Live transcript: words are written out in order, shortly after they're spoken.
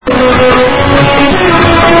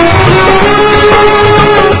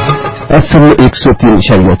FM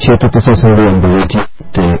 103.6 تو تصا سن رہے انگریزی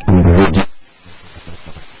تے انگریزی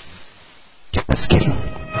اسکل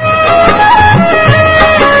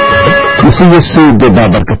اسی یسوع دے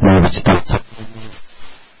بابرکت نام وچ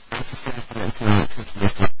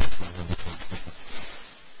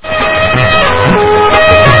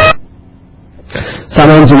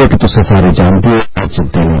سامان جی کہ تسے سارے جانتے ہو اج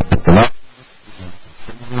دن اتوار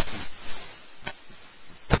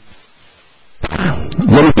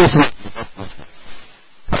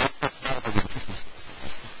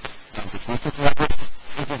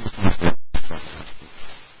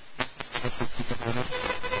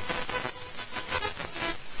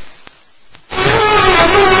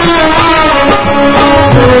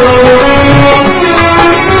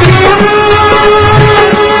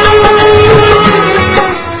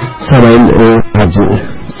اج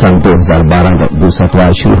سن 2012 کا دوسرا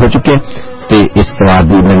اتوار شروع ہو چکے تے اس اتوار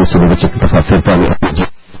کی نئی صبح ایک دفعہ پھر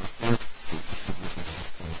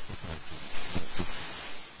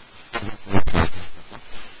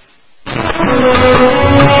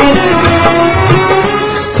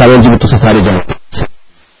سارے جی تو سارے جانتے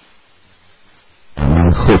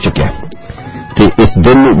ہو چکے کہ اس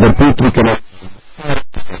دن بھرپور طریقے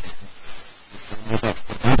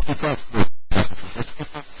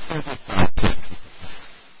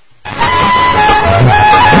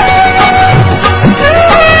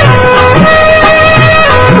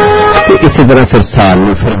اسی طرح پھر سال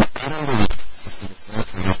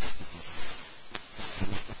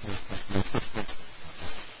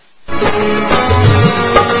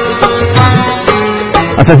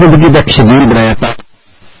اصل زندگی کا ایک شیڈول بنایا تھا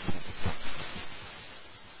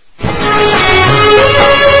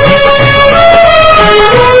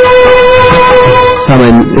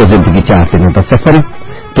زندگی 4 دنوں کا سفر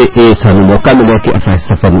تے اے سانو موقع ملا کہ اصل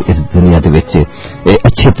سفر اس دنیا دے وچ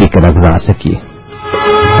اچھے طریقے نال گزار سکیے.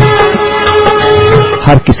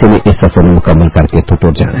 ہر کسی نے اس سفر مکمل کر کے اتوں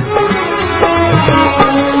ٹر جانا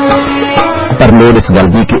پر لوڑ اس گل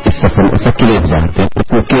کی کہ اس سفر کو اصل کیوں گزارتے ہیں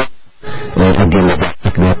کیونکہ اگے لگا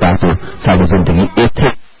سکتے ہیں تاکہ ساری زندگی اتنے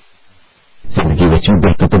زندگی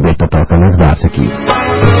بہتر تو بہتر طریقے نال گزار سکیے.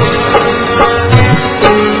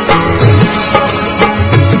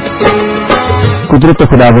 قدرت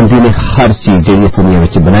خداوندی نے ہر چیز جی اس دنیا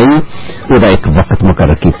میں بنائی وہ ایک وقت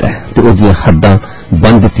مقرر کیتا ہے تو وہ حداں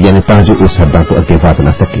بند دیتی نے تاکہ اس حداں کو اگے ود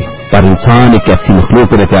نہ سکے. پر انسان ایک ایسی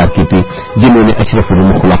مخلوق نے تیار کی تھی جنہوں نے اشرف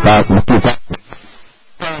المخلوقات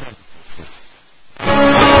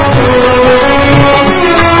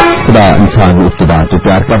خدا انسان کو ابتدا تو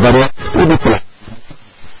پیار کرتا رہا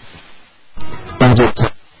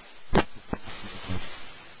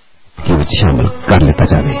شامل کر لیتا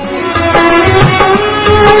جائے.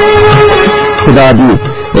 خدا بھی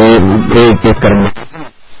ایک کرم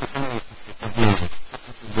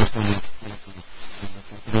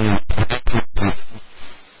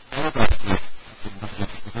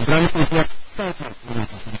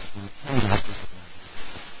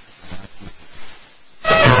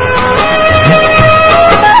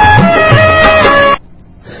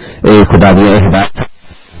خدا بھی ہدایت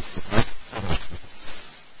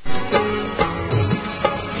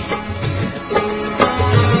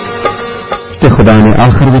خدا نے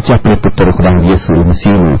آخر اپنے پتر خدا یسوع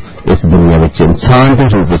مسیح نو اس دنیا انسان کے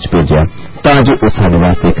روپ میں بھیجا تاکہ وہ سارے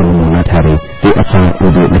واسطے ایک نمونہ ٹھہرے کہ اصل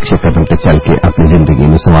وہ نقشے قدم تے چل کے اپنی زندگی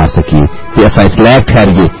میں سنوار سکیے کہ اصل اس لائق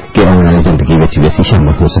ٹھہریے کہ آنے والی زندگی میں بھی اسی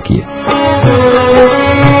شامل ہو سکیے.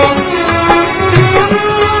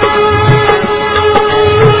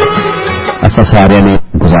 اصل سارے نے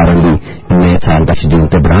گزارن لی نئے سال کا شیڈول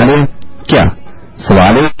تے بنا لیا. کیا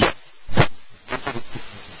سوال ہے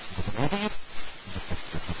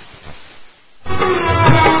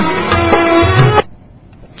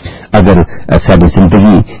اگر ساری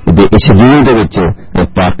زندگی شیڈول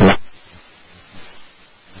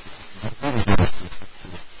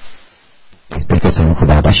سانو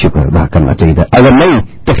خدا کا شکر ادا کرنا چاہیے. اگر نہیں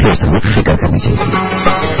تو پھر سانو فکر کرنی چاہیے.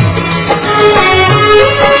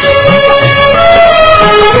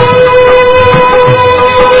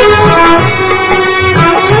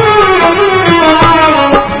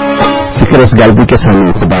 فکر اس گل بھی کہ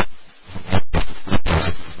سانو خدا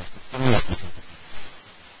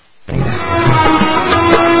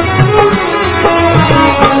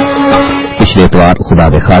پچھلے اتوار خدا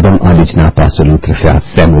دے خادم عالی جناب پاسٹر لوتھر فیاض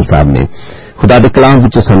سیمول صاحب نے خدا دے کلام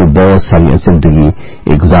وچ سانو بہت ساری زندگی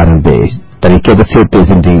گزارن دے طریقے دسے تے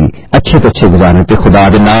زندگی اچھے تو اچھے گزارن تے خدا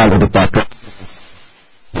دے نال دے پاک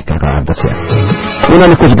کار دسیا. انہوں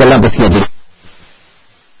نے کچھ گلاں دسیاں جو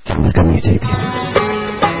شامل کرنی چاہیے.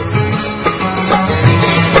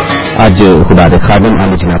 اج خدا دے خادم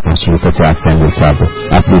علی جناب پاشو فیاض سیمول صاحب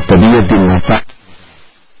اپنی طبیعت دی ناسا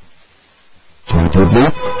موجود نے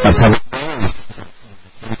اور سب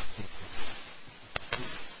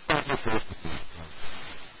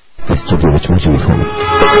اسٹوڈیو وچ موجود ہوں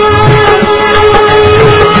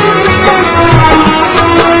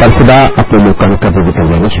پر خدا اپنے لوگوں کو کبھی بھی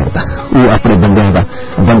کلیا نہیں چھڑتا وہ اپنے بندے کا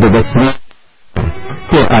بندوبست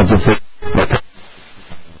کہ اج پھر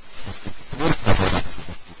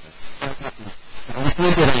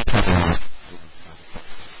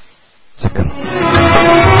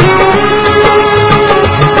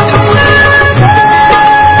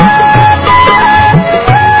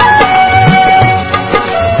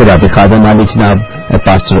خدا دے خادم علی جناب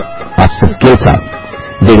پاسٹر آصف گل صاحب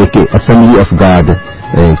جڑے کہ assembly of God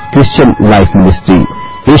Christian life ministry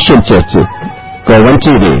Asian church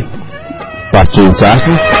Coventry they pastor incharge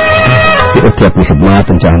نے اتنے اپنی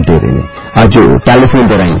خدمات انجام دے رہے ہیں اج ٹیلی فون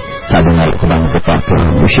دے رہی سارے نال خدا کے پاک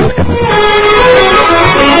کلام کو شیئر کرنا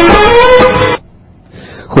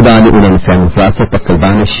خدا نے انہوں نے فہم فراست عقل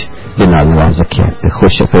دانش کے نال نواز رکھا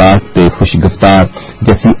خوش اخلاق تے خوش گفتار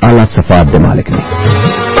جیسی اعلی صفات دے مالک نے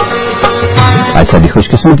آج ساری خوش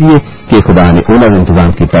قسمتی ہے کہ خدا نے انہوں نے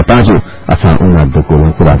انتظام کیا تاکہ اصا انہوں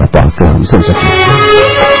کو خدا کا پاک کلام سن سکیں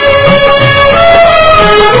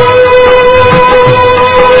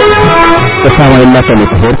ساما اللہ تعالی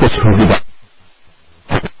کو اور کچھ ہوگی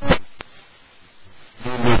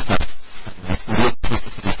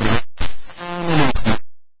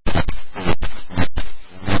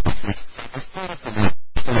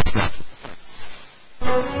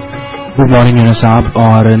گڈ مارننگ یونس صاحب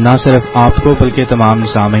اور نہ صرف آپ کو بلکہ تمام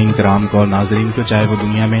سامعین کرام کو اور ناظرین کو چاہے وہ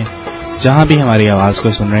دنیا میں جہاں بھی ہماری آواز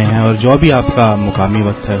کو سن رہے ہیں اور جو بھی آپ کا مقامی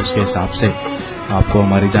وقت ہے اس کے حساب سے آپ کو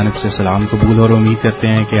ہماری جانب سے سلام قبول اور امید کرتے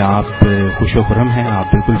ہیں کہ آپ خوش و خرم ہیں آپ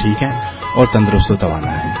بالکل ٹھیک ہیں اور تندرست و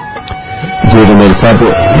توانا ہیں جی میرے صاحب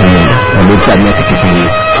امید کرنا کہ کسی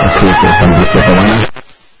تندرست و توانا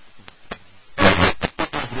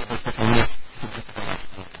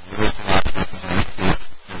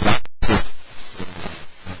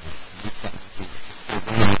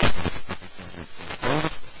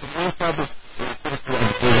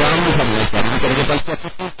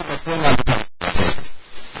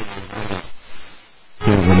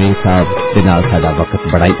صاحب وقت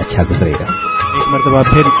بڑا ہی اچھا گزرے گا ایک مرتبہ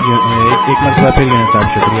پھر یونس صاحب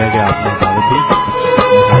شکریہ کہ آپ نے دعوت دی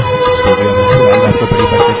آپ کو بڑی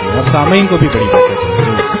برکت دی اور سامعین کو بھی بڑی برکت دی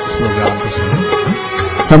اس پروگرام کو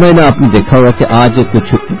سمے میں آپ نے دیکھا ہوگا کہ آج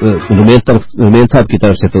کچھ رمیل صاحب کی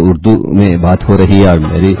طرف سے تو اردو میں بات ہو رہی ہے اور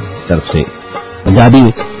میری طرف سے پنجابی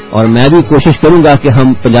اور میں بھی کوشش کروں گا کہ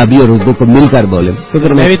ہم پنجابی اور اردو کو مل کر بولیں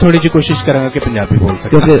کیونکہ میں بھی تھوڑی سی کوشش کروں گا کہ پنجابی بول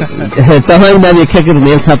سکوں کیونکہ تمام میں دیکھا کہ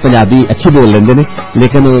رمیل صاحب پنجابی اچھی بول لیندے نے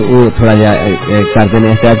لیکن وہ تھوڑا جہا کرتے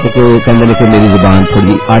ہیں کہ میری زبان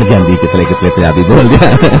تھوڑی اڑ جاتی کتنے پنجابی بول دیا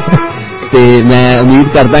تے میں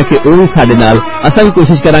امید کردا کہ وہ بھی سارے نال اصل بھی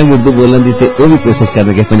کوشش کریں گے اردو بولن کی وہ بھی کوشش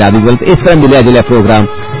کریں گے پنجابی بول اس طرح ملیا جلیا پروگرام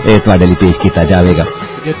تواڈے لئی پیش کیتا جاوے گا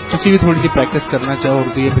تسی بھی تھوڑی سی پریکٹس کرنا چاہو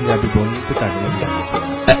اردو یا پنجابی بولنے تو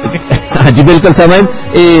ہاں جی بالکل سمجھ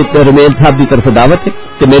یہ رمیل صاحب کی طرف دعوت ہے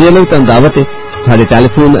کہ میرے لوگ تم دعوت ہے سارے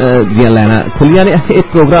ٹیلیفون دیا لینا کھلیاں نے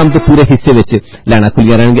ایک پروگرام کے پورے حصے لینا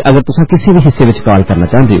کھلیاں رہن گے اگر تصا کسی بھی حصے کال کرنا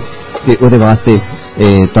چاہتے ہو تو وہ واسطے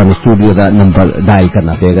تمہیں اسٹوڈیو کا نمبر ڈائل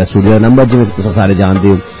کرنا پے گا اسٹوڈیو کا نمبر جی تصا سارے جانتے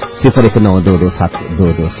ہو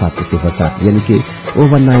 01922722707 یعنی کہ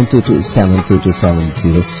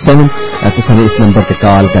 01922722707 اس نمبر پہ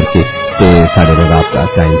کال کر کے سارے رابطہ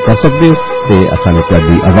قائم کر سکتے ہو اصل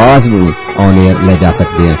تاری آواز بھی آن ایئر لے جا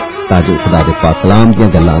سکتے ہیں تاکہ خدا دے پاک کلام دیا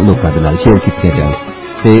گلاں لوکاں دے نال شیئر کیتیاں جان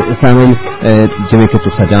تے سامعین جویں کہ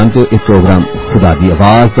تساں جانتے ہو ایک پروگرام خدا دی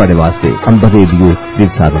آواز تواڈے واسطے امبر ریڈیو دی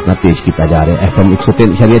سادت نال پیش کیتا جا رہا ہے FM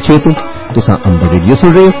 103.6 تو تساں امبر ریڈیو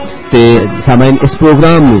سن رہے ہو تے سامعین اس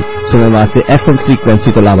پروگرام نو سننے واسطے FM فریکوینسی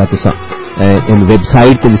تو علاوہ تساں ان ویب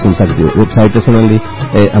سائٹ تے بھی سن سکتے ہو ویب سائٹ تے سنن لئی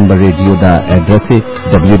امبر ریڈیو دا ایڈریس ہے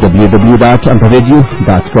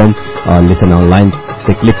www.amberradio.com اور لسن آن لائن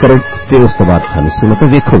تے کلک کرو تے اس تو بعد سانو سنو تے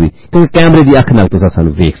ویکھو بھی کیونکہ کیمرے دی اکھ نال تساں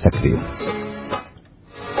سانو ویکھ سکتے ہو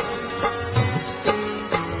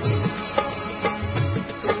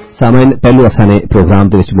سامعین پہلو اساں نے programme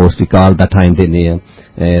they which mostly call the time دینے ہیں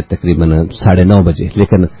तकरीबन 9:30 बजे।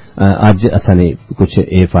 लेकिन अज असा ने कुछ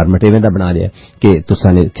ये फार्मेट इवें दा बना लिया कि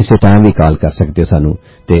तुसा ने किसी टाइम भी कॉल कर सकते हो सानू,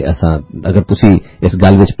 ते असा अगर तुसी इस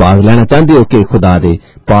गल विच पाग लेना चाहते हो कि खुदा दे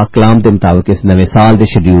पाक कलाम के मुताबिक इस नवे साल के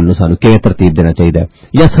शेड्यूल नूं सानू किवें तरतीब देना चाहिए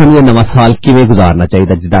या सानू ये नवा साल किवें गुजारना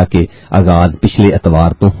चाहिए, जिदा कि आगाज पिछले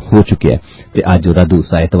एतवार तो हो चुका है ते अज ओहदा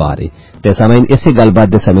दूसरा एतवार है। ते सामईन इसे गलबात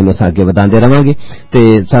दे समय नूं आगे वधांदे रहांगे। ते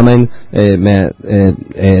सामईन मैं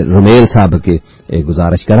रुमेल साहब के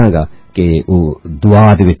गुजारिश करांगा कि वो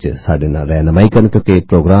दुआ दे विच साडे नाल रहनुमाई करन, क्योंकि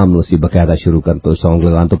प्रोग्राम नूं असीं बकायदा शुरू करन तो सॉन्ग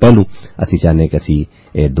लगाउण तो पहलू असीं चाहने कि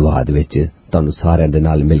असीं दुआ दे विच तुहानूं सारिआं दे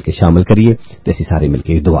नाल मिल के शामिल करिए ते असीं सारे मिल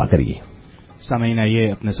के दुआ करिए। सामईन आइए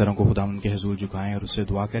अपने सरों को खुदावंद के हुजूर झुकाएं और उससे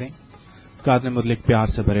दुआ करें। कादने मुतलिक प्यार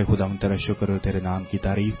से भरे खुदावंद तेरा शुक्र और तेरे नाम की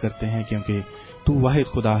तारीफ करते हैं, क्योंकि तू वाहिद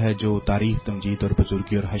खुदा है जो तारीफ, तमजीद और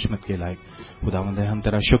बुजुर्गी और हशमत के लायक खुदावंद है। हम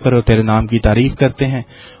तेरा शुक्र और तेरे नाम की तारीफ करते हैं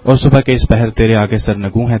और सुबह के इस पहर तेरे आगे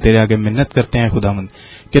सरनगू हैं, तेरे आगे मिन्नत करते हैं खुदावंद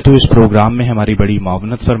कि तू इस प्रोग्राम में हमारी बड़ी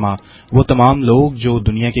मावनत फरमा। वो तमाम लोग जो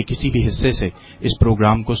दुनिया के किसी भी हिस्से से इस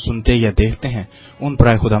प्रोग्राम को सुनते या देखते हैं, उन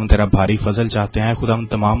पर खुदावंद तेरा भारी फजल चाहते हैं। खुदावंद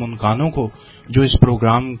तमाम उन कानों को जो इस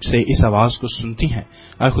प्रोग्राम से इस आवाज को सुनती हैं,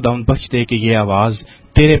 आए खुदावंद बख्श दे कि ये आवाज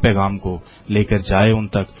तेरे पैगाम को लेकर जाए उन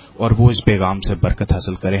तक और वो इस पैगाम से बरकत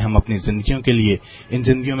हासिल करे। हम अपनी जिंदगियों के लिए, इन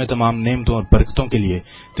जिंदगियों में तमाम नेमतों और बरकतों के लिए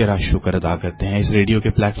तेरा शुक्र अदा करते हैं। इस रेडियो के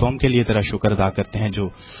प्लेटफॉर्म के लिए तेरा शुक्र अदा करते हैं जो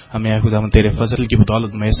हमें आए खुदावंद तेरे फजल की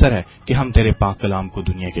बदौलत मैसर है कि हम तेरे पाक कलाम को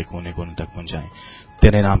दुनिया के कोने कोने तक पहुंचाएं।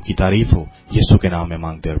 तेरे नाम की तारीफ हो, यीशु के नाम में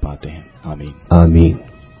मांगते और पाते हैं, आमीन आमीन।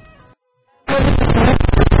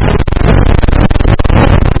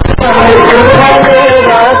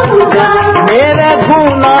 मेरे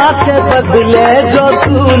गुनाह के बदले जो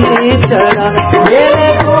सूली चढ़ा, मेरे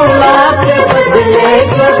गुनाह के बदले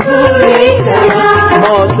जो सूली चढ़ा,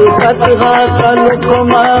 मौत फतहा का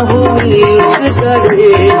लुकमा हुई इस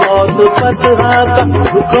घड़ी, मौत फतहा का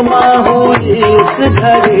लुकमा हुई इस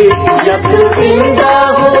घड़ी। जब तू जिंदा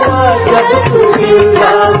हुआ, जब तू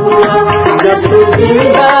जिंदा हुआ, जब तू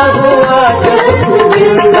जिंदा हुआ, जब तू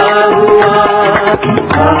जिंदा हुआ।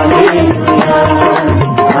 हालेलुया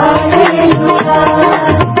हालेलुया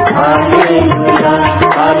हालेलुया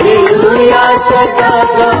हालेलुया सदा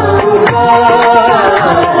गाऊंगा,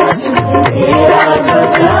 तेरा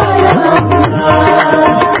सजाऊंगा,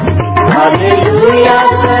 हालेलुया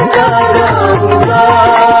सदा गाऊंगा,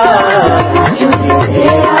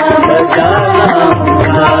 तेरा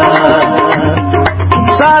सजाऊंगा।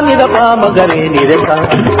 सानी द पाम गरे नी रे सा,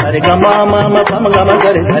 अरे ग मा मा मा पम ग म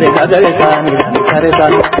गरे अरे ग गरे सा नी सारे सा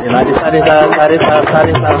रे सारे सा सारे सा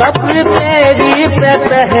सारे सा। कब तेरी पे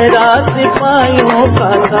पहरा सिपाहियों का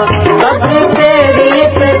था, कब तेरी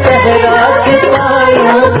पे पहरा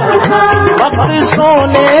सिपाहियों का था, वक्त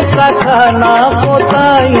सोने का था ना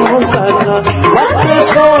कोताहियों का था, वक्त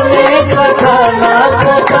सोने का था ना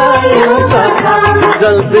कोताहियों का था।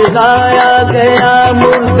 जल्द लाया गया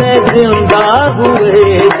मुर्दे जिंदा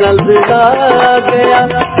हुए, जल्द लाया गया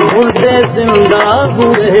मुर्दे जिंदा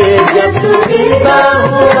हुए। जब तू जिंदा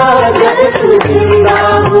हुआ, जब तू जिंदा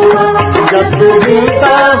हुआ, जब तू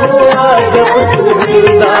जिंदा हुआ, जब तू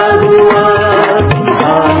जिंदा हुआ।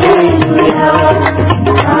 हालेलुया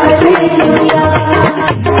हालेलुया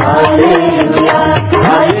हालेलुया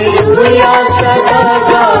हालेलुया सदा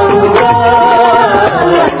गाऊंगा,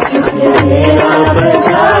 तेरा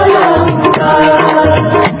बचाऊंगा,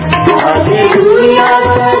 हालेलुया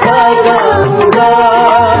सदा गाऊंगा,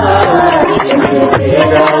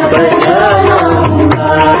 तेरा बचाऊंगा।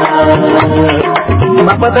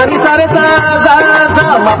 मा पदानी सारे सा सा सा,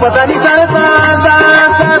 मा पदानी सारे सा सा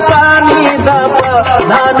सा सा नी दा पा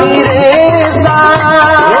धानी रे सा।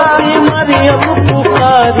 रोटी मरियम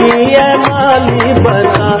पुकारी है माली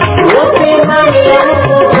बता, रोटी मरियम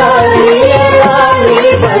पुकारी है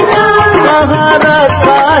माली बता। कहाँ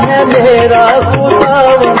रखा है मेरा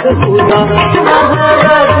खुदावंद खुदा, कहाँ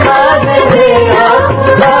रखा है मेरा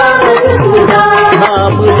खुदावंद खुदा।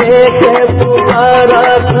 नाम लेके पुकारा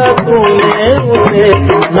था तूने उसे,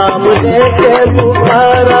 नाम लेके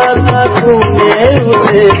पुकारा था तूने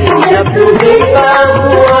उसे। जब तू जिंदा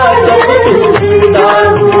हुआ, जब तू जिंदा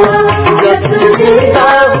हुआ, जब तू जिंदा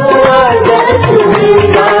हुआ, जब तू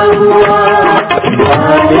जिंदा हुआ।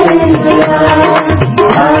 हालेलुया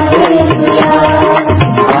हालेलुया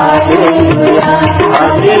हालेलुया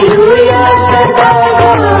हालेलुया सदा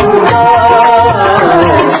गाऊंगा,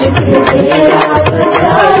 तेरा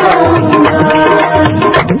बचाऊंगा,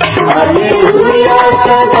 हालेलुया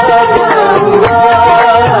सदा गाऊंगा,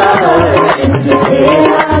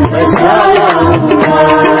 तेरा बचाऊंगा।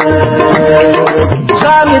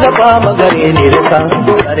 सामी द पाम गरे नी रे सा,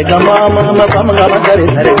 సరి గమ మమ పమ గమ సరి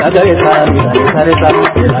సరి గరి సారి సరి సరి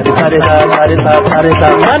సరి సరి సరి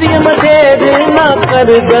సరి मरियम देवी ना कर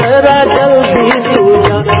जरा जल्दी तू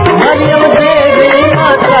जा मरियम देवी ना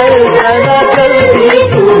कर जरा जल्दी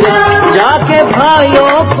तू जा जाके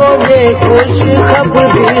भाइयों को ले खुश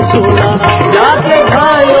खबरी सुना जाके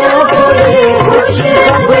भाइयों को ले खुश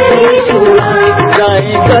खबरी सुना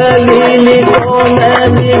जाए गलील को मैं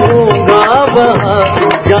मिलूंगा वहाँ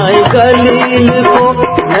जाए गलील को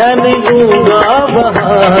मैं मिलूंगा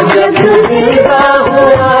वहाँ जब जिंदा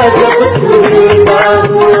हुआ जब तू जिंदा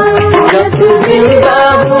हुआ जब तू जिंदा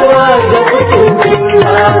हुआ जब तू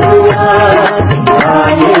जिंदा हुआ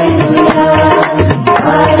हालेलुया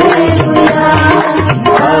हालेलुया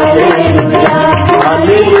हालेलुया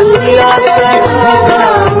हालेलुया सदा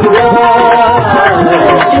गाऊंगा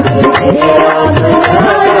शुक्र तेरा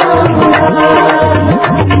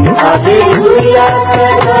हालेलुया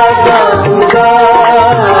सदा गाऊंगा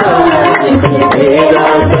शुक्र तेरा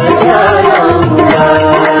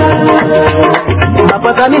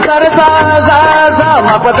पता नहीं सारे सा सा सा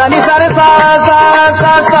मा पता नहीं सारे सा सा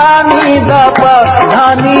सा सा नी दा पा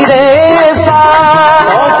धानी रे सा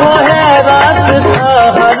को है रास्ता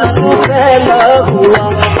हर सुफेला हुआ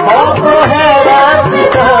को है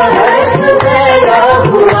रास्ता हर सुफेला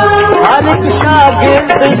हुआ हर एक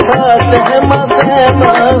शागिर्द का सहमा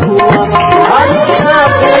सहमा हुआ हर एक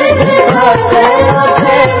शागिर्द का सहमा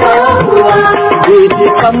सहमा हुआ बीच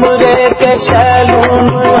कमरे के शैलून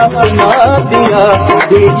अपना दिया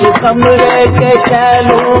बीच कमरे के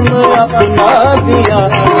शैलून अपना दिया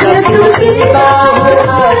जब जिंदा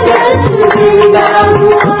हुआ जब जिंदा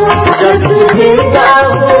हुआ जब जिंदा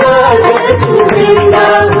हुआ जब जिंदा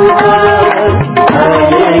हुआ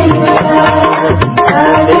हालेलुया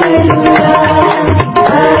हालेलुया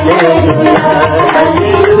हालेलुया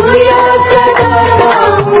हालेलुया सदा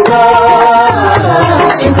गाऊंगा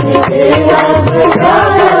शुक्र तेरा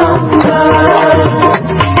गाऊंगा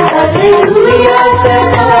हालेलुया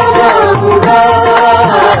सदा गाऊंगा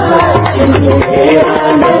शुक्र तेरा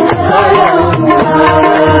गाऊंगा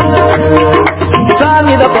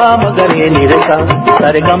सानी द पाम गरे निरसा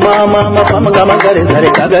सरे गम मम पम गम गरे सरे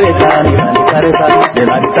गरे सानी सरे सरे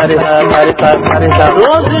सरे सरे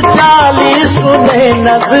रोज 40 सुने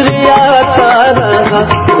नजरिया तारा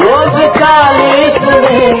रोज 40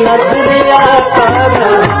 सुने नजरिया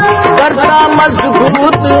तारा करता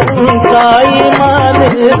मजबूत उनका ईमान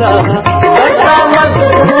रहा करता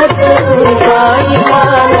मजबूत उनका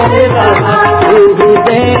ईमान रहा रूह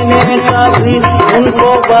देने का भी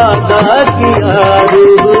उनको वादा किया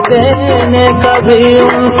रूह देने का भी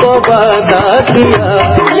उनको वादा किया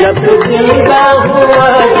जब जिंदा हुआ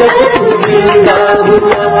जब जिंदा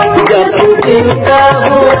हुआ जब जिंदा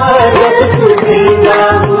हुआ जब जिंदा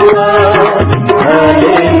हुआ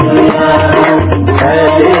हालेलुया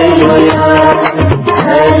हालेलुया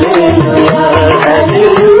हालेलुया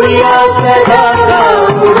हालेलुया सदा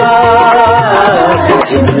गाऊंगा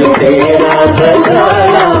शुक्र तेरा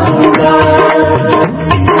बजाऊंगा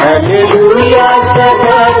हालेलुया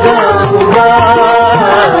सदा गाऊंगा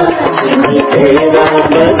शुक्र तेरा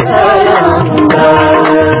बजाऊंगा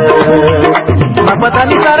मा पता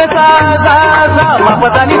नहीं सारे सा सा सा मा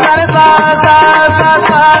पता नहीं सारे सा सा सा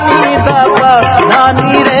सा नी दा पा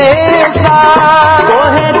धानी रे सा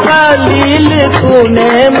कोहे खलील तूने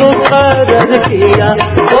मुकर्रर किया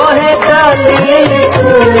कोहे खलील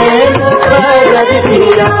तूने मुकर्रर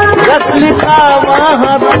किया रस लिखा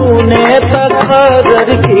वहाँ तूने तकर्रर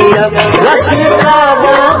किया रस लिखा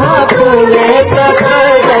वहाँ तूने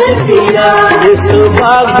तकर्रर किया इस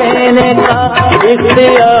बाग देने का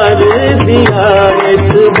इख्तियार दिया इस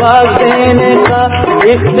बाग देने का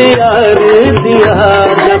इख्तियार दिया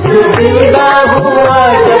जब जिंदा हुआ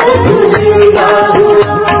जब जिंदा हुआ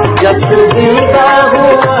जब जिंदा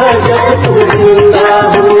हुआ जब जिंदा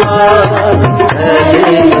हुआ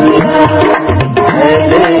हालेलुया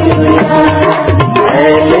हालेलुया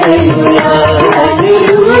हालेलुया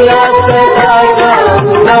हालेलुया सदा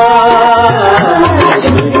गाऊंगा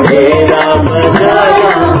शुक्र तेरा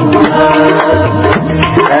बजाऊंगा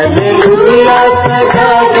हालेलुया सदा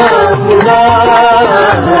गाऊंगा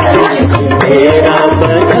शुक्र तेरा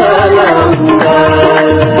बजाऊंगा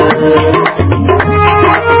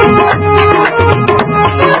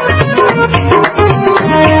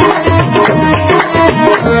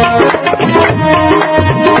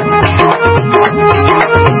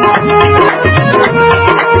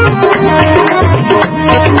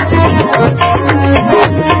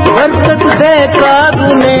देखा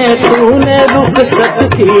तूने रुखसत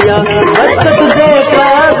किया, बरकत देखा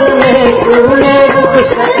तूने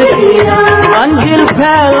रुखसत किया। अंजिल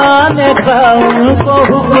फैलाने का उनको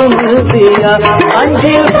हुक्म दिया,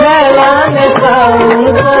 अंजिल फैलाने का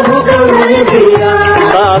उनको हुक्म दिया।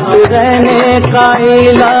 साथ रहने का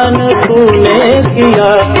ऐलान तूने किया,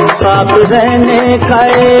 साथ रहने का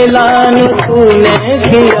ऐलान तूने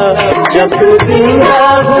किया। जब तू जिंदा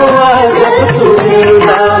हुआ, जब तू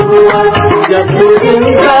जिंदा हुआ, जब तू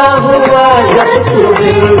जिंदा हुआ, जब तू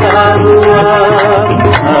जिंदा हुआ।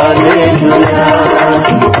 हालेलुया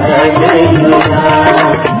हालेलुया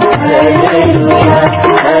हालेलुया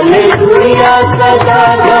हालेलुया सदा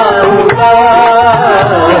गाऊंगा,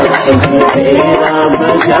 तेरा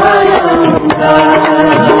बजाऊंगा।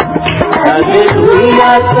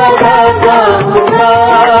 हालेलुया सदा गाऊंगा,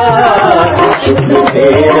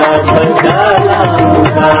 तेरा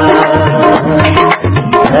बजाऊंगा।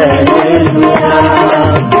 हालेलुया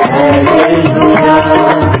हालेलुया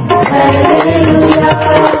हालेलुया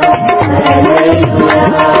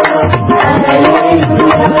हालेलुया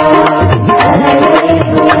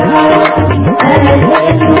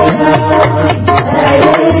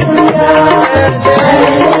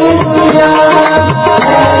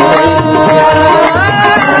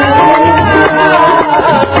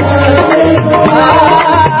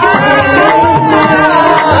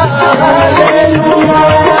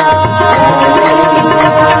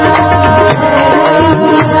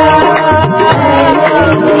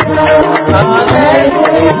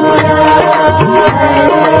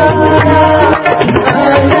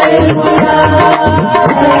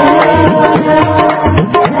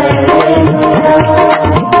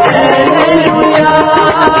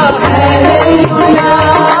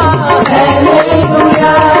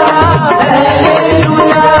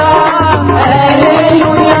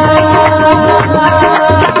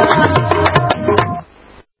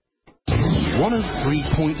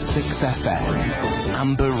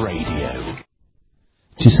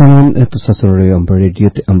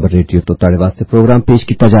ਅੰਬਰ ਰੇਡੀਓ ਤੋਂ ਤੁਹਾਡੇ ਵਾਸਤੇ ਪ੍ਰੋਗਰਾਮ ਪੇਸ਼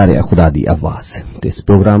ਕੀਤਾ ਜਾ ਰਿਹਾ ਖੁਦਾ ਦੀ ਆਵਾਜ਼ ਤੇ ਇਸ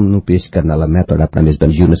ਪ੍ਰੋਗਰਾਮ ਨੂੰ ਪੇਸ਼ ਕਰਨ ਵਾਲਾ ਮੈਂ ਤੁਹਾਡਾ ਆਪਣਾ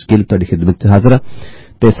ਮੇਜ਼ਬਾਨ ਯੂਨਸ ਗਿੱਲ ਤੁਹਾਡੀ ਖਿਦਮਤ 'ਚ ਹਾਜ਼ਰ ਹਾਂ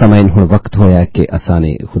ਤੇ ਸਮਾਂ ਹੁਣ ਵਕਤ ਹੋਇਆ ਕਿ ਅਸਾਂ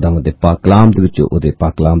ਨੇ ਖੁਦਾਵੰਦ ਦੇ ਪਾਕ ਕਲਾਮ ਦੇ ਵਿੱਚੋਂ ਉਹਦੇ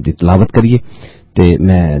ਪਾਕ ਕਲਾਮ ਦੀ ਤਿਲਾਵਤ ਕਰੀਏ ਤੇ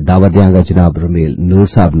ਮੈਂ ਦਾਵਤ ਦਿਆਂਗਾ ਜਨਾਬ ਰਮੇਲ ਨੂਰ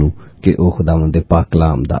ਸਾਹਿਬ ਨੂੰ ਕਿ ਉਹ ਖੁਦਾਵੰਦ ਦੇ ਪਾਕ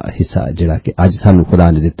ਕਲਾਮ ਦਾ ਹਿੱਸਾ ਜਿਹੜਾ ਕਿ ਅੱਜ ਸਾਨੂੰ ਖੁਦਾ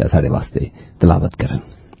نے ਦਿੱਤਾ ਸਾਡੇ ਵਾਸਤੇ ਤਿਲਾਵਤ ਕਰਨ।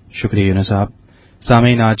 शुक्रिया यूनुस साहब।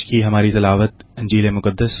 सामीन, आज की हमारी तिलावत अंजील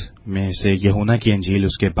मुकद्दस में से यूहन्ना की अंजील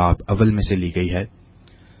उसके बाब अव्वल में से ली गई है।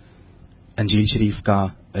 अंजील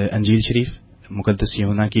शरीफ मुकद्दस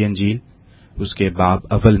यूहन्ना की अंजील उसके बाब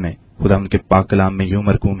अव्वल में खुदा उनके पाक कलाम में यूं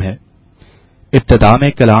मरकूम है, इब्तदा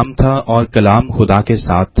में कलाम था और कलाम खुदा के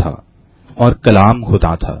साथ था और कलाम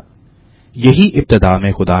खुदा था। यही इब्तदा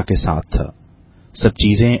में खुदा के साथ था। सब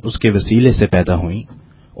चीजें उसके वसीले से पैदा हुई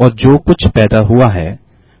और जो कुछ पैदा हुआ है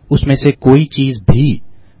उसमें से कोई चीज भी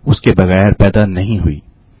उसके बगैर पैदा नहीं हुई।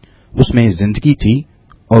 उसमें जिंदगी थी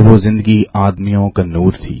और वो जिंदगी आदमियों का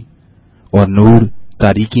नूर थी और नूर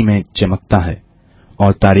तारीकी में चमकता है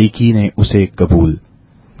और तारीकी ने उसे कबूल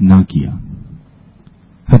न किया।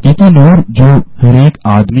 हकीकी नूर जो हर एक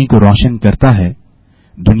आदमी को रोशन करता है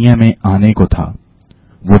दुनिया में आने को था।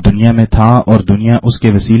 वो दुनिया में था और दुनिया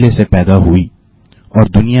उसके वसीले से पैदा हुई और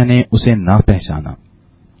दुनिया ने उसे ना पहचाना।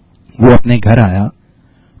 वो अपने घर आया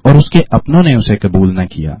और उसके अपनों ने उसे कबूल न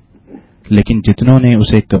किया, लेकिन जितनों ने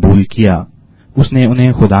उसे कबूल किया उसने उन्हें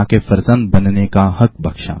खुदा के फर्जंद बनने का हक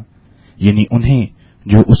बख्शा, यानी उन्हें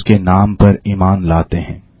जो उसके नाम पर ईमान लाते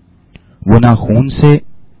हैं। वो ना खून से,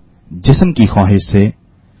 जिस्म की ख्वाहिश से,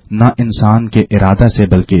 ना इंसान के इरादा से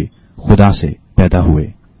बल्कि खुदा से पैदा हुए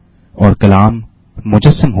और कलाम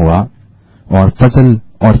मुजस्सम हुआ और फजल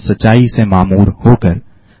और सच्चाई से मामूर होकर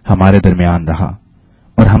हमारे दरमियान रहा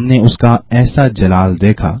और हमने उसका ऐसा जलाल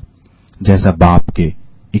देखा जैसा बाप के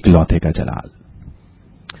इकलौते का जलाल।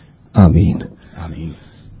 आमीन आमीन।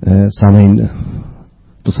 सामीन,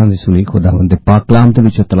 तुसां दी सुनी खुदावंद दे पाक कलाम दे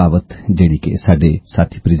विचों तलावत जेड़ी कि साडे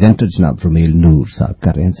साथी प्रेजेंटर जनाब रमेल नूर साहब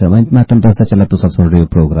कर रहे हैं। सामीन, मैं तुहानूं दसदा चला तुसां सुन रहे हो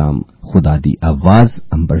प्रोग्राम खुदा दी आवाज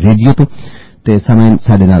अंबर रेडियो तो ते सामीन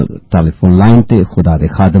साडे नाल टेलीफोन लाइन ते खुदा दे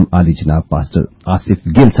खादम आली जनाब पास्टर आसिफ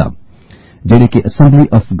गिल साहब ਜਿਹੜੇ ਕਿ assembly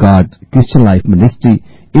of guard Christian life ministry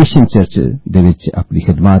Asian church ਦੇ ਵਿੱਚ ਆਪਣੀ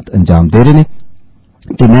ਖਿਦਮਤ ਅੰਜਾਮ ਦੇ ਰਹੇ ਨੇ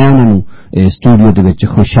ਤੇ ਮੈਂ ਉਹਨਾਂ ਨੂੰ ਸਟੂਡੀਓ ਦੇ ਵਿੱਚ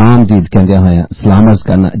ਖੁਸ਼ਾਮਦੀਦ ਕਹਿੰਦਿਆਂ ਹੋਇਆ ਸਲਾਮ ਅਰਜ਼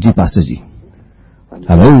ਕਰਨਾ। ਜੀ ਪਾਸਟਰ ਜੀ।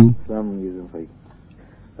 ਹੈਲੋ,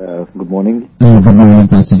 गुड मॉर्निंग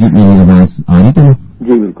पास्टर जी। मेरी आवाज आ रही है?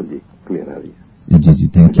 जी बिल्कुल जी, क्लियर आ रही है। जी जी,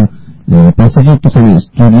 थैंक यू पास्टर जी। तुसीं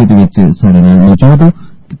स्टूडियो ਦੇ ਵਿੱਚ ਸਾਡੇ ਨਾਲ ਮੌਜੂਦ ਹੋ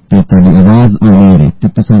ਤੇ ਤੁਹਾਡੀ ਆਵਾਜ਼ ਆ ਰਹੀ ਹੈ ਤੇ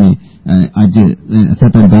ਤੁਸੀਂ اج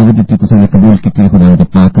ساتھ دعوت دیتی تو سارے قبول کی خدا کے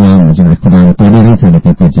پاک کلام جو خدا نے توڑے نہیں سارے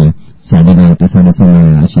پہ بھیجے سارے نال تے سارے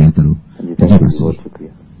سامنے شیئر کرو. جی بہت شکریہ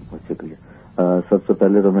بہت شکریہ. سب سے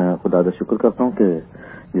پہلے تو میں خدا کا شکر کرتا ہوں کہ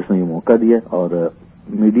جس نے یہ موقع دیا اور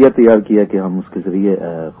میڈیا تیار کیا کہ ہم اس کے ذریعے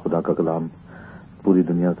خدا کا کلام پوری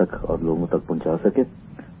دنیا تک اور لوگوں تک پہنچا سکے.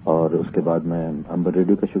 اور اس کے بعد میں امبر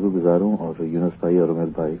ریڈیو کا شکر گزار ہوں اور یونس بھائی اور عمر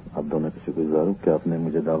بھائی آپ دونوں کا شکر گزار ہوں کہ آپ نے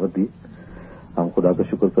مجھے دعوت دی. ہم خدا کا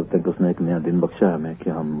شکر کرتے ہیں کہ اس نے ایک نیا دن بخشا ہے ہمیں کہ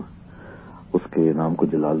ہم اس کے نام کو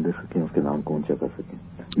جلال دے سکیں, اس کے نام کو اونچا کر سکیں.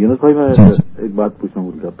 یونس بھائی میں ایک بات پوچھنا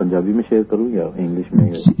بھول گیا, پنجابی میں شیئر کروں یا انگلش میں؟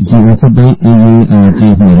 جی یوسف بھائی یہ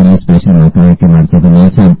چیز ہمارے لیے اسپیشل ہوتا ہے کہ ہمارے ساتھ نیا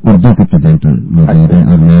صاحب اردو کے پریزنٹر موجود ہیں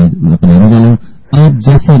اور میں پنجابی والا ہوں. آپ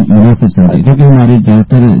جیسا مناسب سمجھے کیونکہ ہمارے زیادہ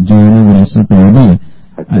تر جو ہے نا وہ نسل پنجابی ہے,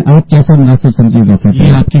 آپ کیسا مناسب سمجھے ویسا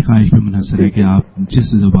یہ آپ کی خواہش پہ منحصر ہے کہ آپ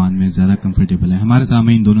جس زبان میں زیادہ کمفرٹیبل ہیں. ہمارے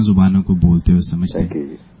سامنے ان دونوں زبانوں کو بولتے ہوئے سمجھتے ہیں.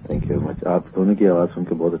 Thank you very much. آپ دونوں کی آواز سن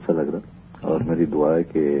کے بہت اچھا لگ رہا اور میری دعا ہے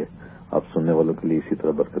کہ آپ سننے والوں کے لیے اسی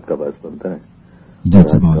طرح برکت کا باعث بنتا ہے.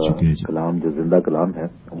 بہت شکریہ جی. کلام جو زندہ کلام ہے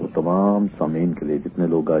وہ تمام سامعین کے لیے جتنے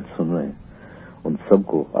لوگ آج سن رہے ہیں ان سب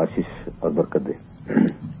کو آشیش اور برکت دے.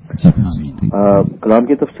 کلام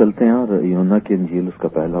کی طرف چلتے ہیں اور یوحنا کی انجیل اس کا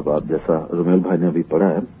پہلا باب جیسا رومیل بھائی نے ابھی پڑھا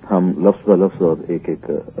ہے ہم لفظ بہ لفظ اور ایک ایک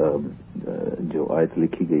جو آیت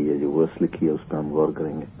لکھی گئی ہے جو ورس لکھی ہے اس پہ ہم غور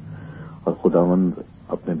کریں گے اور خداوند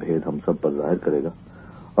اپنے بھید ہم سب پر ظاہر کرے گا.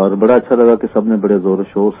 اور بڑا اچھا لگا کہ سب نے بڑے زور و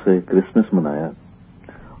شور سے کرسمس منایا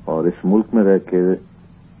اور اس ملک میں رہ کے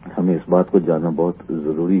ہمیں اس بات کو جاننا بہت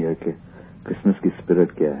ضروری ہے کہ کرسمس کی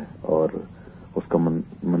اسپرٹ کیا ہے اور اس کا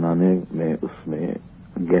منانے میں اس میں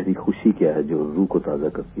گہری خوشی کیا ہے جو روح کو تازہ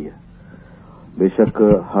کرتی ہے. بے شک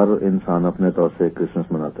ہر انسان اپنے طور سے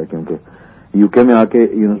کرسمس مناتا ہے کیونکہ یو کے میں آ کے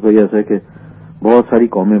یونس بھائی ایسا ہے کہ بہت ساری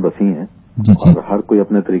قومیں بسی ہیں اور ہر کوئی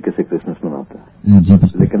اپنے طریقے سے کرسمس مناتا ہے.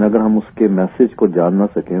 لیکن اگر ہم اس کے میسج کو جان نہ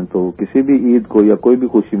سکیں تو کسی بھی عید کو یا کوئی بھی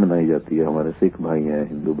خوشی منائی جاتی ہے. ہمارے سکھ بھائی ہیں,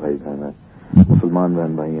 ہندو بھائی بہن ہیں, مسلمان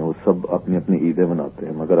بہن بھائی ہیں, وہ سب اپنی اپنی عیدیں مناتے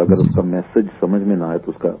ہیں مگر اگر اس کا میسج سمجھ میں نہ آئے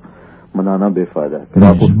تو اس کا منانا بے فائدہ ہے. پھر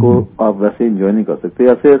آپ اس کو آپ ویسے انجوائے نہیں کر سکتے.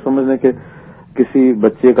 ایسے سمجھ لیں کہ کسی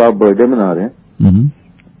بچے کا آپ برتھ ڈے منا رہے ہیں,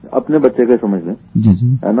 اپنے بچے کا سمجھ لیں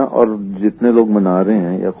ہے نا, اور جتنے لوگ منا رہے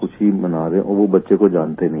ہیں یا خوشی منا رہے ہیں وہ بچے کو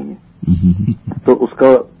جانتے نہیں ہیں تو اس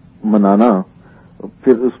کا منانا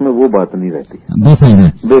پھر اس میں وہ بات نہیں رہتی,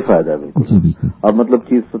 بے فائدہ ہے بالکل. اب مطلب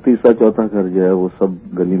تیسرا چوتھا گھر جو ہے وہ سب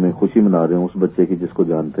گلی میں خوشی منا رہے ہیں اس بچے کی جس کو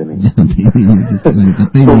جانتے نہیں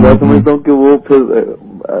تو میں سمجھتا ہوں کہ وہ پھر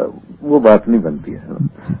وہ بات نہیں بنتی ہے.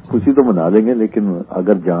 خوشی تو منا لیں گے لیکن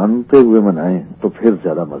اگر جانتے ہوئے منائیں تو پھر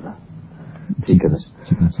زیادہ مزہ. ٹھیک ہے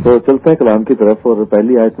نا, تو چلتے ہیں کلام کی طرف. اور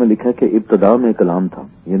پہلی آیت میں لکھا ہے کہ ابتدا میں کلام تھا,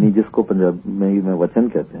 یعنی جس کو پنجاب میں وچن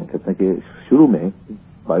کہتے ہیں کہ شروع میں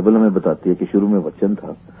بائبل ہمیں بتاتی ہے کہ شروع میں وچن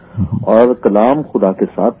تھا اور کلام خدا کے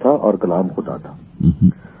ساتھ تھا اور کلام خدا تھا.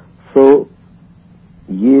 سو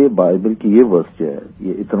یہ بائبل کی یہ ورس جو ہے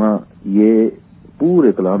یہ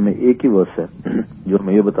پورے کلام میں ایک ہی ورس ہے جو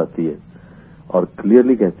ہمیں یہ بتاتی ہے اور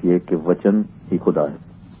کلیئرلی کہتی ہے کہ وچن ہی خدا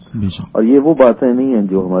ہے. اور یہ وہ باتیں نہیں ہیں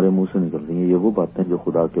جو ہمارے منہ سے نکل رہی ہیں, یہ وہ باتیں جو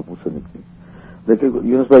خدا کے منہ سے نکلی. دیکھیں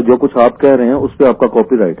یونس بھائی جو کچھ آپ کہہ رہے ہیں اس پہ آپ کا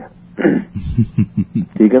کاپی رائٹ ہے.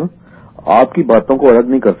 ٹھیک ہے نا, آپ کی باتوں کو الگ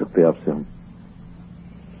نہیں کر سکتے آپ سے ہم.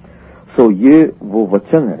 سو یہ وہ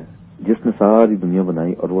وچن ہے جس نے ساری دنیا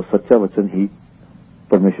بنائی اور وہ سچا وچن ہی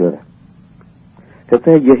پرمیشور ہے.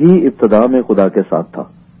 کہتے ہیں یہی ابتدا میں خدا کے ساتھ تھا.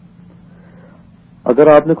 اگر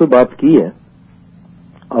آپ نے کوئی بات کی ہے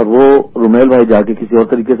اور وہ رومیل بھائی جا کے کسی اور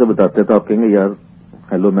طریقے سے بتاتے تو آپ کہیں گے یار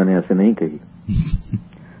ہیلو میں نے ایسے نہیں کہی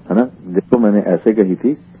ہے نا, دیکھو میں نے ایسے کہی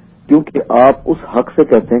تھی. کیونکہ آپ اس حق سے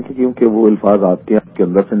کہتے ہیں کہ کیونکہ وہ الفاظ آپ کے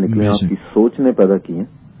اندر سے نکلے, آپ کی سوچ نے پیدا کی ہیں,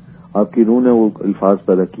 آپ کی روح نے وہ الفاظ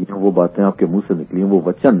پیدا کی ہیں, وہ باتیں آپ کے منہ سے نکلی ہیں, وہ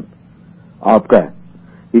وچن آپ کا ہے.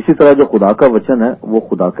 اسی طرح جو خدا کا وچن ہے وہ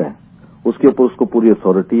خدا کا ہے, اس کے اوپر اس کو پوری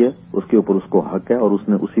اتھارٹی ہے, اس کے اوپر اس کو حق ہے اور اس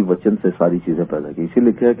نے اسی وچن سے ساری چیزیں پیدا کی. اسی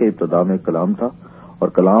لکھا ہے کہ ابتدا میں کلام تھا اور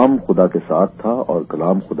کلام خدا کے ساتھ تھا اور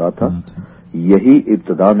کلام خدا تھا. یہی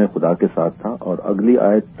ابتدا میں خدا کے ساتھ تھا. اور اگلی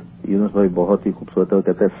آیت یونس بھائی بہت ہی خوبصورت ہے, وہ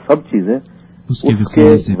کہتے ہیں سب چیزیں اس کے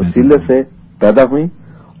وسیلے سے پیدا ہوئی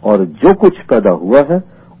اور جو کچھ پیدا ہوا ہے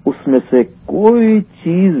اس میں سے کوئی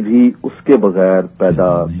چیز بھی اس کے بغیر پیدا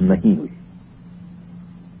نہیں ہوئی.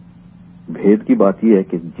 بھید کی بات یہ ہے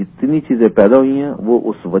کہ جتنی چیزیں پیدا ہوئی ہیں وہ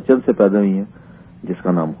اس وچن سے پیدا ہوئی ہیں جس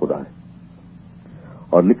کا نام خدا ہے.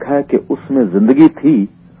 اور لکھا ہے کہ اس میں زندگی تھی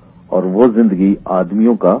اور وہ زندگی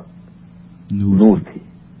آدمیوں کا نور تھی.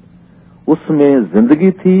 اس میں زندگی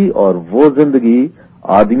تھی اور وہ زندگی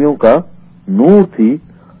آدمیوں کا نور تھی.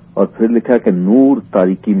 اور پھر لکھا ہے کہ نور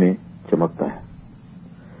تاریکی میں چمکتا ہے.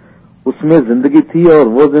 उसमें जिंदगी थी और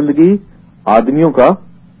वो जिंदगी आदमियों का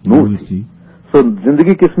नूर थी। तो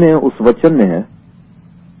जिंदगी किसमें है? उस वचन में है,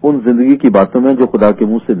 उन जिंदगी की बातों में जो खुदा के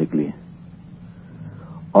मुंह से निकली है।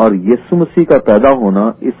 और यीशु मसीह का पैदा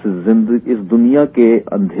होना इस दुनिया के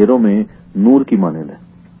अंधेरों में नूर की मानंद है।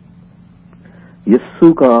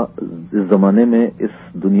 यीशु का इस जमाने में इस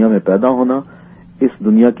दुनिया में पैदा होना इस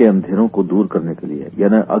दुनिया के अंधेरों को दूर करने के लिए,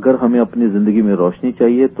 यानी अगर हमें अपनी जिंदगी में रोशनी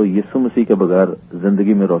चाहिए तो यीशु मसीह के बगैर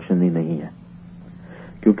जिंदगी में रोशनी नहीं है,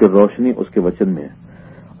 क्योंकि रोशनी उसके वचन में है।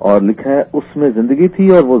 और लिखा है उसमें जिंदगी थी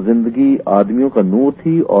और वो जिंदगी आदमियों का नूर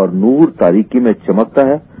थी, और नूर तारीकी में चमकता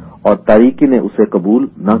है और तारीकी ने उसे कबूल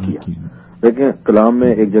ना किया। लेकिन कलाम में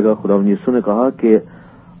एक जगह खुदावंद यीशु ने कहा कि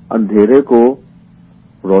अंधेरे को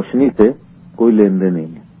रोशनी से कोई लेन देन नहीं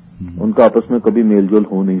है, उनका आपस में कभी मेलजोल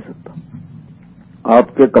हो नहीं सकता।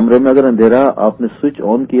 आपके कमरे में अगर अंधेरा, आपने स्विच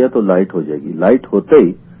ऑन किया तो लाइट हो जाएगी, लाइट होते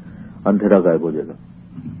ही अंधेरा गायब हो जाएगा।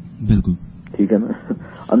 बिल्कुल ठीक है ना।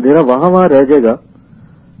 अंधेरा वहां रह जाएगा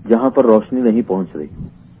जहां पर रोशनी नहीं पहुंच रही।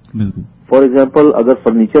 बिल्कुल। फॉर एग्जाम्पल, अगर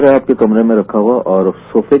फर्नीचर है आपके कमरे में रखा हुआ और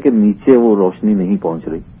सोफे के नीचे वो रोशनी नहीं पहुंच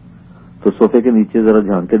रही, तो सोफे के नीचे जरा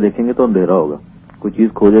झांक के देखेंगे तो अंधेरा होगा, कोई चीज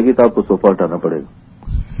खो जाएगी तो आपको सोफा हटाना पड़ेगा।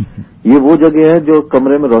 ये वो जगह है जो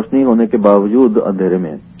कमरे में रोशनी होने के बावजूद अंधेरे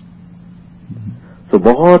में है। तो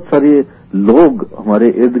बहुत सारे लोग हमारे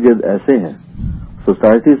इर्द गिर्द ऐसे हैं,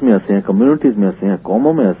 सोसाइटीज में ऐसे हैं, कम्युनिटीज में ऐसे हैं,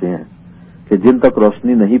 कौमों में ऐसे हैं कि जिन तक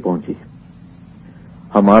रोशनी नहीं पहुंची।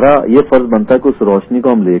 हमारा ये फर्ज बनता है कि उस रोशनी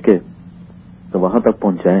को हम लेके तो वहां तक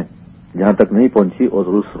पहुंचाएं जहां तक नहीं पहुंची, और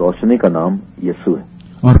उस रोशनी का नाम यीशु है।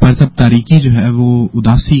 और पर सब तारीकी जो है वो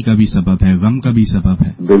उदासी का भी सबब है, गम का भी सबब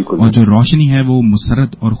है। बिल्कुल। और जो रोशनी है वो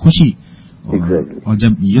मुसरत और खुशी। और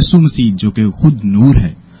जब यीशु मसीह जो कि खुद नूर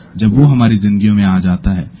है, जब वो हमारी जिंदगियों में आ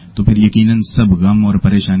जाता है तो फिर यकीनन सब गम और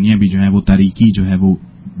परेशानियां भी जो है वो तारीकी जो है वो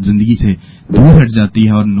जिंदगी से दूर हट जाती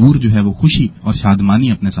है, और नूर जो है वो खुशी और शादमानी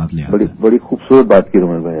अपने साथ ले आता है। बड़ी खूबसूरत बात की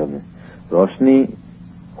रुमेल भाई आपने। रोशनी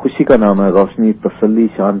खुशी का नाम है, रोशनी तसल्ली,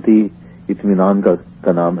 शांति, इत्मीनान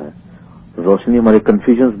का नाम है। रोशनी हमारे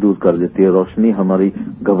कंफ्यूजन दूर कर देती है, रोशनी हमारी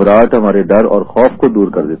घबराहट, हमारे डर और खौफ को दूर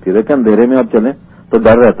कर देती है। लेकिन अंधेरे में आप चलें तो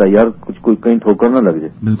डर रहता है यार कोई कहीं ठोकर ना लग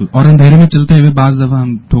जाए। बिल्कुल। और अंधेरे में चलते हुए बाज दफा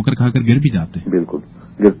हम ठोकर खाकर गिर भी जाते हैं। बिल्कुल,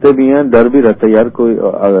 गिरते भी हैं, डर भी रहता है यार कोई।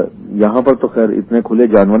 यहाँ पर तो खैर इतने खुले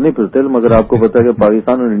जानवर नहीं फिरते, मगर आपको पता है कि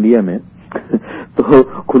पाकिस्तान और इंडिया में तो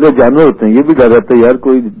खुले जानवर होते हैं। ये भी डर रहता है यार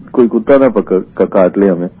कोई कुत्ता ना काट ले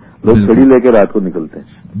हमें। लोग छड़ी लेके रात को निकलते हैं,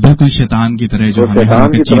 बिल्कुल शैतान की तरह। जो शैतान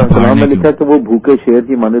की तरह कलाम में लिखा है कि वो भूखे शेर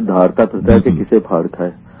की माने धारता फिरता है कि किसे फाड़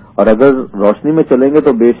खाए। और अगर रोशनी में चलेंगे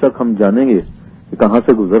तो बेशक हम जानेंगे कि कहां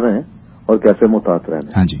से गुजर रहे हैं और कैसे मुहतात रहे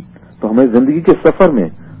हैं। हाँ जी। तो हमें जिंदगी के सफर में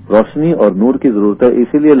रोशनी और नूर की जरूरत है।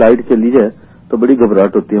 इसीलिए लाइट चली जाए तो बड़ी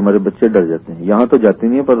घबराहट होती है, हमारे बच्चे डर जाते हैं। यहाँ तो जाती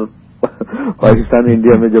नहीं है, पर पाकिस्तान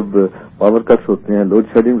इंडिया में जब पावर कट्स होते हैं, लोड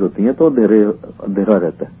शेडिंग्स होती हैं, तो अंधेरा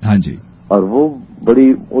रहता है। हाँ जी। और वो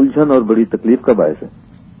बड़ी उलझन और बड़ी तकलीफ का बायस है।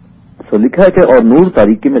 सो लिखा है कि और नूर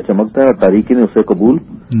तारीकी में चमकता है और तारीकी ने उसे कबूल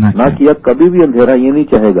ना किया। कभी भी अंधेरा ये नहीं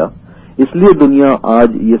चाहेगा, इसलिए दुनिया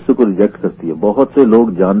आज यीशु को रिजेक्ट करती है। बहुत से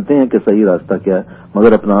लोग जानते हैं कि सही रास्ता क्या है,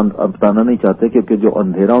 मगर अपनाना नहीं चाहते, क्योंकि जो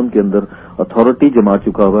अंधेरा उनके अंदर अथॉरिटी जमा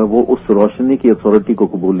चुका हुआ है, वो उस रोशनी की अथॉरिटी को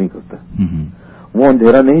कबूल नहीं करता। वो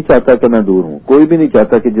अंधेरा नहीं चाहता कि मैं दूर हूं। कोई भी नहीं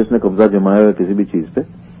चाहता कि जिसने कब्जा जमाया हुआ किसी भी चीज पे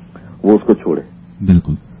वो उसको छोड़े।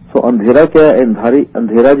 बिल्कुल। तो अंधेरा क्या है?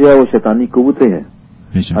 अंधेरा जो है वो शैतानी कुव्वतें हैं।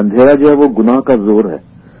 अंधेरा जो है वो गुनाह का जोर है।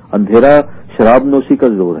 अंधेरा शराब नोशी का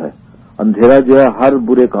जोर है। अंधेरा जो है हर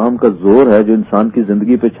बुरे काम का जोर है जो इंसान की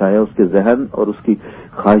जिंदगी पे छाया, उसके जहन और उसकी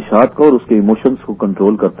ख्वाहिशात को और उसके इमोशंस को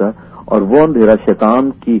कंट्रोल करता है। और वो अंधेरा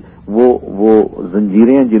शैतान की वो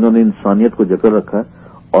जंजीरें हैं जिन्होंने इंसानियत को जकड़ रखा है,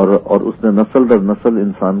 और उसने नस्ल दर नस्ल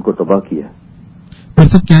इंसान को तबाह किया है। पर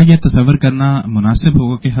सब क्या ये तस्वर करना मुनासिब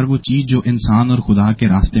होगा कि हर वो चीज जो इंसान और खुदा के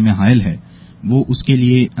रास्ते में हायल है वो उसके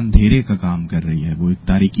लिए अंधेरे का काम कर रही है, वो एक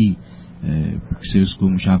तारीकी से उसको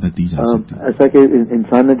मुशाबहत दी जा सकती है। ऐसा कि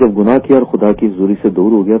इंसान ने जब गुनाह किया और खुदा की हुजूरी से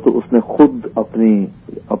दूर हो गया तो उसने खुद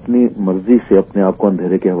अपनी मर्जी से अपने आप को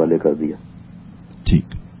अंधेरे के हवाले कर दिया। ठीक।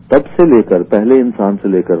 तब से लेकर पहले इंसान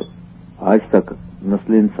से लेकर आज तक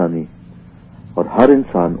नस्ल इंसानी और हर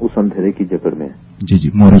इंसान उस अंधेरे की जकड़ में है। जी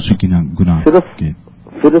जी, मौरूसी की गुनाह।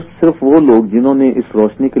 सिर्फ वो लोग जिन्होंने इस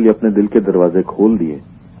रोशनी के लिए अपने दिल के दरवाजे खोल दिए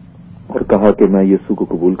और कहा कि मैं यीशु को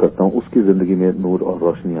कबूल करता हूं, उसकी जिंदगी में नूर और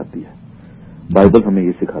रोशनी आती है। बाइबल हमें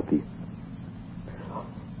ये सिखाती है।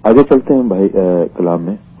 आगे चलते हैं भाई कलाम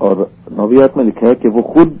में, और नबूवत में लिखा है कि वो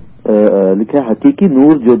खुद लिखा है हकीकी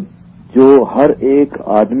नूर जो हर एक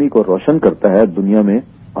आदमी को रोशन करता है दुनिया में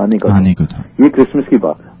आने का था। ये क्रिसमस की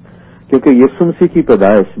बात है, क्योंकि यीशु मसीह की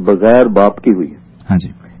पैदाइश बगैर बाप की हुई है। हाँ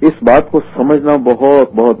जी। اس بات کو سمجھنا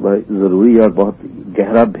بہت بہت ضروری ہے اور بہت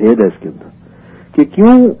گہرا بھید ہے اس کے اندر کہ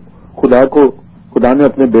کیوں خدا نے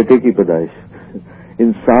اپنے بیٹے کی پیدائش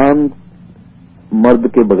انسان مرد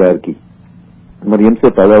کے بغیر کی. مریم سے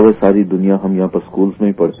پیدا ہوئے ساری دنیا ہم یہاں پر سکولز میں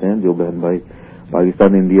ہی پڑھتے ہیں. جو بہن بھائی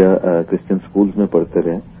پاکستان انڈیا کرسچن سکولز میں پڑھتے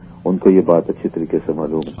رہے ان کو یہ بات اچھی طریقے سے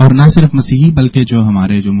معلوم ہے. اور نہ صرف مسیحی بلکہ جو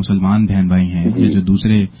ہمارے جو مسلمان بہن بھائی ہیں یا جو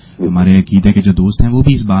دوسرے ہمارے عقیدے کے جو دوست ہیں وہ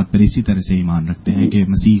بھی اس بات پر اسی طرح سے ایمان رکھتے ہیں کہ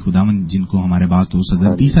مسیح خداوند جن کو ہمارے بعض دوست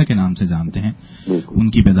حضرت عیسیٰ کے نام سے جانتے ہیں ان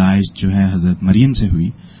کی پیدائش جو ہے حضرت مریم سے ہوئی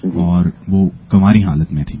اور وہ کنواری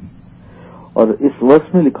حالت میں تھی. اور اس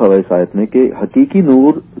ورس میں لکھا ہوا اس آیت میں کہ حقیقی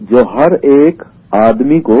نور جو ہر ایک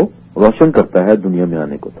آدمی کو روشن کرتا ہے دنیا میں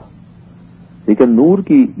آنے کو تھا. لیکن نور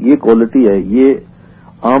کی یہ کوالٹی ہے, یہ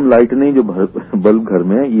عام لائٹ نہیں جو بلب گھر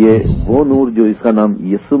میں, یہ وہ نور جو اس کا نام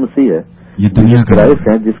یسوع مسیح ہے, یہ دنیا کا کرائسٹ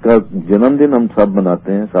ہے, جس کا جنم دن ہم سب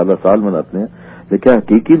مناتے ہیں, سال مناتے ہیں. لیکن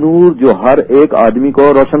حقیقی نور جو ہر ایک آدمی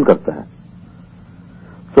کو روشن کرتا ہے,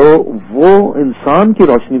 تو وہ انسان کی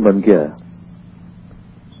روشنی بن کے آیا.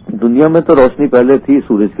 دنیا میں تو روشنی پہلے تھی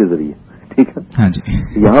سورج کے ذریعے, ٹھیک ہے,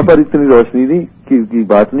 یہاں پر اتنی روشنی نہیں کی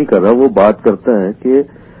بات نہیں کر رہا. وہ بات کرتا ہے کہ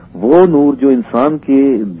وہ نور جو انسان کے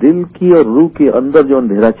دل کی اور روح کے اندر جو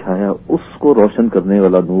اندھیرا چھایا اس کو روشن کرنے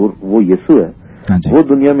والا نور وہ یسوع ہے. وہ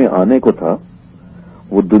دنیا میں آنے کو تھا,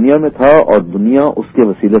 وہ دنیا میں تھا اور دنیا اس کے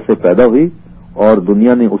وسیلے سے پیدا ہوئی اور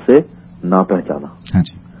دنیا نے اسے نہ پہچانا.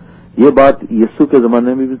 یہ بات یسوع کے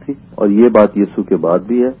زمانے میں بھی تھی اور یہ بات یسوع کے بعد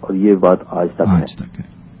بھی ہے اور یہ بات آج تک ہے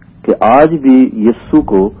کہ آج بھی یسوع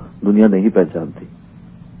کو دنیا نہیں پہچانتی.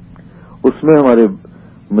 اس میں ہمارے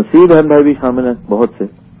مسیح بہن بھائی بھی شامل ہیں بہت سے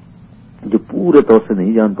جو پورے طور سے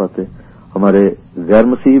نہیں جان پاتے, ہمارے غیر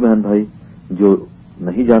مسیحی بہن بھائی جو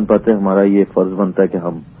نہیں جان پاتے. ہمارا یہ فرض بنتا ہے کہ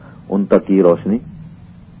ہم ان تک یہ روشنی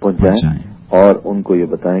پہنچائیں اور ان کو یہ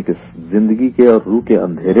بتائیں کہ زندگی کے اور روح کے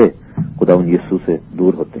اندھیرے خدا ان یسوع سے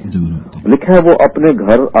دور ہوتے ہیں. لکھا ہے وہ اپنے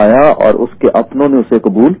گھر آیا اور اس کے اپنوں نے اسے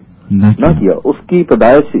قبول نہ کیا. اس کی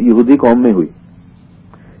پیدائش یہودی قوم میں ہوئی.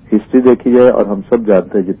 ہسٹری دیکھی جائے اور ہم سب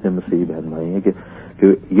جانتے ہیں جتنے مسیحی بہن بھائی ہیں کہ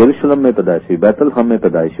یروشلم میں پیدائش ہوئی, بیت الحم میں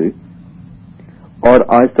پیدائش ہوئی اور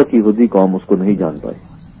آج تک یہودی قوم اس کو نہیں جان پائی.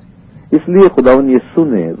 اس لیے خداوند یسوع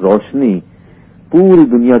نے روشنی پوری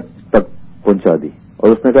دنیا تک پہنچا دی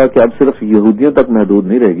اور اس نے کہا کہ اب صرف یہودیوں تک محدود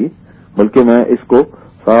نہیں رہے گی بلکہ میں اس کو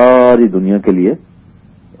ساری دنیا کے لیے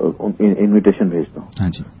انویٹیشن بھیجتا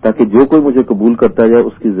ہوں تاکہ جو کوئی مجھے قبول کرتا جائے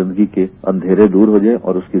اس کی زندگی کے اندھیرے دور ہو جائیں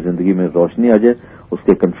اور اس کی زندگی میں روشنی آ جائے, اس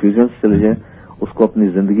کے کنفیوژنس چلے جائیں, اس کو اپنی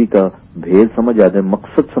زندگی کا بھید سمجھ آ جائے,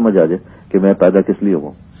 مقصد سمجھ آ جائے کہ میں پیدا کس لیے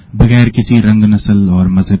ہوں, بغیر کسی رنگ نسل اور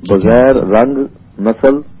مذہب کی, بغیر رنگ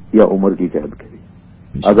نسل یا عمر کی قید کے.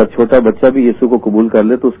 اگر چھوٹا بچہ بھی یسوع کو قبول کر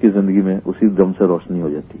لے تو اس کی زندگی میں اسی دم سے روشنی ہو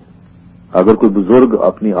جاتی ہے. اگر کوئی بزرگ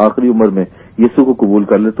اپنی آخری عمر میں یسوع کو قبول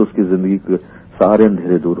کر لے تو اس کی زندگی کے سارے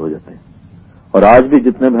اندھیرے دور ہو جاتے ہیں. اور آج بھی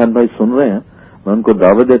جتنے بہن بھائی سن رہے ہیں میں ان کو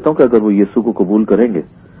دعوت دیتا ہوں کہ اگر وہ یسوع کو قبول کریں گے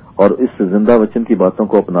اور اس زندہ وچن کی باتوں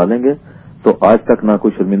کو اپنا لیں گے تو آج تک نہ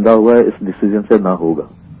کوئی شرمندہ ہوا ہے, اس ڈیسیجن سے نہ ہوگا.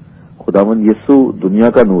 خداوند یسوع دنیا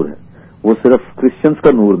کا نور ہے, وہ صرف کرسچنز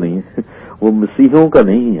کا نور نہیں ہے, وہ مسیحیوں کا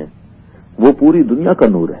نہیں ہے, وہ پوری دنیا کا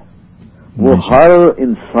نور ہے. وہ ہر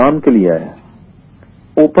انسان کے لیے آیا ہے,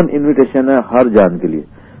 اوپن انویٹیشن ہے ہر جان کے لیے.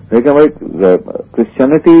 لیکن بھائی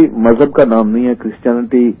کرسچینٹی مذہب کا نام نہیں ہے,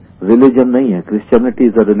 کرسچینٹی ریلیجن نہیں ہے. Christianity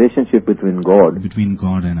is a relation ship between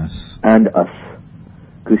God and us.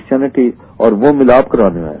 Christianity اور وہ ملاپ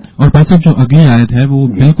کرانے والا ہے. اور بھائی صاحب جو اگلی آیت ہے وہ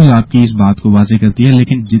بالکل آپ کی اس بات کو واضح کرتی ہے,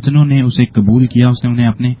 لیکن جتنوں نے اسے قبول کیا اس نے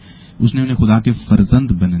انہیں خدا کے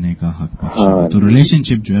فرزند بننے کا حق بخشا. تو ریلیشن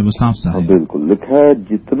شپ جو ہے وہ صاف صاف ہے. بالکل لکھا ہے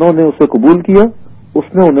جتنوں نے اسے قبول کیا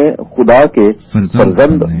اس نے انہیں خدا کے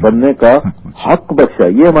فرزند بننے کا حق بخشا.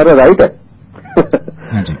 یہ ہمارا رائٹ ہے.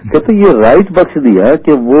 کہتے یہ رائٹ بخش دیا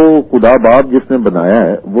کہ وہ خدا باپ جس نے بنایا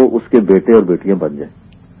ہے وہ اس کے بیٹے اور بیٹیاں بن جائیں.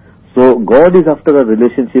 So God is after a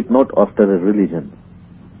relationship, not after a religion.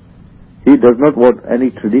 He does not want any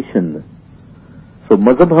tradition. So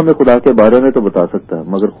مذہب ہمیں خدا کے بارے میں تو بتا سکتا ہے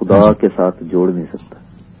مگر خدا کے ساتھ جوڑ نہیں سکتا.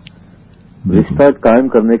 رشتہ قائم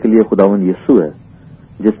کرنے کے لیے خداوند یسوع ہے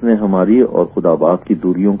جس نے ہماری اور خدا باپ کی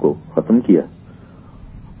دوریوں کو ختم کیا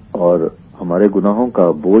اور ہمارے گناہوں کا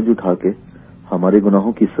بوجھ اٹھا کے ہمارے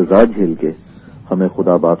گناہوں کی سزا جھیل کے ہمیں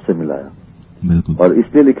خدا باپ سے ملایا. بالکل. اور اس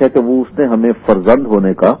لیے لکھا ہے کہ وہ اس نے ہمیں فرزند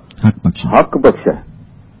ہونے کا حق بخشا ہے.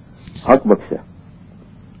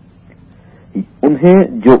 انہیں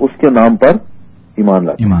جو اس کے نام پر ایمان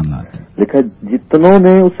لاتے. لکھا ہے جتنوں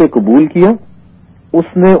نے اسے قبول کیا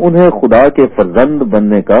اس نے انہیں خدا کے فرزند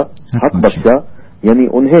بننے کا حق بخشا, یعنی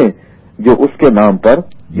انہیں جو اس کے نام پر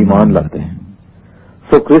ایمان لاتے ہیں.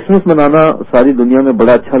 تو کرسمس منانا ساری دنیا میں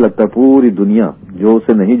بڑا اچھا لگتا ہے. پوری دنیا جو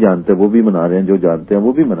اسے نہیں جانتے وہ بھی منا رہے ہیں, جو جانتے ہیں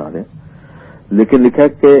وہ بھی منا رہے ہیں. لیکن لکھا ہے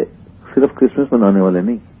کہ صرف کرسمس منانے والے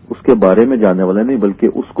نہیں, اس کے بارے میں جاننے والے نہیں, بلکہ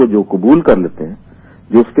اس کو جو قبول کر لیتے ہیں,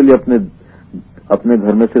 جو اس کے لیے اپنے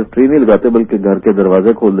گھر میں صرف ٹری نہیں لگاتے بلکہ گھر کے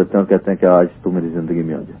دروازے کھول دیتے ہیں اور کہتے ہیں کہ آج تو میری زندگی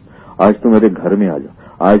میں آ جا, آج تو میرے گھر میں آ جا,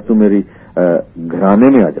 آج تو میری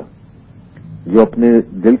گھرانے میں آ جا. جو اپنے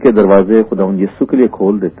دل کے دروازے خداوند یسوع کے لیے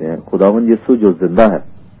کھول دیتے ہیں, خداوند یسوع جو زندہ ہے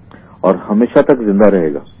اور ہمیشہ تک زندہ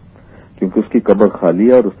رہے گا, کیونکہ اس کی قبر خالی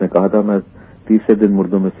ہے اور اس نے کہا تھا میں تیسرے دن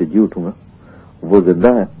مردوں میں سے جی اٹھوں گا. وہ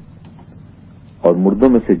زندہ ہے اور مردوں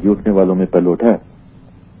میں سے جی اٹھنے والوں میں پہلے اٹھا ہے.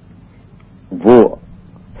 وہ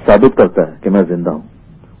ثابت کرتا ہے کہ میں زندہ ہوں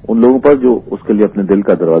ان لوگوں پر جو اس کے لیے اپنے دل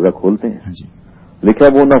کا دروازہ کھولتے ہیں. لکھا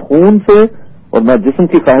وہ نہ خون سے اور نہ جسم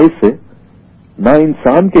کی خواہش سے, نہ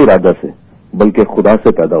انسان کے ارادہ سے, بلکہ خدا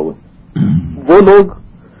سے پیدا ہوئے. وہ لوگ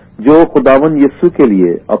جو خداوند یسوع کے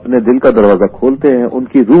لیے اپنے دل کا دروازہ کھولتے ہیں, ان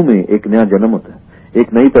کی روح میں ایک نیا جنم ہوتا ہے,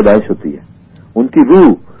 ایک نئی پیدائش ہوتی ہے. ان کی روح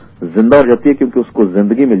زندہ ہو جاتی ہے کیونکہ اس کو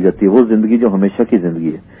زندگی مل جاتی ہے, وہ زندگی جو ہمیشہ کی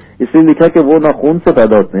زندگی ہے. اس لیے لکھا کہ وہ نہ خون سے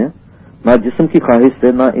پیدا ہوتے ہیں, نہ جسم کی خواہش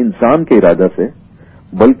سے, نہ انسان کے ارادہ سے,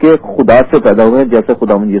 بلکہ خدا سے پیدا ہوئے ہیں جیسے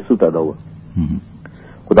خداوند یسوع پیدا ہوا.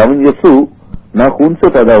 خداوند یسوع نہ خون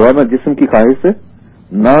سے پیدا ہوا, نہ جسم کی خواہش سے,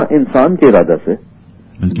 نہ انسان کے ارادہ سے,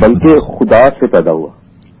 بلکہ خدا سے پیدا ہوا.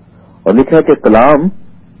 اور لکھا کہ کلام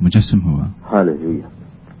مجسم ہوا. ہاللیلویا.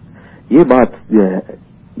 یہ بات جو ہے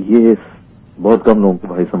یہ بہت کم لوگوں کو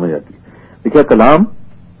بھائی سمجھ آتی ہے. لکھا کلام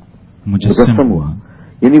مجسم ہوا,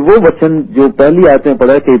 یعنی وہ وچن جو پہلی آیتیں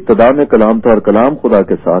پڑھا کہ ابتدا میں کلام تھا اور کلام خدا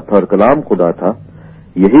کے ساتھ تھا اور کلام خدا تھا,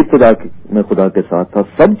 یہی ابتدا میں خدا کے ساتھ تھا,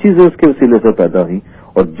 سب چیزیں اس کے وسیلے سے پیدا ہوئی,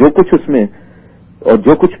 اور جو کچھ اس میں اور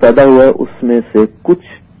جو کچھ پیدا ہوا ہے اس میں سے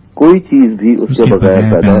کوئی چیز بھی اس کے بغیر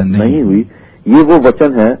پیدا نہیں ہوئی. یہ وہ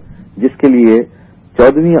وچن ہے جس کے لیے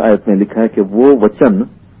 14ویں آیت میں لکھا ہے کہ وہ وچن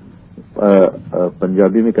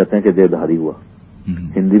پنجابی میں کہتے ہیں کہ دیہدھاری ہوا,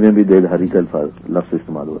 ہندی میں بھی دیہدھاری کا لفظ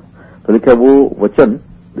استعمال ہوا. تو لکھا وہ وچن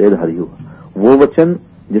دیہدھاری ہوا. وہ وچن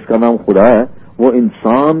جس کا نام خدا ہے وہ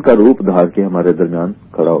انسان کا روپ دھار کے ہمارے درمیان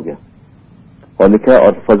کھڑا ہو گیا. اور لکھا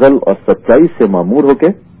اور فضل اور سچائی سے معمور ہو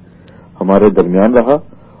کے ہمارے درمیان رہا,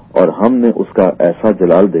 اور ہم نے اس کا ایسا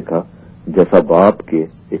جلال دیکھا جیسا باپ کے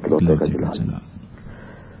اکلوتے کا جلال.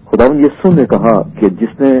 خداوند یسوع نے کہا کہ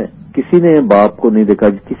کسی نے باپ کو نہیں دیکھا,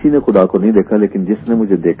 کسی نے خدا کو نہیں دیکھا, لیکن جس نے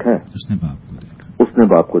مجھے دیکھا ہے اس نے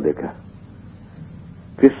باپ کو دیکھا ہے.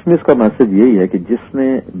 کرسمس کا میسج یہی ہے کہ جس نے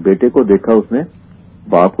بیٹے کو دیکھا اس نے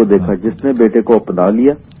باپ کو دیکھا, جس نے بیٹے کو اپنا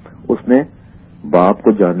لیا اس نے باپ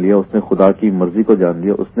کو جان لیا, اس نے خدا کی مرضی کو جان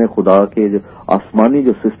لیا, اس نے خدا کے جو آسمانی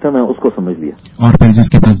جو سسٹم ہے اس کو سمجھ لیا. اور پھر جس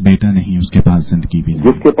کے پاس بیٹا نہیں اس کے پاس زندگی بھی نہیں.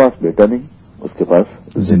 جس کے پاس بیٹا نہیں اس کے پاس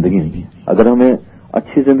زندگی نہیں. اگر ہمیں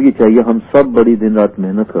اچھی زندگی چاہیے, ہم سب بڑی دن رات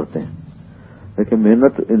محنت کرتے ہیں, لیکن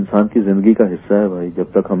محنت انسان کی زندگی کا حصہ ہے بھائی.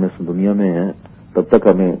 جب تک ہم اس دنیا میں ہیں تب تک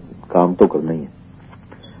ہمیں کام تو کرنا ہی ہے,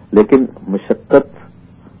 لیکن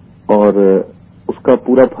مشقت اور اس کا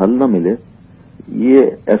پورا پھل نہ ملے یہ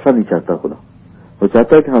ایسا نہیں چاہتا خدا. وہ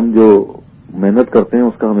چاہتا ہے کہ ہم جو محنت کرتے ہیں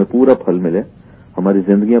اس کا ہمیں پورا پھل ملے, ہماری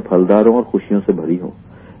زندگیاں پھلدار ہوں اور خوشیوں سے بھری ہوں.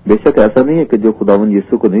 بے شک ایسا نہیں ہے کہ جو خداوند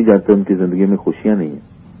یسوع کو نہیں جانتے ان کی زندگی میں خوشیاں نہیں ہیں,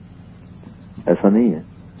 ایسا نہیں ہے.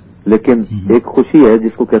 لیکن ایک خوشی ہے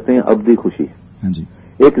جس کو کہتے ہیں ابدی خوشی,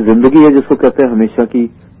 ایک زندگی ہے جس کو کہتے ہیں ہمیشہ کی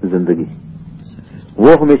زندگی.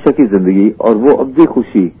 وہ ہمیشہ کی زندگی اور وہ ابدی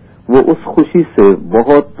خوشی وہ اس خوشی سے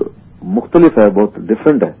بہت مختلف ہے, بہت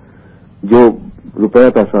ڈفرینٹ ہے جو روپیہ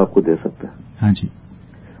پیسہ آپ کو دے سکتا ہے.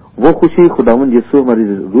 وہ خوشی خداوند یسوع ہماری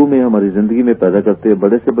روح میں ہماری زندگی میں پیدا کرتے ہیں.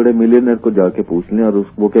 بڑے سے بڑے ملینئر کو جا کے پوچھ لیں اور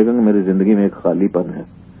وہ کہے گا کہ میری زندگی میں ایک خالی پن ہے.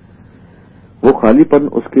 وہ خالی پن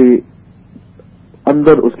اس کے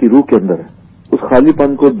اندر, اس کی روح کے اندر ہے. اس خالی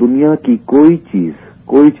پن کو دنیا کی کوئی چیز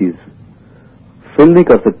فل نہیں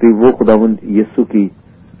کر سکتی. وہ خداوند یسوع کی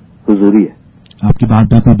حضوری ہے. آپ کی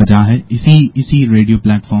بات بالکل بجا ہے. اسی ریڈیو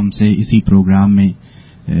پلیٹ فارم سے اسی پروگرام میں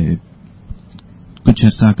کچھ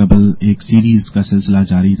عرصہ قبل ایک سیریز کا سلسلہ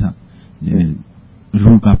جاری تھا,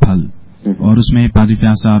 روح کا پھل, اور اس میں پادری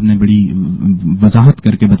فیاض صاحب نے بڑی وضاحت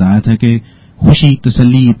کر کے بتایا تھا کہ خوشی,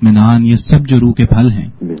 تسلی, اطمینان, یہ سب جو روح کے پھل ہیں,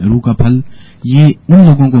 روح کا پھل یہ ان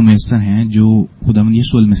لوگوں کو میسر ہیں جو خداوند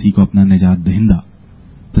یسوع المسیح کو اپنا نجات دہندہ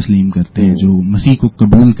تسلیم کرتے ہیں, جو مسیح کو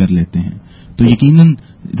قبول کر لیتے ہیں. تو یقیناً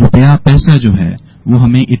روپیہ پیسہ جو ہے وہ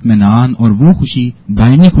ہمیں اطمینان اور وہ خوشی,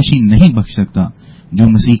 دائمی خوشی نہیں بخش سکتا جو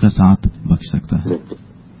مسیح کا ساتھ بخش سکتا ہے.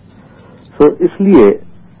 تو اس لیے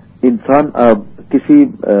انسان کسی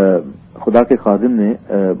خدا کے خادم نے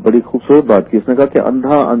بڑی خوبصورت بات کی. اس نے کہا کہ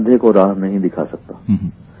اندھا اندھے کو راہ نہیں دکھا سکتا.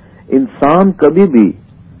 انسان کبھی بھی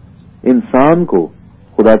انسان کو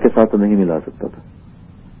خدا کے ساتھ نہیں ملا سکتا تھا.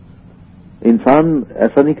 इंसान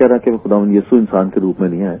ऐसा नहीं कह रहा कि खुदावंद यीशु इंसान के रूप में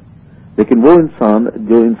नहीं आए, लेकिन वो इंसान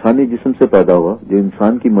जो इंसानी जिस्म से पैदा हुआ, जो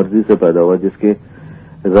इंसान की मर्जी से पैदा हुआ, जिसके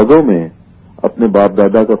रगों में अपने बाप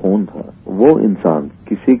दादा का खून था, वो इंसान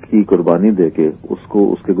किसी की कुर्बानी देके उसको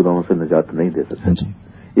उसके गुनाहों से निजात नहीं दे सकता।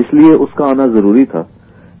 इसलिए उसका आना जरूरी था,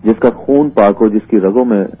 जिसका खून पाक हो, जिसकी रगों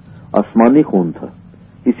में आसमानी खून था।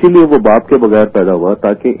 इसीलिए वो बाप के बगैर पैदा हुआ,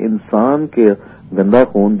 ताकि इंसान के गंदा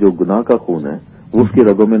खून जो गुनाह का खून है वो उसकी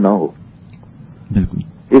रगों में ना हो।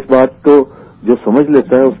 इस बात को जो समझ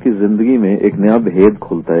लेता है उसकी जिंदगी में एक नया भेद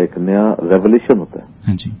खुलता है, एक नया रेवोल्यूशन होता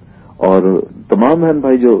है। और तमाम बहन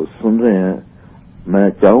भाई जो सुन रहे हैं, मैं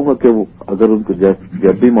चाहूंगा कि वो अगर उनको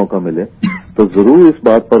जब भी मौका मिले तो जरूर इस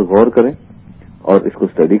बात पर गौर करें और इसको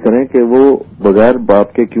स्टडी करें कि वो बगैर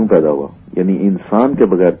बाप के क्यों पैदा हुआ, यानी इंसान के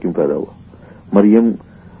बगैर क्यों पैदा हुआ। मरियम,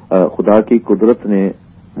 खुदा की कुदरत ने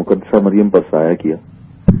मुकद्दसा मरियम पर साया किया।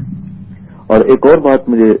 और एक और बात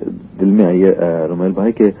मुझे दिल में आई है रुमेल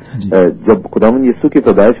भाई के, जब खुदावंद यीशु की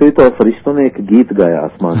पैदाइश हुई तो फरिश्तों ने एक गीत गाया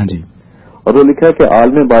आसमान में, और वो लिखा है कि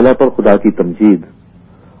आलम बाला पर खुदा की तमजीद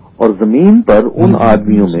और जमीन पर उन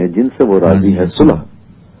आदमियों में जिनसे वो राजी है सुलह।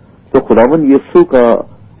 तो खुदावंद यीशु का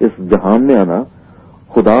इस जहान में आना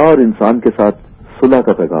खुदा और इंसान के साथ सुलह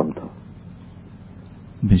का पैगाम था,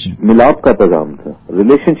 मिलाप का पैगाम था,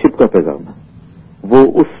 रिलेशनशिप का पैगाम था। वो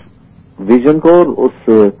उस विजन को और उस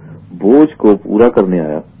बोझ को पूरा करने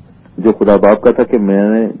आया जो खुदा बाप का था कि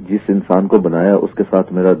मैंने जिस इंसान को बनाया उसके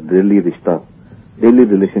साथ मेरा डेली रिश्ता, डेली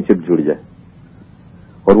रिलेशनशिप जुड़ जाए।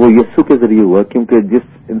 और वो यीशु के जरिए हुआ, क्योंकि जिस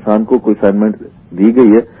इंसान को कोई असाइनमेंट दी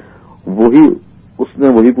गई है उसने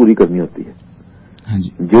वही पूरी करनी होती है।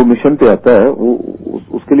 जो मिशन पे आता है वो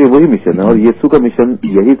उसके लिए वही मिशन है। और यीशु का मिशन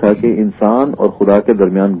यही था कि इंसान और खुदा के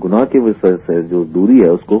दरमियान गुनाह की वजह से जो दूरी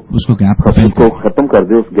है उसको खत्म कर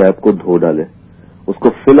दे, उस गैप को धो डाले, उसको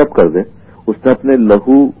फिल अप कर दे। उसने अपने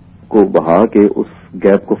लहू को बहा के उस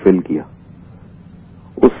गैप को फिल किया।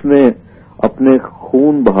 उसने अपने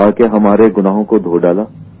खून बहा के हमारे गुनाहों को धो डाला,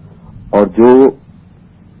 और जो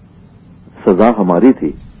सजा हमारी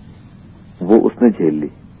थी वो उसने झेल ली।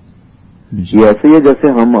 ये ऐसे ही है जैसे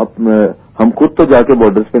हम खुद तो जाके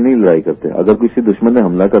बॉर्डर्स पे नहीं लड़ाई करते। अगर किसी दुश्मन ने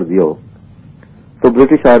हमला कर दिया हो तो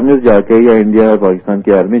ब्रिटिश आर्मी जाके या इंडिया और पाकिस्तान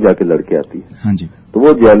की आर्मी जाके लड़के आती है। तो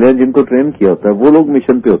वो जेलें जिनको ट्रेन किया होता है वो लोग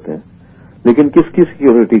मिशन पे होते हैं, लेकिन किसकी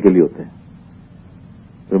सिक्योरिटी के लिए होते हैं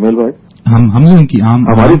रुमेल भाई? हम लोगों की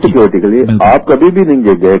हमारी सिक्योरिटी के लिए। आप कभी भी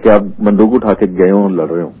नहीं गए कि आप बंदूक उठा के गए हो और लड़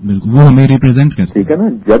रहे हो, वो हमें रिप्रेजेंट करते, ठीक है ना।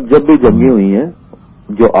 जब भी जंगी हुई है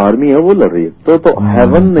जो आर्मी है वो लड़ रही है। तो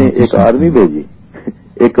हेवन ने एक आर्मी भेजी,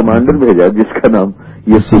 एक कमांडर भेजा जिसका नाम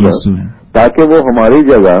यीशु है, ताकि वो हमारी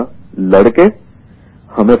जगह लड़के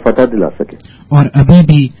हमें फतह दिला सके। और अभी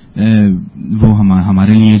भी वो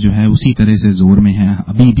हमारे लिए जो है उसी तरह से जोर में है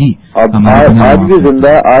अभी भी। आज भी जिंदा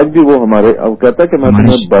है, आज भी वो हमारे। अब कहता है कि मैं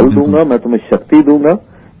तुम्हें बल दूंगा, मैं तुम्हें शक्ति दूंगा,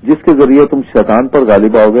 जिसके जरिए तुम शैतान पर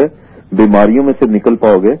गालिब आओगे, बीमारियों में से निकल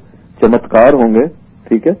पाओगे, चमत्कार होंगे,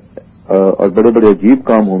 ठीक है, और बड़े बड़े अजीब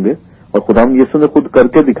काम होंगे। और खुदाम यीशु ने खुद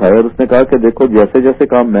करके दिखाया, और उसने कहा कि देखो जैसे जैसे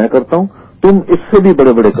काम मैं करता हूं तुम इससे भी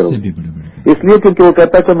बड़े बड़े करोगे। इसलिए क्योंकि वो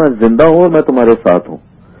कहता है कि मैं जिंदा हूं और मैं तुम्हारे साथ हूं।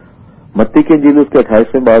 मत्ती की इंजील उसके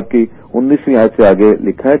 28वें बाब की 19वीं आयत से आगे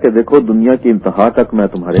लिखा है कि देखो दुनिया की इंतहा तक मैं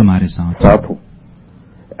तुम्हारे साथ हूं।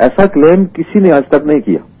 ऐसा क्लेम किसी ने आज तक नहीं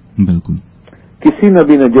किया, बिल्कुल किसी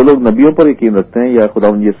नबी ने। जो लोग नबियों पर यकीन रखते हैं या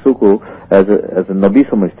खुदावंद यीशु को एज ए नबी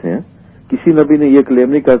समझते हैं, किसी नबी ने ये क्लेम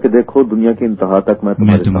नहीं कहा कि देखो दुनिया की इंतहा तक मैं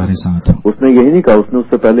तुम्हारे साथ हूं। उसने यही नहीं कहा, उसने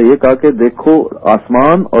उससे पहले ये कहा कि देखो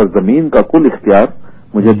आसमान और जमीन का कुल इख्तियार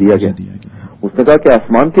मुझे दिया गया। उसने कहा कि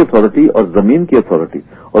आसमान की अथॉरिटी और जमीन की अथॉरिटी।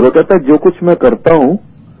 और वो कहता है जो कुछ मैं करता हूं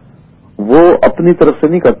वो अपनी तरफ से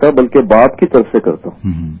नहीं करता बल्कि बाप की तरफ से करता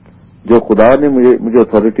हूं। जो खुदा ने मुझे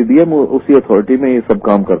अथॉरिटी दी है, मैं उसी अथॉरिटी में ये सब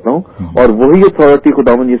काम करता हूं। और वही अथॉरिटी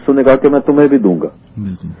खुदावंद यीशु ने कहा कि मैं तुम्हें भी दूंगा,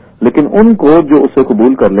 लेकिन उनको जो उसे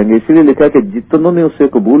कबूल कर लेंगे। इसीलिए लिखा कि जितनों ने उसे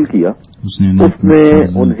कबूल किया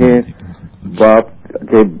उसने उन्हें बाप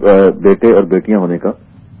के बेटे और बेटियां होने का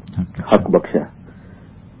हक बख्शा है।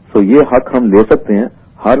 तो ये हक हम ले सकते हैं।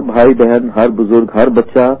 हर भाई बहन, हर बुजुर्ग, हर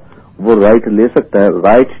बच्चा वो राइट ले सकता है,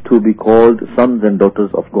 right to be called sons and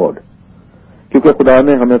daughters of God. क्योंकि खुदा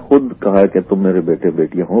ने हमें खुद कहा है कि तुम मेरे बेटे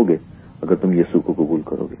बेटियां होगे अगर तुम यीशु को कबूल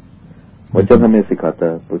करोगे। वचन हमें सिखाता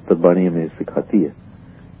है, पुस्तक बाणी हमें सिखाती है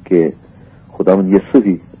कि खुदावंद यीशु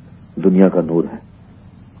ही दुनिया का नूर है।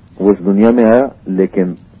 वो इस दुनिया में आया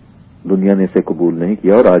लेकिन दुनिया ने इसे कबूल नहीं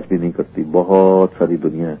किया और आज भी नहीं करती। बहुत सारी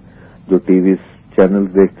दुनिया है जो टीवी चैनल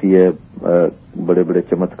देखती है, बड़े बड़े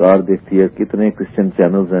चमत्कार देखती है। कितने क्रिश्चियन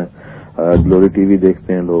चैनल्स हैं, ग्लोरी टीवी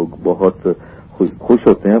देखते हैं लोग, बहुत खुश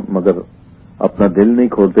होते हैं, मगर अपना दिल नहीं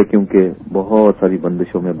खोलते क्योंकि बहुत सारी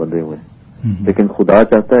बंदिशों में बंधे हुए हैं। لیکن خدا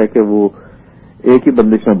چاہتا ہے کہ وہ ایک ہی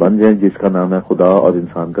بندش میں بن جائیں جس کا نام ہے خدا اور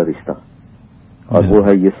انسان کا رشتہ، اور وہ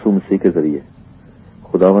ہے یسوع مسیح کے ذریعے۔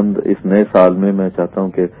 خداوند اس نئے سال میں چاہتا ہوں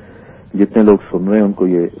کہ جتنے لوگ سن رہے ہیں ان کو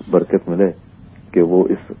یہ برکت ملے کہ وہ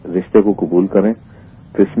اس رشتے کو قبول کریں،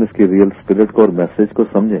 کرسمس کی ریئل اسپرٹ کو اور میسج کو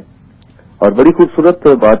سمجھیں۔ اور بڑی خوبصورت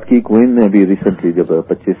بات کی کوئن نے بھی ریسنٹلی، جب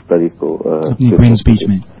 25 تاریخ کو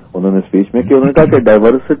انہوں نے اسپیچ میں کہ انہوں نے کہا کہ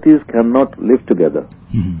diversities can not live together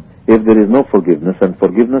if there is no forgiveness, and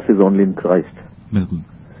forgiveness is only in Christ.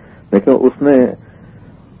 دیکھیں اس نے،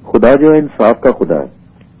 خدا جو ہے انصاف کا خدا ہے،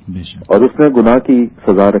 اور اس نے گناہ کی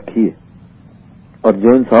سزا رکھی ہے، اور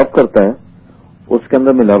جو انصاف کرتا ہے اس کے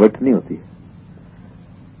اندر ملاوٹ نہیں ہوتی،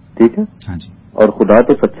 ٹھیک ہے؟ اور خدا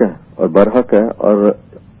تو سچا ہے اور برحق ہے، اور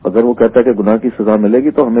اگر وہ کہتا ہے کہ گناہ کی سزا ملے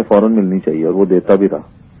گی تو ہمیں فوراً ملنی چاہیے، اور وہ دیتا بھی رہا۔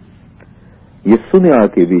 یسوع نے آ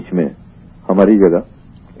کے بیچ میں ہماری جگہ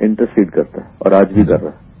انٹرسیڈ کرتا ہے، اور آج بھی کر رہا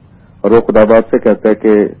ہے، اور وہ خدا باپ سے کہتا ہے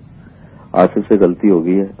کہ آصف سے غلطی ہو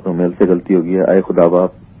گئی ہے، رومیل سے غلطی ہو گئی ہے، اے خدا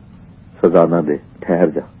باپ سزا نہ دے، ٹھہر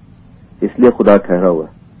جا۔ اس لیے خدا ٹھہرا ہوا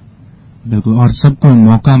ہے، بالکل، اور سب کو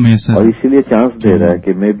موقع میں سر، اور اسی لیے چانس دے رہا ہے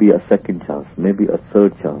کہ may be a second chance, may be a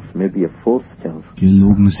third chance, may be a fourth chance, کہ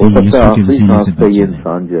لوگ ہو سکتا ہے آخری چانس پہ یہ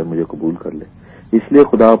انسان جو ہے مجھے قبول کر لے۔ اس لیے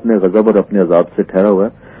خدا اپنے غضب اور اپنے عذاب سے ٹھہرا ہوا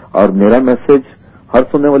ہے، اور میرا میسج ہر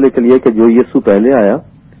سننے والے کے لیے کہ جو یسوع پہلے آیا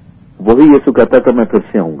وہی یسوع کہتا ہے کہ میں پھر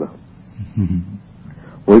سے آؤں گا،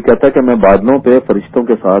 وہی کہتا ہے کہ میں بادلوں پہ فرشتوں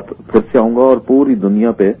کے ساتھ پھر سے آؤں گا اور پوری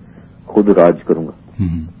دنیا پہ خود راج کروں گا۔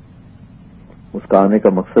 اس کا آنے کا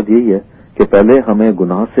مقصد یہی ہے کہ پہلے ہمیں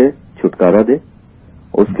گناہ سے چھٹکارا دے،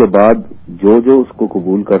 اس کے بعد جو اس کو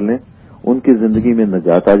قبول کر لیں ان کی زندگی میں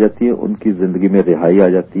نجات آ جاتی ہے، ان کی زندگی میں رہائی آ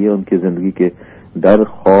جاتی ہے، ان کی زندگی کے ڈر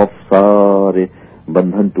خوف سارے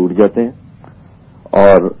بندھن ٹوٹ جاتے ہیں،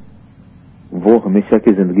 اور وہ ہمیشہ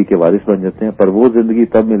کی زندگی کے وارث بن جاتے ہیں۔ پر وہ زندگی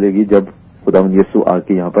تب ملے گی جب خداوند یسوع آ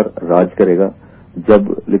کے یہاں پر راج کرے گا، جب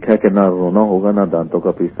لکھا ہے کہ نہ رونا ہوگا، نہ دانتوں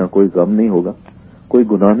کا پیسنا، کوئی غم نہیں ہوگا، کوئی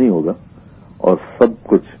گناہ نہیں ہوگا، اور سب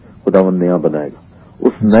کچھ خداوند نیا بنائے گا۔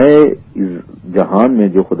 اس نئے جہان میں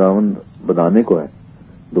جو خداوند بنانے کو ہے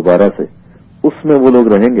دوبارہ سے، اس میں وہ لوگ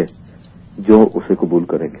رہیں گے جو اسے قبول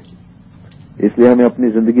کریں گے۔ اس لیے ہمیں اپنی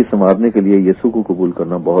زندگی سنوارنے کے لیے یسوع کو قبول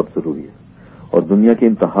کرنا بہت ضروری ہے، اور دنیا کی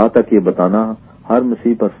انتہا تک یہ بتانا ہر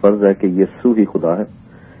مسیح پر فرض ہے کہ یسوع ہی خدا ہے،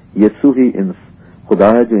 یسوع ہی خدا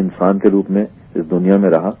ہے جو انسان کے روپ میں اس دنیا میں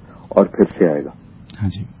رہا اور پھر سے آئے گا،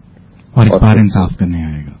 اور اس بار انصاف کرنے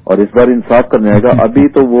آئے گا، اور اس بار انصاف کرنے آئے گا۔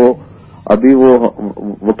 ابھی وہ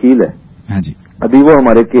وکیل ہے، ابھی وہ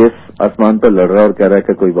ہمارے کیس آسمان پر لڑ رہا ہے اور کہہ رہا ہے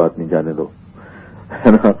کہ کوئی بات نہیں، جانے دو،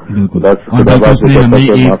 بالکل، اور اس نے ہمیں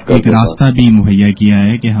ایک راستہ بھی مہیا کیا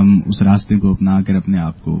ہے کہ ہم اس راستے کو اپنا کر اپنے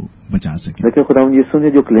آپ کو بچا سکیں۔ دیکھیں خداوند یسوع نے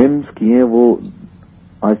جو کلیمز کیے ہیں وہ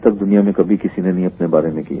آج تک دنیا میں کبھی کسی نے نہیں اپنے بارے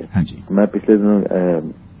میں کیا۔ میں پچھلے دنوں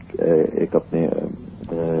ایک اپنے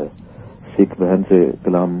سکھ بہن سے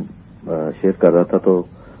کلام شیئر کر رہا تھا، تو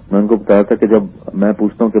میں ان کو بتایا تھا کہ جب میں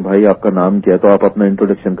پوچھتا ہوں کہ بھائی آپ کا نام کیا ہے تو آپ اپنا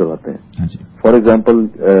انٹروڈکشن کرواتے ہیں۔ فار ایگزامپل،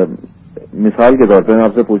 مثال کے طور پہ میں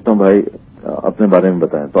آپ سے پوچھتا ہوں بھائی اپنے بارے میں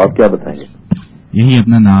بتائیں، تو آپ کیا بتائیں گے؟ یہی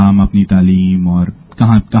اپنا نام، اپنی تعلیم، اور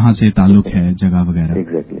کہاں سے تعلق ہے، جگہ وغیرہ۔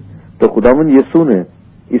 ایگزیکٹلی۔ تو خداوند یسوع نے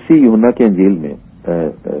اسی یوحنا کے انجیل میں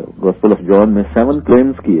گوسپل آف جان میں 7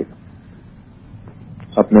 کلیمز کیے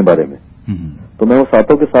اپنے بارے میں، تو میں وہ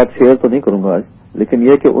ساتوں کے ساتھ شیئر تو نہیں کروں گا آج، لیکن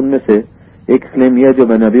یہ کہ ان میں سے ایک کلیم یہ جو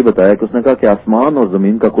میں نے ابھی بتایا کہ اس نے کہا کہ آسمان اور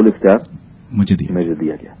زمین کا کل اختیار مجھے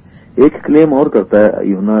دیا گیا۔ ایک کلیم اور کرتا ہے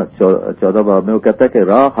یوحنا 14 باب میں، وہ کہتا ہے کہ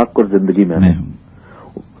راہ، حق اور زندگی میں ہوں۔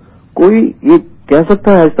 کوئی یہ کہہ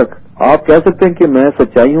سکتا ہے آج تک؟ آپ کہہ سکتے ہیں کہ میں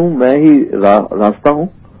سچائی ہوں، میں ہی راستہ ہوں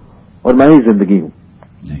اور میں ہی زندگی ہوں؟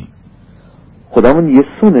 خداوند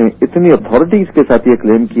یسوع نے اتنی اتھارٹی اس کے ساتھ یہ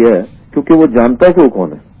کلیم کیا ہے کیونکہ وہ جانتا ہے کہ وہ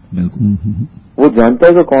کون ہے، وہ جانتا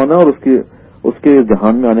ہے کہ کون ہے، اور اس کے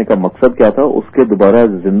جہان میں آنے کا مقصد کیا تھا، اس کے دوبارہ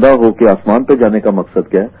زندہ ہو کے آسمان پہ جانے کا مقصد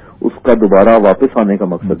کیا ہے، اس کا دوبارہ واپس آنے کا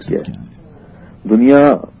مقصد کیا ہے۔ دنیا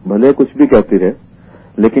بھلے کچھ بھی کہتی رہے،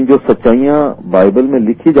 لیکن جو سچائیاں بائبل میں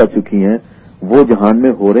لکھی جا چکی ہیں وہ جہان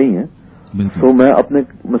میں ہو رہی ہیں۔ تو میں اپنے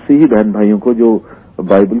مسیحی بہن بھائیوں کو جو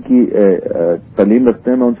بائبل کی تعلیم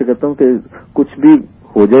رکھتے ہیں، میں ان سے کہتا ہوں کہ کچھ بھی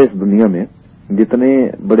ہو جائے اس دنیا میں، جتنے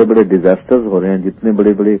بڑے بڑے ڈیزاسٹرز ہو رہے ہیں، جتنے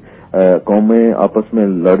بڑے بڑے قومیں آپس میں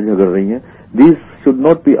لڑ جھگڑ رہی ہیں، these should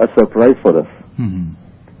not be a surprise for us.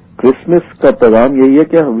 Christmas کا پیغام یہی ہے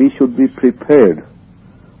کہ we should be prepared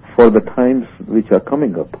for the times which are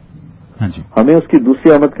coming up. ہمیں اس کی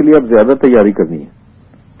دوسری آمد کے لیے اب زیادہ تیاری کرنی ہے،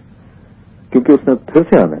 کیونکہ اس نے پھر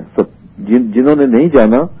سے آنا ہے۔ جنہوں نے نہیں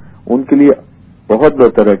جانا ان کے لیے بہت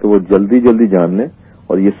بہتر ہے کہ وہ جلدی جلدی جان لیں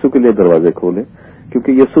اور یسوع کے لیے دروازے کھولیں،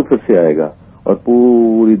 کیونکہ یسوع پھر سے آئے گا اور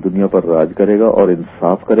پوری دنیا پر راج کرے گا اور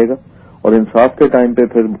انصاف کرے گا. اور انصاف کے ٹائم پہ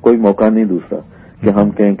پھر کوئی موقع نہیں دوسرا کہ ہم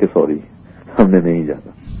کہیں کہ سوری ہم نے نہیں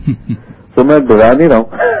جانا. تو میں ڈرا نہیں رہا ہوں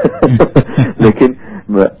لیکن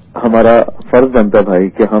ہمارا فرض بنتا ہے بھائی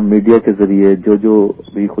کہ ہم میڈیا کے ذریعے جو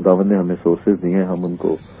بھی خداوند نے ہمیں سورسز دیے ہیں ہم ان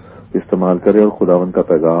کو استعمال کریں اور خداوند کا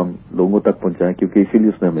پیغام لوگوں تک پہنچائیں, کیونکہ اسی لیے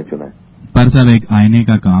اس نے ہمیں چنا ہے. پر صاحب ایک آئینے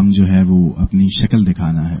کا کام جو ہے وہ اپنی شکل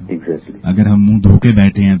دکھانا ہے. ایگزیکٹلی. اگر ہم منہ دھو کے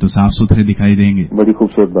بیٹھے ہیں تو صاف ستھرے دکھائی دیں گے. بڑی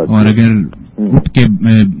خوبصورت بات. اور اگر اٹھ کے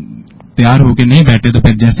تیار ہو کے نہیں بیٹھے تو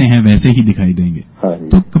پھر جیسے ہیں ویسے ہی دکھائی دیں گے.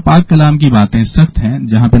 تو پاک کلام کی باتیں سخت ہیں,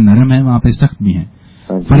 جہاں پہ نرم ہے وہاں پہ سخت بھی ہیں.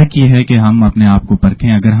 فرق یہ ہے کہ ہم اپنے آپ کو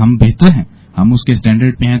پرکھیں. اگر ہم بہتر ہیں, ہم اس کے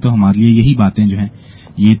اسٹینڈرڈ پہ ہیں, تو ہمارے لیے یہی باتیں جو ہیں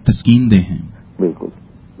یہ تسکین دہ ہیں. بالکل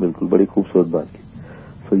بالکل, بڑی خوبصورت بات کی.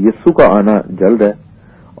 تو یسوع کا آنا جلد ہے,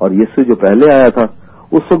 اور یسوع جو پہلے آیا تھا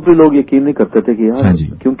اس وقت بھی لوگ یقین نہیں کرتے تھے کہ یار,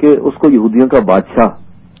 کیونکہ اس کو یہودیوں کا بادشاہ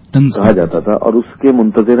کہا جاتا تھا اور اس کے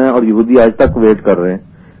منتظر ہیں, اور یہودی آج تک ویٹ کر رہے ہیں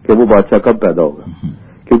کہ وہ بادشاہ کب پیدا ہوگا.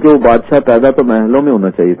 کیونکہ وہ بادشاہ پیدا تو محلوں میں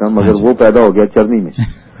ہونا چاہیے تھا, مگر وہ پیدا ہو گیا چرنی میں.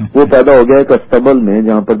 وہ پیدا ہو گیا ایک استبل میں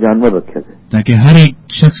جہاں پر جانور رکھے تھے, تاکہ ہر ایک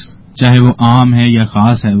شخص چاہے وہ عام ہے یا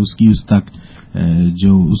خاص ہے اس تک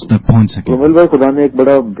پہنچ سکے. رومیل بھائی, خدا نے ایک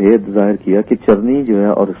بڑا بھید ظاہر کیا کہ چرنی جو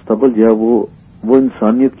ہے اور استبل جو ہے وہ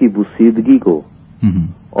انسانیت کی بوسیدگی کو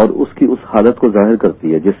اور اس کی اس حالت کو ظاہر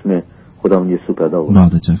کرتی ہے جس میں خدا یسوع پیدا ہوا.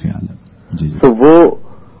 بہت اچھا خیال ہے. جی. تو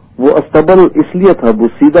وہ استبل اس لیے تھا,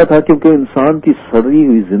 بوسیدہ تھا, کیونکہ انسان کی سڑی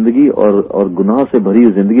ہوئی زندگی اور گناہ سے بھری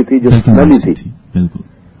ہوئی زندگی تھی جو سمیلی تھی. بالکل.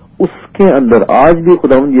 اس کے اندر آج بھی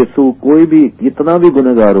خداوند یسوع کوئی بھی کتنا بھی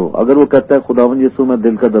گنہگار ہو, اگر وہ کہتا ہے خداوند یسوع میں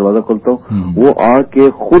دل کا دروازہ کھولتا ہوں, وہ آ کے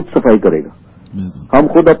خود صفائی کرے گا. ہم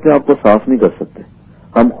خود اپنے آپ کو صاف نہیں کر سکتے,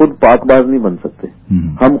 ہم خود پاک باز نہیں بن سکتے,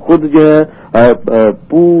 ہم خود جو ہے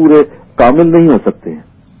پورے کامل نہیں ہو سکتے ہیں,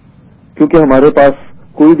 کیونکہ ہمارے پاس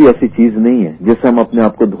کوئی بھی ایسی چیز نہیں ہے جس سے ہم اپنے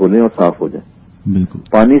آپ کو دھو لیں اور صاف ہو جائیں. بالکل.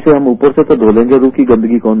 پانی سے ہم اوپر سے تو دھو لیں گے, روح کی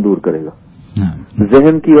گندگی کون دور کرے گا؟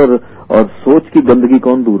 ذہن کی اور سوچ کی گندگی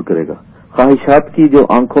کون دور کرے گا؟ خواہشات کی جو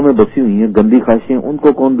آنکھوں میں بسی ہوئی ہیں گندی خواہشیں, ان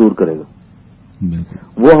کو کون دور کرے گا؟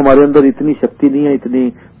 وہ ہمارے اندر اتنی شکتی نہیں ہے, اتنی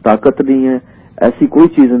طاقت نہیں ہے, ایسی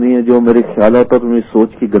کوئی چیز نہیں ہے جو میرے خیالات اور میری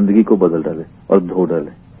سوچ کی گندگی کو بدل ڈالے اور دھو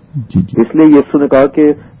ڈالے. اس لیے یسوع نے کہا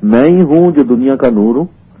کہ میں ہی ہوں جو دنیا کا نور ہوں.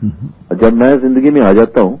 جب میں زندگی میں آ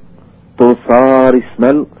جاتا ہوں تو ساری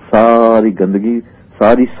اسمیل, ساری گندگی,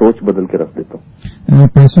 ساری سوچ بدل کے رکھ دیتا ہوں.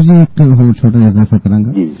 پیسو جی ایک چھوٹا اضافہ کروں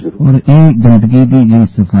گا. جی اور یہ گندگی بھی یہ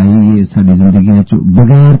صفائی یہ ساری زندگی ہے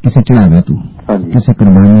بغیر کسی چڑھاوے تو, کسی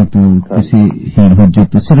قربانی تو, کسی ہیر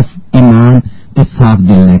حجت تو, صرف ایمان تے صاف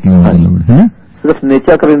دل لے کے لوڑ ہے. صرف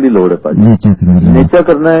نیچا کرنے کی لوڑ ہے. نیچا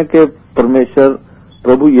کرنا ہے کہ پرمیشر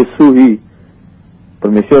پربھو یسوع ہی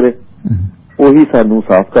پرمیشر ہے, وہی سانو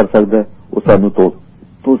صاف کر سکتا ہے, وہ سانو تو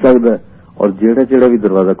سکتا ہے, اور جیڑا بھی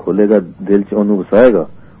دروازہ کھولے گا دل چ انہوں وسائے گا,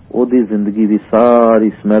 وہ زندگی دی ساری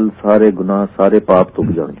سمیل, سارے گناہ, سارے پاپ تک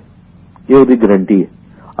جان گے. یہ وہی گارنٹی ہے.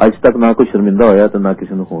 اج تک نہ کوئی شرمندہ ہویا تو نہ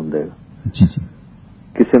کسی نو خون دے گا.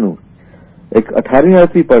 کسی نو. ایک 18ویں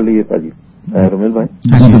آیت بھی پڑھ لیے پاجی رومیل بھائی.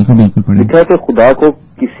 لکھا ہے کہ خدا کو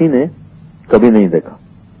کسی نے کبھی نہیں دیکھا.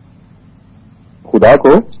 خدا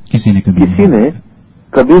کو کسی نے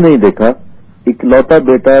کبھی نہیں دیکھا, اکلوتا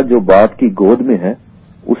بیٹا جو باپ کی گود میں ہے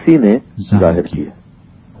اسی نے ظاہر کیا.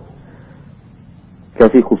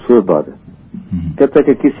 کیسی خوبصورت بات ہے. کہتا ہے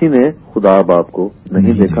کہ کسی نے خدا باپ کو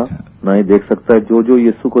نہیں دیکھا, نہ ہی دیکھ سکتا ہے جو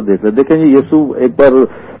یسوع کو دیکھ رہے. دیکھیں جی, یسوع ایک بار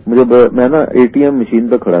میں نا ATM مشین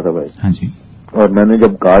پہ کھڑا تھا بھائی, اور میں نے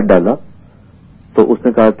جب کارڈ ڈالا تو اس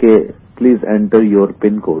نے کہا کہ please enter your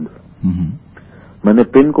pin code. میں نے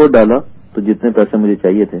پن کوڈ ڈالا تو جتنے پیسے مجھے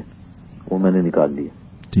چاہیے تھے وہ میں نے نکال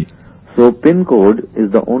لیے. سو pin code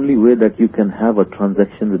is the only way that you can have a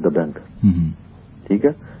transaction with the bank. ٹھیک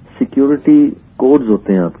ہے. سیکیورٹی کوڈز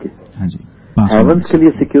ہوتے ہیں آپ کے. ہیونس کے لیے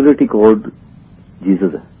سیکیورٹی کوڈ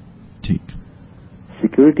جیزس ہے.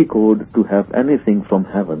 Security code to have anything from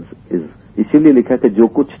heavens is, اسی لیے لکھا ہے کہ جو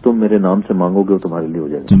کچھ تم میرے نام سے مانگو گے وہ تمہارے لیے ہو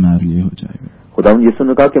جائے گا. خدا یسوع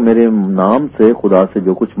نے کہا کہ میرے نام سے خدا سے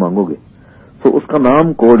جو کچھ مانگو گے, تو اس کا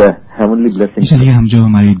نام کوڈ ہے ہیونلی بلیسنگ. اس لیے ہم جو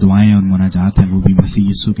ہماری دعائیں اور مناجات ہیں وہ بھی مسیح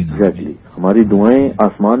یسوع کے نام. ایگزیکٹلی. ہماری دعائیں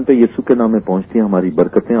آسمان پہ یسوع کے نام میں پہنچتی ہیں, ہماری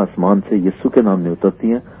برکتیں آسمان سے یسوع کے نام میں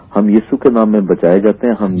اترتی ہیں, ہم یسوع کے نام میں بچائے جاتے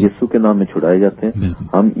ہیں, ہم یسوع کے نام میں چھڑائے جاتے ہیں,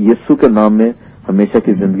 ہم یسوع کے نام میں ہمیشہ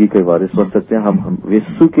کی زندگی کے وارث بن سکتے ہیں. ہم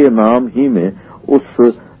یسوع کے نام ہی میں اس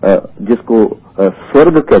جس کو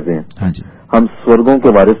سورگ کہتے ہیں, ہم سورگوں کے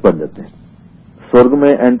وارث بن جاتے ہیں. سورگ میں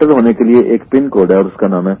انٹر ہونے کے لیے ایک پن کوڈ ہے اور اس کا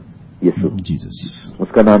نام ہے یسوع.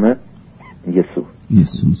 اس کا نام ہے یسوع.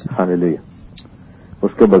 ہاللیلویا.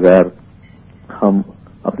 اس کے بغیر ہم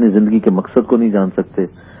اپنی زندگی کے مقصد کو نہیں جان سکتے,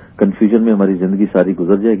 کنفیوژن میں ہماری زندگی ساری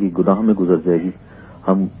گزر جائے گی، گناہ میں گزر جائے گی.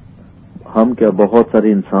 ہم کیا بہت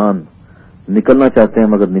سارے انسان نکلنا چاہتے ہیں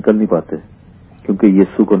مگر نکل نہیں پاتے کیونکہ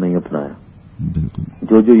یسوع کو نہیں اپنایا.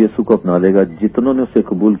 جو یسوع کو اپنا لے گا، جتنوں نے اسے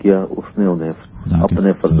قبول کیا اس نے انہیں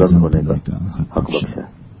اپنے فرزند ہونے کا حق بخشا ہے.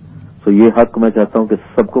 تو یہ حق میں چاہتا ہوں کہ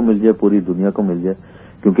سب کو مل جائے، پوری دنیا کو مل جائے،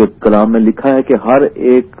 کیونکہ کلام میں لکھا ہے کہ ہر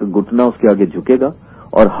ایک گھٹنا اس کے آگے جھکے گا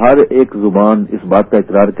اور ہر ایک زبان اس بات کا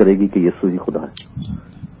اقرار کرے گی کہ یسوع ہی خدا ہے.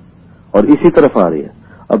 اور اسی طرف آ رہی ہے.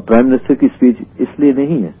 اب پرائم منسٹر کی اسپیچ اس لیے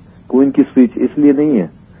نہیں ہے، کوئن کی اسپیچ اس لیے نہیں ہے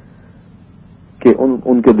کہ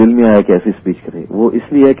ان کے دل میں آیا کہ ایسی اسپیچ کرے. وہ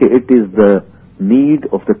اس لیے ہے کہ it is the need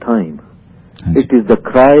of the time, it is دا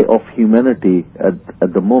کرائی of humanity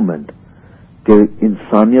at the moment کہ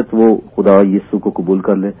انسانیت وہ خدا یسوع کو قبول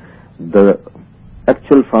کر لے. The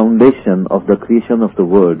actual foundation of the creation of the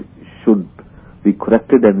world should be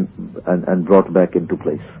corrected and brought back in to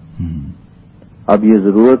place. اب یہ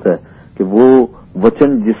ضرورت ہے کہ وہ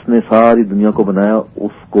وچن جس نے ساری دنیا کو بنایا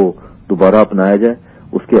اس کو دوبارہ اپنایا جائے،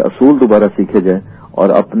 اس کے اصول دوبارہ سیکھے جائیں اور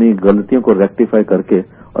اپنی غلطیوں کو ریکٹیفائی کر کے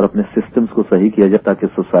اور اپنے سسٹمز کو صحیح کیا جائے تاکہ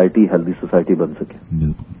سوسائٹی ہیلدی سوسائٹی بن سکے.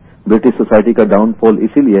 برٹش سوسائٹی کا ڈاؤن فال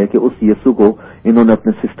اسی لیے ہے کہ اس یسوع کو انہوں نے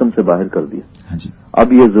اپنے سسٹم سے باہر کر دیا.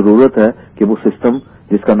 اب یہ ضرورت ہے کہ وہ سسٹم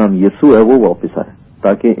جس کا نام یسوع ہے وہ واپس آئے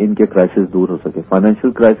تاکہ ان کے کرائسس دور ہو سکے.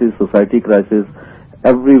 Financial crisis, society crisis,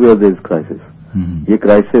 every where there is crisis. یہ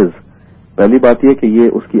کرائسس پہلی بات یہ کہ یہ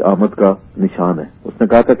اس کی آمد کا نشان ہے. اس نے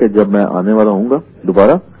کہا تھا کہ جب میں آنے والا ہوں گا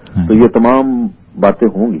دوبارہ تو یہ تمام باتیں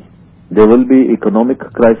ہوں گی. دیر will be economic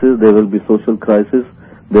crisis, there will be social crisis,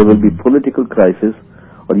 there will be political crisis.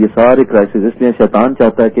 اور یہ سارے کرائسس اس لیے شیطان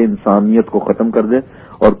چاہتا ہے کہ انسانیت کو ختم کر دے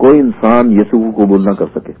اور کوئی انسان یسوع کو قبول نہ کر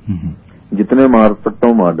سکے. جتنے مار سکتا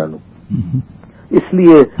ہوں مار ڈالوں. اس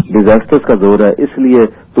لیے ڈیزاسٹرز کا زور ہے، اس لیے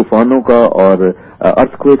طوفانوں کا اور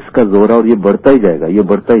ارتھکویکس کا زور ہے اور یہ بڑھتا ہی جائے گا، یہ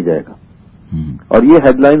بڑھتا ہی جائے گا. اور یہ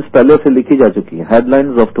ہیڈ لائنز پہلے سے لکھی جا چکی ہیں. Head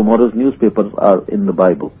lines of tomorrow's newspaper are in the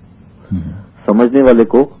Bible. سمجھنے والے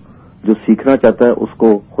کو، جو سیکھنا چاہتا ہے اس کو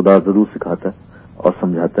خدا ضرور سکھاتا ہے اور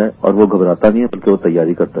سمجھاتا ہے اور وہ گھبراتا نہیں ہے بلکہ وہ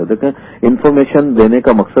تیاری کرتا ہے. دیکھیں انفارمیشن دینے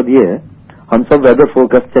کا مقصد یہ ہے، ہم سب ویدر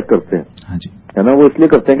فورکاسٹ چیک کرتے ہیں ہے نا. وہ اس لیے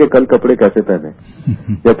کرتے ہیں کہ کل کپڑے کیسے پہنے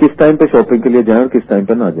یا کس ٹائم پہ شاپنگ کے لیے جائیں اور کس ٹائم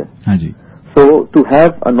پہ نہ جائیں. So to have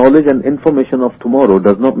a knowledge and information of tomorrow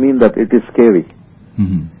does not mean that it is scary.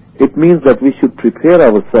 It means that we should prepare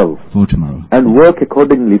ourselves for tomorrow and work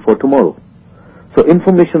accordingly for tomorrow. So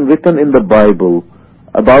information written in the Bible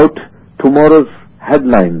about tomorrow's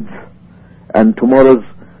headlines and tomorrow's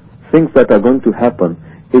things that are going to happen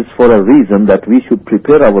is for a reason that we should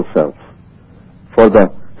prepare ourselves for the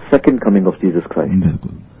second coming of Jesus Christ.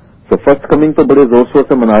 So first coming to bade zor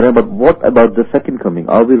se mana rahe hain, but what about the second coming?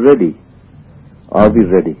 Are we ready? Are we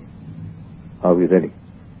ready? Are we ready?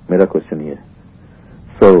 Mera question ye hai.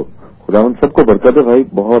 تو خداوند سب کو برکت ہے بھائی.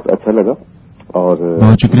 بہت اچھا لگا اور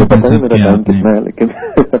پتہ نہیں میرا ٹائم کتنا ہے لیکن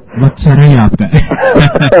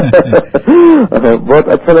بہت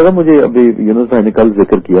اچھا لگا مجھے. ابھی یونس بھائی نے کل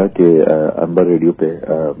ذکر کیا کہ امبر ریڈیو پہ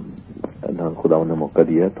خداوند نے موقع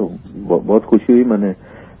دیا تو بہت خوشی ہوئی. میں نے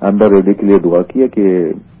امبر ریڈیو کے لیے دعا کیا کہ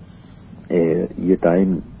یہ ٹائم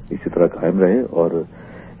اسی طرح قائم رہے اور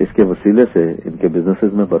اس کے وسیلے سے ان کے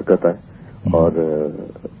بزنسز میں برکت آئے اور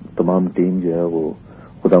تمام ٹیم جو ہے وہ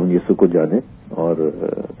خداوند یسوع کو جانے اور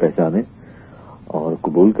پہچانے اور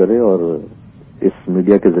قبول کرے اور اس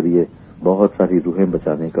میڈیا کے ذریعے بہت ساری روحیں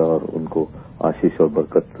بچانے کا اور ان کو آشیش اور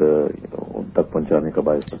برکت ان تک پہنچانے کا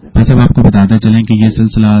باعث بنے. ویسے آپ کو بتاتے چلیں کہ یہ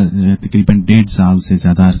سلسلہ تقریباً 1.5 سال سے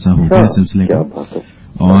زیادہ عرصہ ہو گیا سلسلے کا.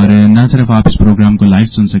 اور نہ صرف آپ اس پروگرام کو لائیو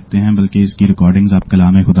سن سکتے ہیں بلکہ اس کی ریکارڈنگز آپ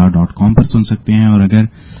kalameKhuda.com پر سن سکتے ہیں. اور اگر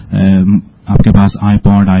آپ کے پاس آئی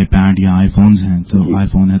پوڈ، آئی پیڈ یا آئی فونز ہیں تو آئی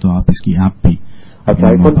فون ہے تو آپ اس کی ایپ بھی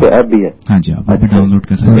آئی فون پہ ایپ بھی ہے. ہاں جی، آپ بھی ڈاؤن لوڈ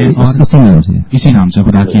کر سکتے ہیں اور اسی نام سے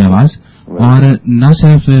خدا کی آواز. اور نہ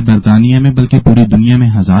صرف برطانیہ میں بلکہ پوری دنیا میں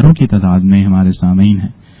ہزاروں کی تعداد میں ہمارے سامعین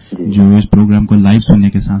ہیں جو اس پروگرام کو لائیو سننے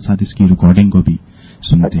کے ساتھ ساتھ اس کی ریکارڈنگ کو بھی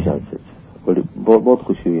سنتے ہیں. بہت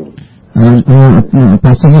خوشی ہوئی.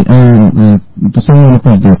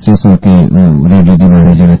 ریڈیو کے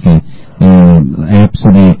بارے جگہ کے ایپ سے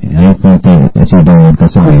بھی آئی فون پہ ایسے ڈاؤن لوڈ کر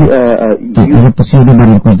سکتے ہیں. تصویروں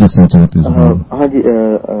بارے کچھ دسنا چاہتے ہیں؟ ہاں جی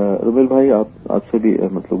رومیل بھائی، آپ سے بھی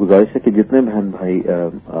مطلب گزارش ہے کہ جتنے بہن بھائی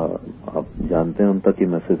آپ جانتے ہیں ان تک یہ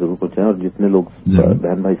میسج ضرور پہنچائیں اور جتنے لوگ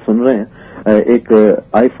بہن بھائی سن رہے ہیں ایک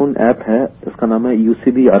آئی فون ایپ ہے اس کا نام ہے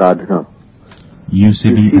UCB آرادھنا.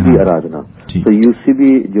 UCB آرادھنا. تو UCB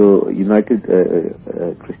جو یونائٹڈ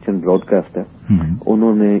کرسچن براڈ کاسٹ ہے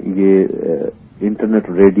انہوں نے یہ انٹرنیٹ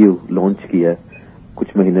ریڈیو لانچ کیا ہے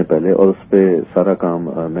کچھ مہینے پہلے اور اس پہ سارا کام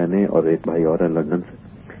میں نے اور ایک بھائی اور ہیں لندن سے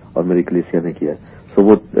اور میری کلیسیا نے کیا ہے. सो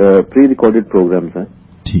वो प्री रिकॉर्डेड प्रोग्राम्स हैं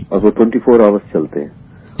और वो 24 आवर्स चलते हैं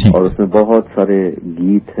और उसमें बहुत सारे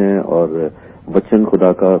गीत हैं और वचन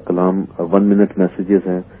खुदा का कलाम 1 मिनट मैसेजेस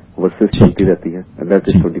हैं, वर्सेस चलती रहती है एंड दैट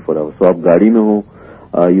इज 24 आवर्स। तो आप गाड़ी में हो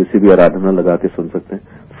यूसीबी आराधना लगा के सुन सकते हैं।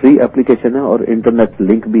 फ्री एप्लीकेशन है और इंटरनेट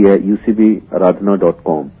लिंक भी है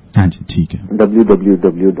ucbaradhana.com। हाँ जी, ठीक है।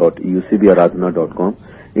 www.ucbaradhana.com।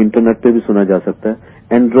 इंटरनेट पे भी सुना जा सकता है।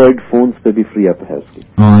 एंड्रॉइड फोन्स पे भी फ्री ऐप है उसकी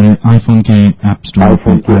और आईफोन के ऐप स्टोर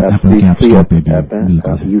आईफोन के फ्री ऐप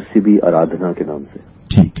है यूसीबी आराधना के नाम से।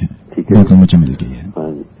 ठीक है, बिल्कुल मुझे मिल गई है।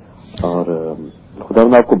 हाँ जी, और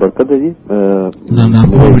खुदावंद आपको बरकत है जी।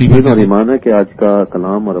 और ईमान है कि आज का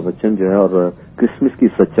कलाम और वचन जो है और क्रिसमस की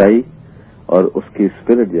सच्चाई और उसकी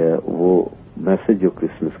स्पिरिट जो है वो मैसेज जो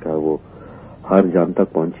क्रिसमस का है वो हर जान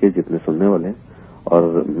तक पहुंची है जितने सुनने वाले हैं।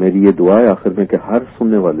 और मेरी ये दुआ है आखिर में कि हर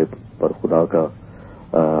सुनने वाले पर खुदा का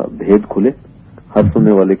भेद खुले, हर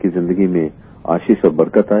सुनने वाले की जिंदगी में आशीष और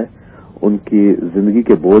बरकत आए, उनकी जिंदगी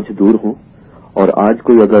के बोझ दूर हों। और आज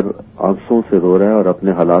कोई अगर आंसुओं से रो रहा है और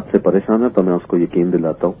अपने हालात से परेशान है तो मैं उसको यकीन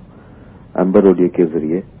दिलाता हूं एम्बर रेडियो के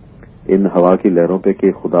जरिए इन हवा की लहरों पे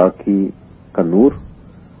कि खुदा की का नूर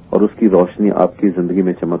और उसकी रोशनी आपकी जिंदगी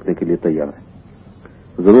में चमकने के लिए तैयार है।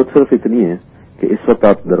 जरूरत सिर्फ इतनी है कि इस वक्त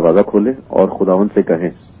आप दरवाजा खोलें और खुदावन से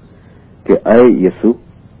कहें कि ऐ यीशु,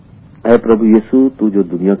 ऐ प्रभु यीशु, तू जो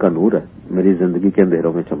दुनिया का नूर है मेरी जिंदगी के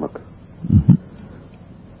अंधेरों में चमक।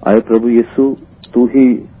 ऐ प्रभु यीशु, तू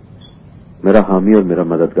ही मेरा हामी और मेरा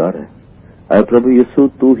मददगार है। ऐ प्रभु यीशु,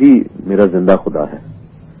 तू ही मेरा जिंदा खुदा है।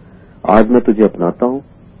 आज मैं तुझे अपनाता हूं।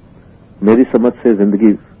 मेरी समझ से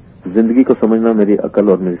जिंदगी को समझना मेरी अकल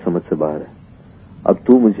और मेरी समझ से बाहर है। अब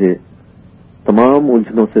तू मुझे तमाम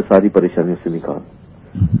उलझनों से, सारी परेशानियों से निकाल।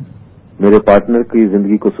 मेरे पार्टनर की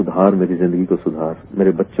जिंदगी को सुधार, मेरी जिंदगी को सुधार,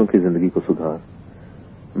 मेरे बच्चों की जिंदगी को सुधार।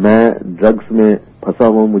 मैं ड्रग्स में फंसा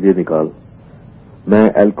हुआ, मुझे निकाल। मैं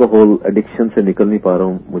अल्कोहल एडिक्शन से निकल नहीं पा रहा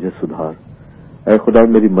हूं, मुझे सुधार। ऐ खुदा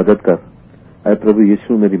मेरी मदद कर। ऐ प्रभु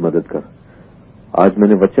यीशु मेरी मदद कर। आज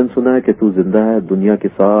मैंने वचन सुना है कि तू जिंदा है, दुनिया के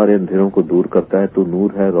सारे अंधेरों को दूर करता है, तू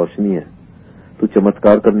नूर है, रोशनी है, तू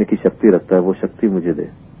चमत्कार करने की शक्ति रखता है। वो शक्ति मुझे दे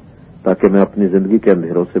ताकि मैं अपनी जिंदगी के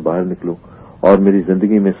अंधेरों से बाहर निकलूं और मेरी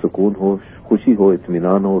जिंदगी में सुकून हो, खुशी हो,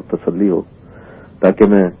 इत्मीनान हो, तसल्ली हो, ताकि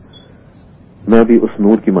मैं भी उस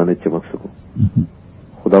नूर की माने चमक सकूं।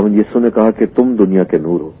 खुदावंद यीशु ने कहा कि तुम दुनिया के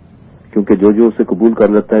नूर हो, क्योंकि जो उसे कबूल कर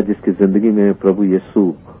लेता है, जिसकी जिंदगी में प्रभु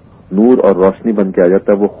यीशु नूर और रोशनी बन के आ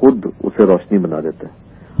जाता है, वो खुद उसे रोशनी बना देता है।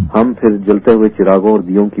 हम फिर जलते हुए चिरागों और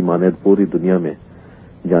दियों की माने पूरी दुनिया में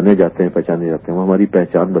जाने जाते हैं, पहचाने जाते हैं। वो हमारी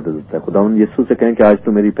पहचान बदल देता है। खुदावंद यीशु से कहें कि आज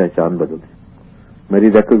तो मेरी पहचान बदल दे, मेरी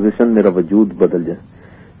रिकॉग्निशन, मेरा वजूद बदल जाए,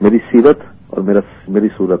 मेरी सीरत और मेरी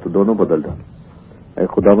सूरत दोनों बदल जाए।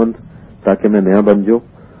 खुदावंद, ताकि मैं नया बन जाऊं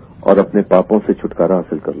और अपने पापों से छुटकारा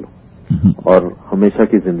हासिल कर लूं और हमेशा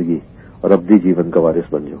की जिंदगी और अब्दी जीवन का वारिस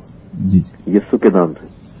बन जाऊं, यीशु के नाम से।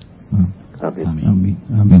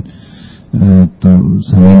 आमीन। तो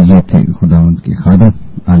सवाल ये थे खुदावंद के खादम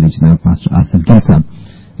आली जनाब पास्टर आसिफ गिल साहब,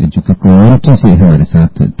 जो कि कोयंटी से हमारे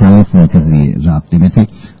साथ टेलीफोन के जरिए राब्ते में थे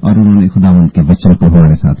और उन्होंने खुदावंद के वचन को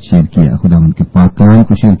हमारे साथ शेयर किया, खुदावंद के पाक कलाम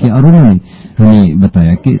को शेयर किया और उन्होंने हमें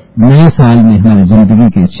बताया कि नए साल में हमारी जिंदगी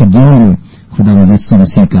के शेड्यूल में खुदावंद यीशु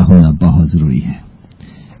मसीह का होना बहुत जरूरी है।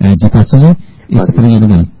 जी पास्टर जी, इस तरह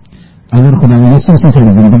गल अगर खुदावंद यीशु मसीह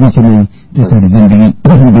सारी जिंदगी चले तो सारी जिंदगी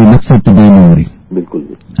बेमकसद तो नहीं हो रही। बिल्कुल।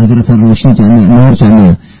 अगर अस रोशनी चाहते नूर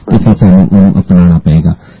चाहते तो फिर सानू अपनाना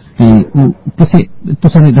पेगा। किसी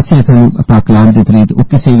तुसाने दसिया सानू पाक कलाम के तरीके वो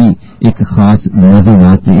किसी भी एक खास मजहब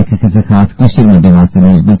वास्ते, एक किसी खास क्रिश्चियन बंदे वास्ते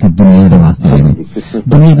नहीं, बल्कि दुनिया के वास्ते नहीं।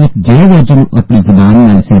 दुनिया में जो जो अपनी जुबान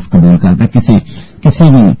में सिर्फ कबूल करता, किसी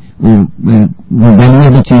भी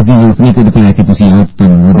वैल्यूएबल चीज की जरूरत नहीं करता है कि तुम आओ तो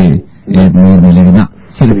नूर मिलेगा ना,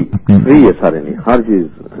 सिर्फ अपने ये सारे नहीं, हर चीज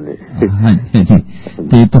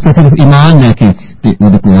जी तो सिर्फ ईमान लैके एक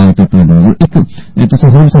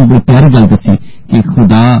होर बड़ी प्यारी गल दसी कि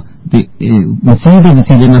खुदा मसीह के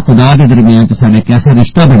वसीले में खुदा के दरमियान साढ़े कैसा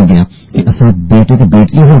रिश्ता बन गया कि असा बेटे तो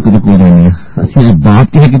बेटियां हो कदे कोई जाने असं बाप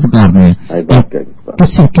कह के पुकारने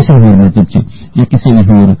किसी होर मजहब च या किसी भी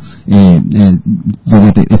होर जगह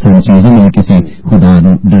ते इस चीज नहीं किसी खुदा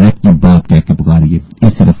डायरेक्ट बाप कह के पुकारिए। ये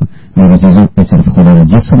सिर्फ मेरी चीजों ये सिर्फ खुदा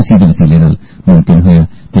यीशु मसीह के वसीले नाल मुमकिन होया।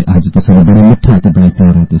 ते अज तुसीं बड़ा मिठा ते बड़ा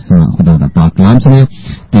प्यारा ते खुदा दा पाक कलाम सुनिया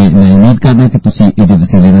ते मैं उम्मीद करदा कि तुसीं इहदे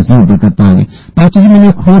वसीले नाल जरूर बरकत पाओगे। पास्टर जी मैंने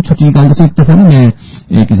एक होर छोटी गल दसी, एक दफा ना मैं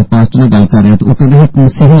किसी पास्टर नाल गल कर रहा तो कहते एक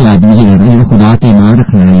मसीही आदमी जेहड़ा खुदा ते ईमान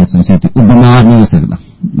रखने वाला यीशु मसीह ते वो बीमार नहीं हो सकता।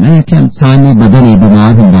 मैं क्या इंसान ही बदन ही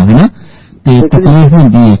बीमार होंदा है ना ते तकलीफ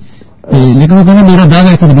होंदी है, लेकिन वो कहना मेरा दावा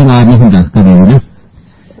है कि बीमार नहीं होंदा कभी भी ना।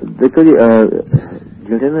 देखो जी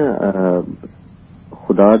जेडे ना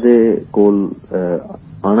خدا دے کول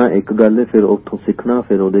آنا ایک گل ہے، پھر اتوں سیکھنا،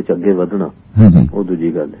 پھر وہ اگے ودنا وہ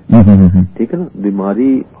دوجی گل ہے. ٹھیک ہے نا.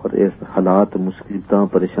 بیماری اور حالات، مصیبتاں،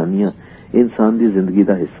 پریشانیاں انسان دی زندگی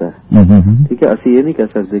دا حصہ ہے. ٹھیک ہے. اسی یہ نہیں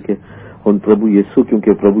کہہ سکتے کہ ہن پربھو یسو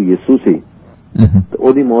کیونکہ پربھو یسو سی تو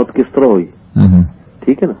وہ موت کس طرح ہوئی.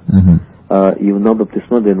 ٹھیک ہے نا. یوحنا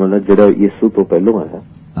بپتسمہ دین والا جڑا یسو تو پہلو آیا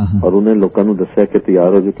اور انہیں لوگوں نو دسیا کہ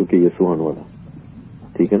تیار ہو جائے کیونکہ یسو آنے والا.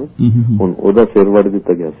 ٹھیک ہے نا. ہن او دا سر وڑ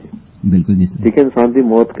دتا گیا سی. بالکل. ٹھیک ہے. انسان دی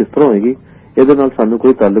موت کس طرح ہوئے گی یہ سانو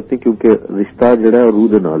کوئی تعلق نہیں، کیونکہ رشتہ جڑا ہے روح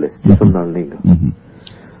دے نال ہے، جسم نال نہیں گا.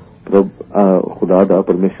 خدا دا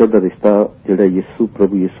پرمیشور دا رشتہ جڑا یسو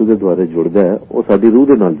پربھو یسو دے دوارے جڑدا ہے وہ ساری روح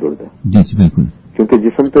دے نال جڑدا ہے. جی بالکل. کیونکہ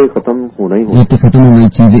جسم تو ختم ہونا ہی ہونا.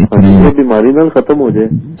 یہ بیماری نال ختم ہو جائے،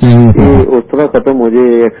 یہ اس طرح ختم ہو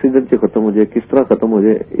جائے، ایکسیڈنٹ سے ختم ہو جائے، کس طرح ختم ہو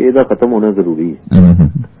جائے، یہ ختم ہونا ضروری ہے.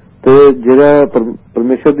 تو جڑا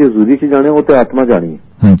پرمیشور دی حضوری چ جانے وہ تو آتما جانی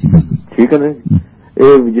ہے. ٹھیک ہے نا.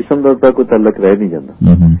 یہ جسم کا کوئی تعلق رہ نہیں جاتا.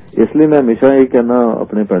 اس لیے میں ہمیشہ یہ کہنا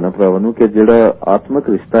اپنے بھنا بھراواں کہ جڑا آتمک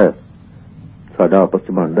رشتہ ہے ساڈا آپس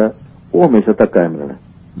چ بنتا ہے وہ ہمیشہ تک قائم رہنا ہے.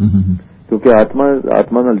 کیونکہ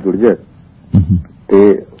آتما نال جڑ جائے تے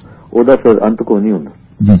او دا پھر انت کوئی نہیں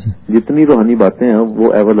ہونا. جتنی روحانی باتیں ہیں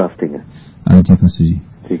وہ ایور لاسٹنگ ہے.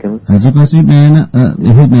 ٹھیک ہے نا. جی پاس میں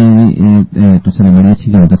یہ تصویر بڑی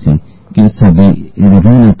اچھی گل دسی کہ ساری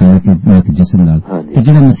روح تعلق جسم نال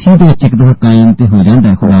جہاں مسیح ایک دفعہ قائم تے ہو جاتا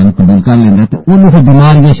ہے، خدا نے قبول کر لینا تو انہوں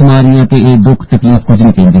بیماریاں شماریاں تے دکھ تکلیف کچھ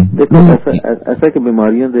نہیں کہتے. ایسا کہ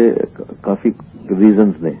بیماریاں دے کافی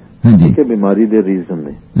ریزنز نے. ٹھیک ہے. بیماری دے ریزن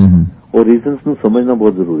نے اور ریزنز نو سمجھنا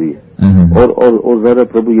بہت ضروری ہے. اور ذرا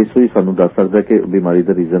پربھو یسوع ہی سانو دس سکتا ہے کہ بیماری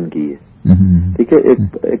دا ریزن کی ہے. ٹھیک ہے.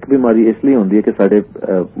 ایک بیماری اس لیے ہوندی ہے کہ سارے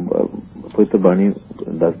پوتر بانی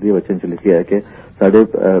دس دی وچن چ لکھیا ہے کہ سارے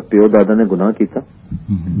پیو دادا نے گناہ کیتا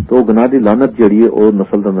تو گناہ دی لعنت جڑی ہے وہ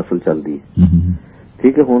نسل دا نسل چلدی ہے.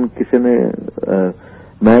 ٹھیک ہے. ہن کسی نے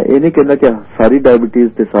میں یہ نہیں کہنا کہ ساری ڈائبٹیز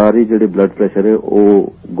تے ساری جڑے بلڈ پریشر ہے وہ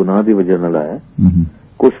گناہ دی وجہ نال آیا.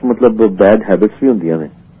 کچھ مطلب بیڈ ہیبٹس بھی ہوندیاں نے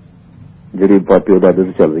جڑی پیو دادے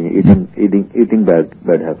سے چل رہی ہیں. ایٹنگ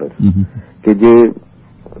بیڈ ہیبٹس کہ جے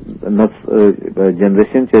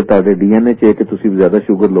جنریشن چاہے ڈی این اے چاہے کہ تسی زیادہ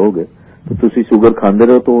شوگر لو گے تو تسی شوگر کھاندے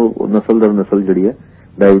رہو تو نسل در نسل جڑی ہے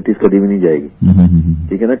ڈائبٹیز کبھی بھی نہیں جائے گی.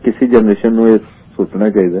 ٹھیک ہے نا. کسی جنریشن نو یہ سوچنا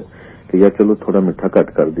چاہیے کہ یار چلو تھوڑا میٹھا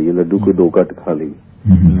کٹ کر دیے، لڈو کوئی 2 کٹ کھا لی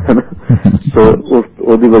ہے نا. تو اس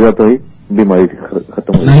وجہ تو ہی بیماری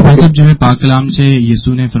ختم ہو جائے. صاحب جو ہے پاک کلام سے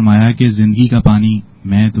یسوع نے فرمایا کہ زندگی کا پانی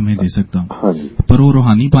میں تمہیں دے سکتا ہوں، پر وہ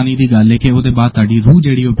روحانی پانی کی گل ہے کہ وہ بعد تاری روح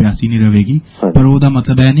جیڑی وہ پیاسی نہیں رہے گی، پر وہ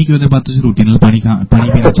مطلب ہے نہیں کہ وہ بعد تھی روٹی نال پانی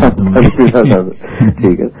پینا چاہتے ہو.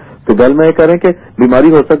 ٹھیک ہے. تو گل میں یہ کہہ رہا کہ بیماری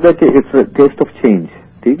ہو سکتا ہے کہ اٹس ٹیسٹ آف چینج.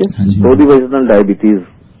 ٹھیک ہے. تو دی وجہ نال ڈائبٹیز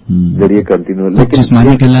جڑی کنٹینیو، لیکن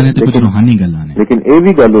جسمانی گلاں نے تے کچھ روحانی گلاں نے. لیکن یہ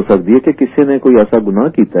بھی گل ہو سکتی ہے کہ کسی نے کوئی ایسا گناہ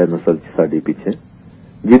کیتا ہے نسل ساڈی پیچھے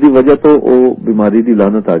جی وجہ تو وہ بیماری دی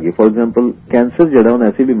لعنت آ گئی. فار ایگزامپل کینسر جڑا ہوں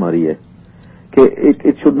ایسی بیماری ہے کہ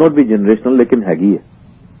it should not be generational لیکن ہے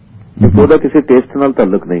وہ کسی ٹیسٹ نال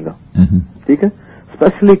تعلق نہیں گا. ٹھیک ہے.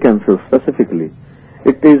 Especially cancer specifically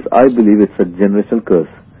it is I believe it's a generational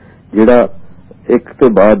کرس جڑا ایک کے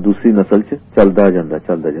بعد دوسری نسل چلتا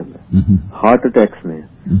جاتا. ہارٹ اٹیکس نے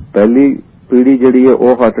پہلی پیڑھی جڑی ہے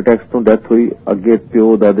وہ ہارٹ اٹیکس تو ڈیتھ ہوئی، اگے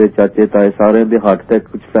پیو دادے چاچے تائے سارے دے ہارٹ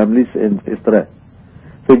اٹیک، کچھ فیملیز اس طرح ہے.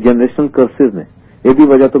 تو جنریشنل کرسز نے یہ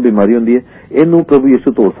وجہ تو بیماری ہوندی ہے. یہ پربھو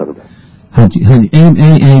یسوع توڑ سکتا ہے.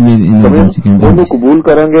 قبول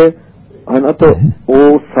کریں گے ہے نا تو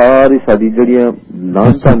وہ ساری ساری جڑیاں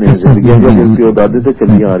لانتاں نے زندگیاں پیو دادے سے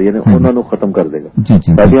چلی آ رہی ہیں انہوں نے ختم کر دے گا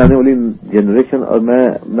ساری آنے والی جنریشن. اور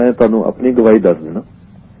میں تمہیں اپنی گواہی دس دینا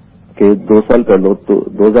کہ 2 سال پہلو تو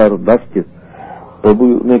 2010 کے پربھو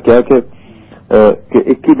نے کیا کہ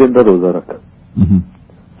 21 دن کا روزہ رکھ.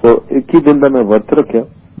 تو 21 دن کا میں ورت رکھا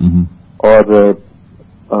اور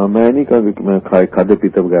میں نہیں کہا کہ میں کھادے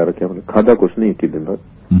پیتے بغیر رکھا، کھادا کچھ نہیں 21 دن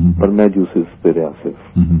تک، پر میں جوسز پہ رہا صرف.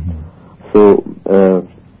 سو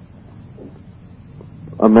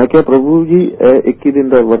میں کیا پربھو جی 21 دن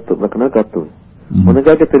کا ورت رکھنا کرتے ہوئے انہوں نے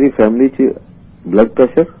کہا کہ تیری فیملی چ بلڈ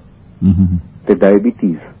پریشر تے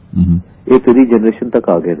ڈائبٹیز یہ تیری جنریشن تک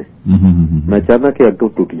آ گئے نے. میں چاہنا کہ اگوں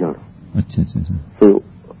ٹوٹ جان. سو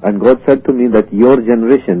and God said to me that your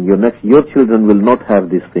generation, your children will not have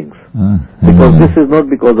these things. Because this is not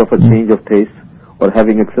because of a change of taste or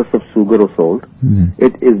having excess of sugar or salt.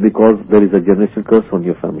 It is because there is a generational curse on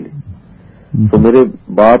your family. So میرے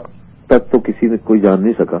باپ تک تو کسی نے کوئی جان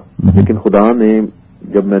نہیں سکا، لیکن خدا نے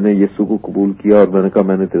جب میں نے یسوع کو قبول کیا اور میں نے کہا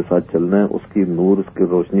میں نے تیرے ساتھ چلنا ہے، اس کی نور، اس کی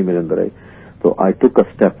روشنی میرے اندر آئی، تو I took a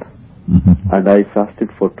step and I fasted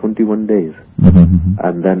for 21 days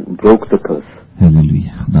and then broke the curse.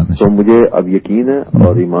 So مجھے اب یقین ہے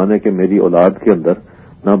اور ایمان ہے کہ میری اولاد کے اندر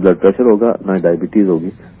نہ بلڈ پریشر ہوگا نہ ڈائبٹیز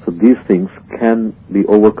ہوگی. So these things can be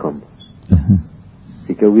overcome.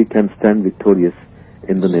 ٹھیک ہے, we can stand victorious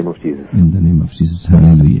in the name of Jesus. In the name of Jesus.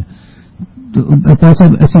 Hallelujah.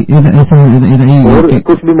 اور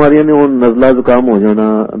کچھ بیماریاں نے ہوں نزلہ زکام ہو جانا,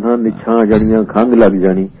 نہ نچھاں آ جانیاں, کھنگ لگ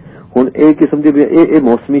جانی, ہوں یہ قسم کی یہ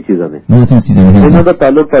موسمی چیزاں نے, انہوں کا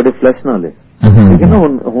تعلق تھوڑے فلیش نال ہے. ٹھیک ہے نا,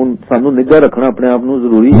 ہوں سانو نگاہ رکھنا اپنے آپ نو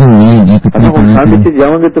ضروری ہے. ہوں ٹھنڈ چ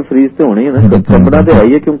جاؤں گے تو فریز تو ہونے ہی نا, کمبنا تو ہے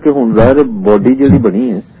ہی ہے, کیونکہ ہوں ظاہر باڈی جہی بنی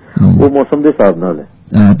ہے وہ موسم کے حساب نال ہے.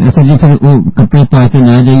 ایسا جی پھر وہ کپڑے پا کے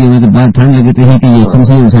نہ جائیے تو باہر ٹھنڈ لگے تو کہ یہ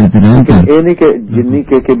سمجھے یہ نہیں کہ جنی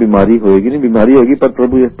کہ بیماری ہوئے گی, نہیں بیماری ہوگی, پر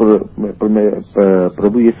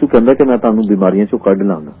پربھو یسو کہندا کہ میں تانوں بیماریاں چوں کڈ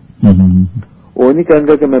لاں گا. وہ نہیں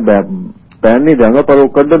کہندا کہ میں پہن نہیں داں گا, پر وہ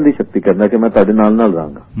کڈن دی شکتی کرنا کہ میں تہاڈے نال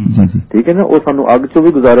رہاں گا. ٹھیک ہے نا, وہ سانو اگ چوں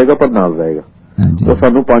بھی گزارے گا پر نال رہے گا, وہ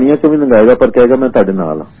سانو پانیاں چوں بھی لنگائے گا پر کہے گا میں تہاڈے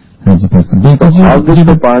نال ہاں. اگ سے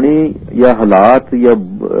پانی یا حالات یا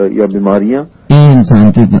بیماریاں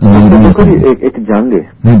ایک جنگ ہے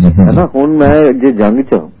نا. ہوں میں جی جنگ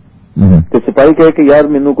تو سپاہی کہے کہ یار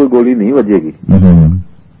مینوں کوئی گولی نہیں وجے گی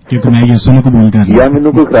یا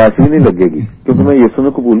مینوں کوئی خراش بھی نہیں لگے گی کیونکہ میں یسوع نے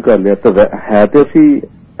قبول کر لیا. تو ہے تو اسی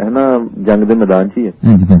ہے نا جنگ دے میدان چ ہی ہے.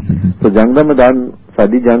 تو جنگ دا میدان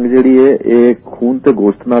ساری جنگ جہی ہے یہ خون تے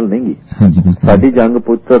گوشت نال نہیں گی. ساری جنگ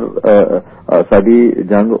پتر ساری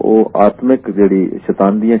جنگ وہ آتمک جہی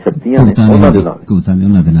شیطان دیا شکتیاں نے انہاں دے نال.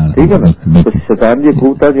 ٹھیک ہے نا, تو شیطان دی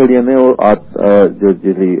قوتاں جہاں نے جو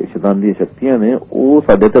شیطان دی شکتیاں نے وہ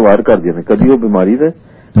سڈے تے وار کردیاں نے. کدی وہ بیماری تے,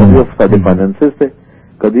 کدی وہ سارے فائنانسز تے,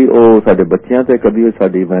 کدی وہ سارے بچیاں تے, کدی وہ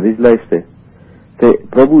ساری میرج لائف تے. تے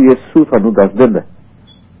پربھو یسوع سانو دس دیندا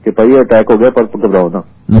کہ بھائی اٹیک ہو گیا پر گھبراؤ نہ,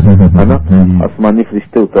 ہے نا. آسمانی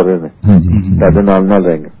فرشتے اتر رہے ہیں, تہاڈے نال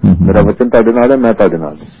رہیں گے. میرا وچن تہاڈے نال ہے, میں تہاڈے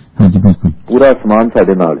نال ہوں. پورا آسمان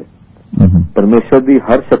ساڈے نال ہے, پرمیشور دی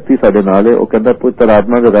ہر شکتی ساڈے نال ہے. وہ کہندا پوتر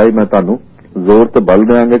آتما دے راہ میں تانوں زور تے بل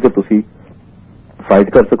دیاں گے کہ تسی فائٹ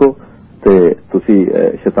کر سکو تے تسی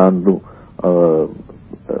شیطان نو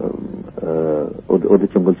اودے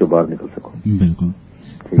چنگل چوں باہر نکل سکو. بالکل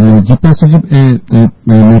جی پاسٹر جی,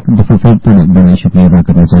 میں ایک دفعہ پھر بڑا شکریہ ادا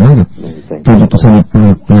کرنا چاہوں گا کہ تساں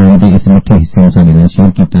قرآن دے اس میٹھے حصے سارے نال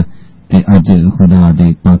شیئر کیتا تے اج خدا دے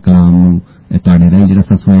پاک کلام نو تواڈے راہیں جڑا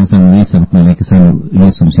سویا سانوں یہ سبق ملے کہ سانوں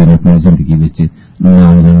یسوع مسیح نوں اپنی زندگی وچ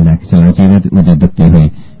نال لے کے چلنا چاہیے تے اودے دتے ہوئے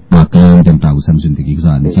پاک کلام دے مطابق سانوں زندگی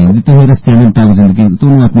گزارنی چاہیے تے میرے رستے دے مطابق زندگی تو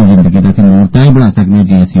اپنی زندگی دا نور تاں ہی بنا سکنے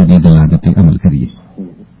جے اسی دی گلاں تے عمل کریے.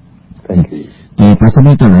 تے پاسٹر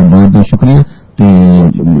جی تہاڈا بہت بہت شکریہ.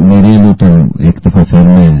 میرے لیے تو ایک دفعہ پھر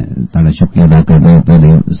میں تھوڑا شکریہ ادا کرنا پہلے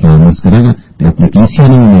سلام عرض کرے گا تو اپنی کلیسیا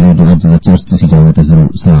نے میرے جو چرچ تھی جاؤ تو ضرور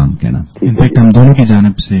سلام کہنا. انفیکٹ ہم دونوں کی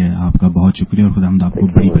جانب سے آپ کا بہت شکریہ اور خدا آپ کو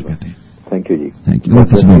بڑی برکت ہے. Thank you G. Thank you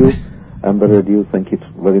ایمبر radio. Thank you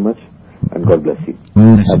very much and God bless you. Have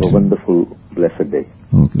a wonderful blessed day.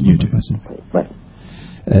 Bye.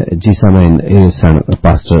 جی سامعین, سن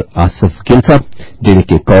پاسٹر آصف گل صاحب جہے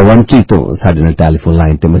کہ کوونٹری تو سڈے نال ٹیلیفون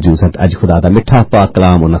لائن تے موجود سن. اج خدا دا میٹھا پاک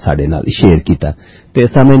کلام انہاں سڈے نال شیئر کیتا. تے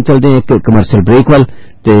سامعین چلدے ایک کمرشل بریک وال,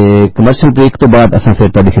 تے کمرشل بریک تو بعد اساں پھر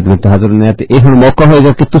تہاڈی خدمت حاضر ہونے ہیں. تے یہ ہن موقع ہوئے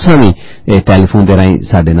گا کہ تساں بھی ٹیلیفون دے راہیں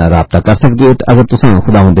سڈے نال رابطہ کر سکدے ہو. اگر تساں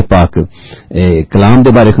خداوند دے پاک کلام دے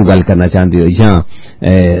بارے کوئی گل کرنا چاہندے ہو یا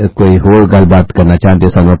کوئی ہور گل بات کرنا چاہندے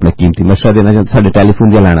ہو, سانوں اپنا قیمتی مشورہ دینا چاہندے, ساڈے ٹیلیفون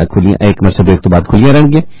دی لائناں کھلیاں ایک کمرشل بریک تو بعد کھلیاں رہن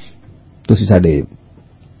گے. تسی ساڈے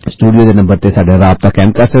اسٹوڈیو دے نمبر تے ساڈا رابطہ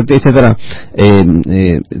قائم کر سکتے. اسی طرح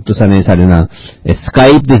تساں نے ساڈے نال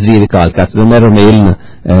اسکائپ دے ذریعے کال کر سکتے. میں رومیل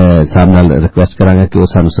صاحب نال ریکویسٹ کراں گا کہ وہ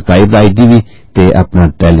سانوں اسکائپ آئی ڈی بھی تے اپنا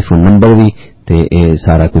ٹیلیفون نمبر بھی تے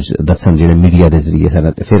سارا کچھ دسن جڑے میڈیا دے ذریعے سارا,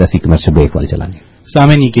 تے پھر اسی کمرشل بریک وال چلائیں گے.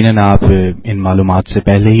 سامعین یقیناً آپ ان معلومات سے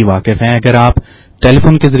پہلے ہی واقف ہیں. اگر آپ ٹیلی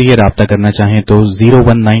فون کے ذریعے رابطہ کرنا چاہیں تو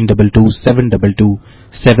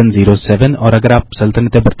 01922722707 اور اگر آپ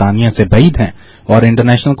سلطنت برطانیہ سے بعید ہیں اور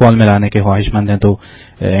انٹرنیشنل کال میں لانے کے خواہش مند ہیں تو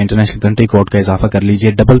انٹرنیشنل کنٹری کوڈ کا اضافہ کر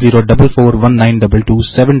لیجئے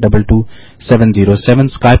 0044192272707.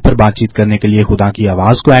 اسکائپ پر بات چیت کرنے کے لیے خدا کی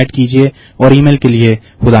آواز کو ایڈ کیجئے اور ای میل کے لیے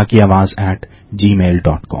خدا کی آواز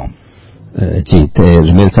 @gmail.com. جی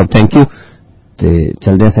رمیل صاحب تھینک یو.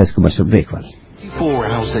 چلتے ہیں اس کمرشل بریک وال. 4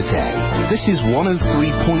 hours a day. This is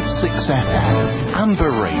 103.6 FM, Amber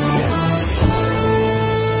Radio.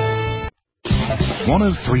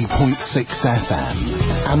 103.6 FM,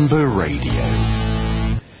 Amber Radio.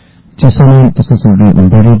 سامان تصور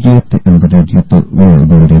ریڈیو تو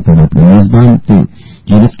بول رہے تھے اپنے میزبان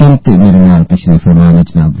جیلسکن میرے نال تشریف فرمان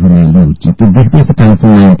جناب رومیل نور جی تو دیکھنے سے ٹیلی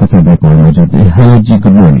فون لائن پر سب کال موجود ہے. ہیلو جی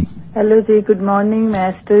گڈ مارننگ. ہیلو جی گڈ مارننگ. میں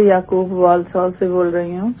ایسٹر یعقوب والسال سے بول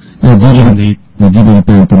رہی ہوں. جی میری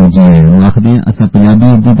پہن تو جی آخری اصل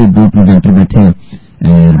پنجابی جی کے دو پریزنٹر بیٹھے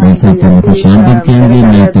بھائی صاحب کو خوش آمدید کہیں گے.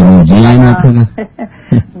 میں تو جی لائن آخر گا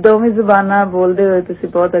دوویں زباناں بولتے ہوئے تسی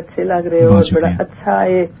بہت اچھے لگ رہے ہو اور بڑا اچھا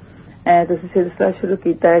ہے تسی سلسلہ شروع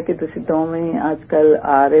کیتا ہے کہ تسی دوویں آج کل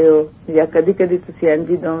آ رہے ہو یا کدی کدی تسی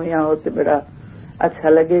انجی دوویں آؤ تو بڑا اچھا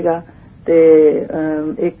لگے گا. تے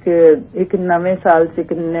ایک نویں سال سے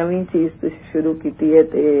ایک نویں چیز تسی شروع کیتی ہے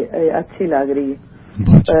تے اچھی لگ رہی ہے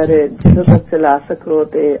پر جدوں تک چلا سکو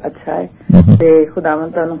تے اچھا ہے تے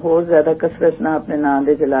خداوند تانوں ہور زیادہ کثرت نہ اپنے نام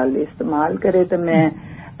دے جلال لئی استعمال کرے. تے میں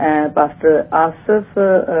پاسٹر آصف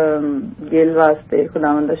گیل واسطے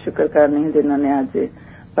خداوند دا شکر کرنی جنہوں نے آج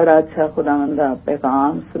بڑا اچھا خداوند دا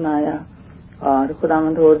پیغام سنایا اور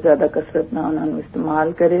خداوند اور زیادہ کثرت نہ انہوں نے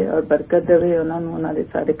استعمال کرے اور برکت دے انہوں دے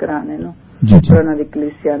سارے گھرانے نو اور انہوں دی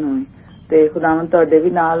کلیسیا نو تے خداوند تہاڈے بھی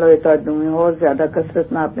نال ہوئے تہاڈوں بھی اور زیادہ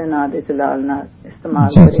کثرت نہ اپنے نام دے جلال نال استعمال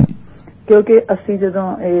کرے کیونکہ اسی جدوں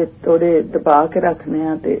اے تھوڑے دبا کے رکھنے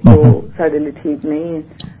ہاں تے او ساڈے لئی ٹھیک نہیں ہے.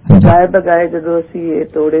 بغائے بغائے جدوں اسی اے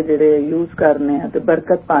توڑے جڑے یوز کرنے ہاں تے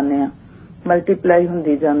برکت پانے ہاں ملٹی پلائی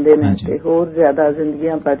ہوندی جاندے نے تے ہور زیادہ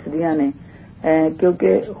زندگیاں بچدیاں نے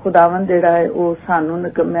کیونکہ خداوند جڑا ہے وہ سانو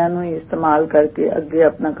نکمیاں نو ہی استعمال کر کے اگے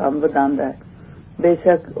اپنا کام وداندا ہے. بے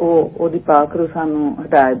شک او دی پاک روح سانو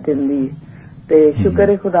ہدایت دیندی ہے تے شکر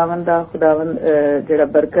ہے خداوند دا. خداوند جڑا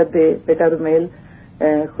برکت دے بیٹا رومیل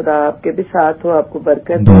خدا آپ کے بھی ساتھ ہو, آپ کو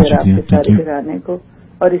برکت دے اور آپ کے سارے گھرانے کو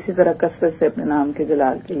اور اسی طرح کثرت سے اپنے نام کے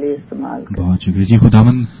جلال کے لیے استعمال کریں. بہت شکریہ جی.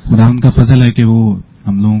 خداوند کا فضل ہے کہ وہ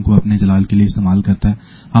ہم لوگوں کو اپنے جلال کے لیے استعمال کرتا ہے.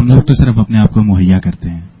 ہم لوگ تو صرف اپنے آپ کو مہیا کرتے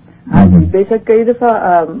ہیں. ہاں جی بے شک کئی دفعہ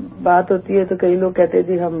بات ہوتی ہے تو کئی لوگ کہتے ہیں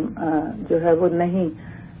جی ہم جو ہے وہ نہیں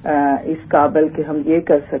اس قابل کہ ہم یہ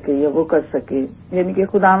کر سکیں یا وہ کر سکیں, یعنی کہ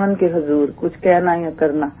خداوند کے حضور کچھ کہنا یا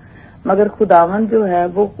کرنا, مگر خداوند جو ہے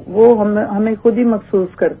وہ ہمیں خود ہی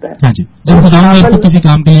مخصوص کرتا ہے. ہاں جی, جب خداوند آپ کو کسی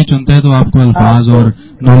کام کے لیے چنتا ہے تو آپ کو الفاظ اور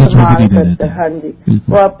نالج بھی دے دیتا ہے. ہاں جی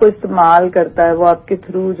وہ آپ کو استعمال کرتا ہے, وہ آپ کے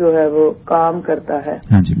تھرو جو ہے وہ کام کرتا ہے.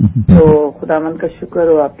 ہاں جی تو خداوند کا شکر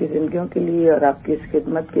ہو آپ کی زندگیوں کے لیے اور آپ کی اس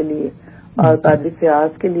خدمت کے لیے اور قادری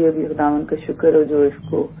فیاض کے لیے بھی خداوند کا شکر ہو جو اس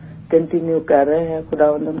کو کنٹینیو کر رہے ہیں.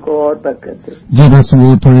 خداوند ان کو اور برکت دے. جی بس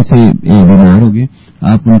وہ تھوڑے سے بیمار ہو گئے,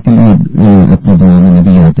 آپ ان کے لیے اپنے دعا میں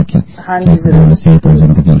بھی یاد رکھیں. ہاں جی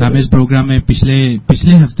ضرور. ہم اس پروگرام میں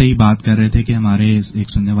پچھلے ہفتے ہی بات کر رہے تھے کہ ہمارے ایک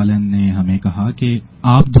سننے والے نے ہمیں کہا کہ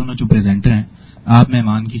آپ دونوں جو پریزنٹر ہیں آپ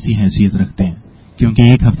مہمان کی سی حیثیت رکھتے ہیں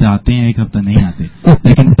کیونکہ ایک ہفتہ آتے ہیں ایک ہفتہ نہیں آتے,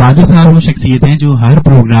 لیکن قادری صاحب وہ شخصیت ہیں جو ہر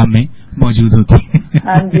پروگرام میں موجود ہوتی ہیں.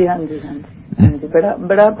 ہاں جی ہاں جی ہاں جی ہاں جی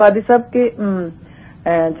بڑا قادری صاحب کے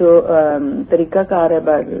جو طریقہ کار ہے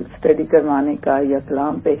بائبل اسٹڈی کروانے کا یا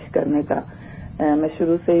کلام پیش کرنے کا, میں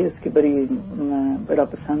شروع سے ہی اس کی بڑا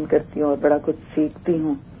پسند کرتی ہوں اور بڑا کچھ سیکھتی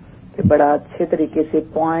ہوں کہ بڑا اچھے طریقے سے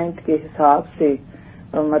پوائنٹ کے حساب سے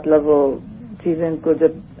مطلب وہ چیزیں کو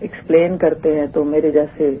جب ایکسپلین کرتے ہیں تو میرے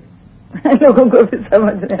جیسے لوگوں کو بھی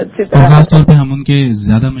سمجھ میں اچھی طرح. خاص طور پہ ہم ان کے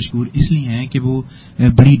زیادہ مشہور اس لیے ہیں کہ وہ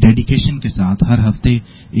بڑی ڈیڈیکیشن کے ساتھ ہر ہفتے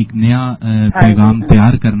ایک نیا پیغام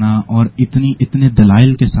تیار کرنا اور اتنے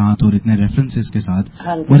دلائل کے ساتھ اور اتنے ریفرنسز کے ساتھ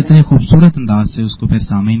اور اتنے خوبصورت انداز سے اس کو پھر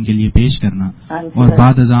سامعین کے لیے پیش کرنا, اور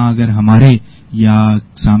بعد ازاں اگر ہمارے یا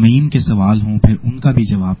سامعین کے سوال ہوں پھر ان کا بھی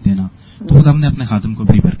جواب دینا, تو خود ہم نے اپنے خادم کو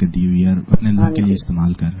بڑی برکت دی ہوئی ہے اور اپنے لوگوں کے لیے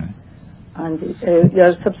استعمال کر رہا ہے. ہاں جی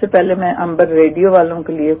یار سب سے پہلے میں امبر ریڈیو والوں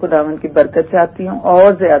کے لیے خداوند کی برکت چاہتی ہوں,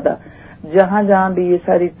 اور زیادہ جہاں جہاں بھی یہ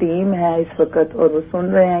ساری ٹیم ہے اس وقت اور وہ سن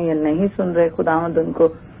رہے ہیں یا نہیں سن رہے, خداوند ان کو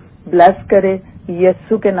بلیس کرے.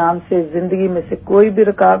 یسو کے نام سے زندگی میں سے کوئی بھی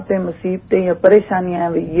رکاوٹیں مصیبتیں یا پریشانیاں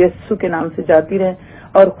ہیں یسو کے نام سے جاتی رہیں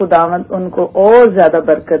اور خداوند ان کو اور زیادہ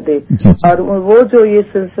برکت دے. اور وہ جو یہ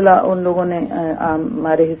سلسلہ ان لوگوں نے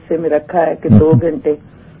ہمارے حصے میں رکھا ہے کہ 2 گھنٹے,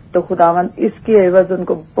 تو خداوند اس کی عوض ان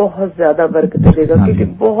کو بہت زیادہ برکت دے گا کیونکہ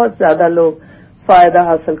بہت زیادہ لوگ فائدہ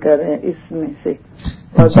حاصل کر رہے ہیں اس میں سے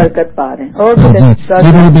اور برکت پا رہے ہیں. اور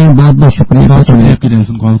بہت بہت شکریہ آپ کی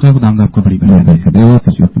ٹیلیفون کال کا. خداوند آپ کو بڑی برکت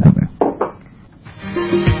دے.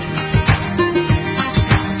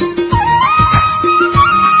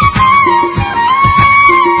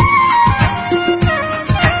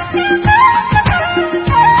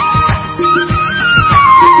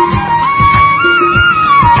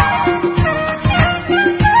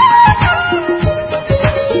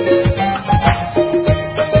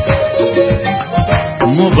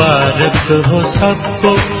 مبارک ہو سب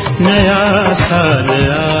کو نیا سال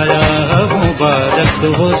آیا, مبارک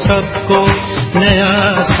मुबारक हो सबको नया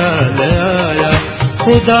साल आया,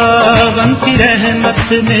 खुदावंद की रहमत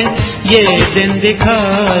ने ये दिन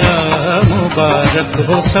दिखाया, मुबारक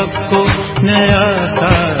हो सबको नया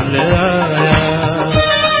साल आया।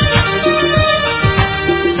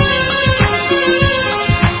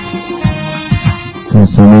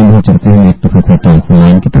 सुनील हो चलते हैं एक दफा फिर टेलीफोन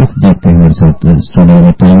लाइन की तरफ, देखते हैं हमारे साथ स्टूडियो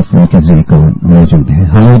में टेलीफोन के जरिए को मौजूद है।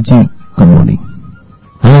 हेलो जी, गुड मॉर्निंग।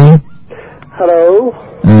 हेलो हेलो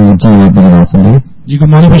जी, आप मेरी बात सुन रहे हैं जी? गुड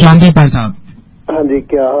मॉर्निंग प्रशांत भाई साहब। हाँ जी,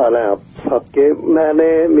 क्या हाल है आप सबके? मैंने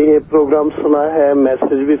ये प्रोग्राम सुना है,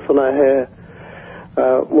 मैसेज भी सुना है,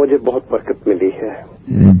 मुझे बहुत बरकत मिली है।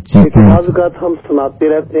 बात हम सुनाते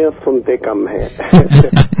रहते हैं, सुनते कम है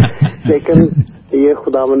लेकिन ये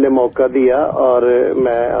खुदावंद ने मौका दिया और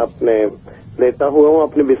मैं अपने लेटा हुआ हूँ,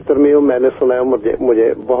 अपने बिस्तर में हूँ, मैंने सुना है,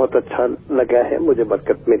 मुझे बहुत अच्छा लगा है, मुझे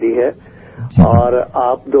बरकत मिली है और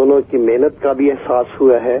आप दोनों की मेहनत का भी एहसास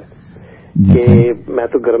हुआ है कि मैं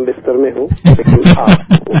तो गर्म बिस्तर में हूँ लेकिन आप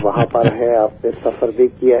वहाँ पर हैं, आपने सफर भी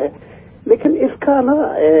किया है, लेकिन इसका ना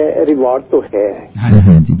रिवार्ड तो है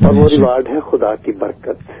और वो रिवार्ड है खुदा की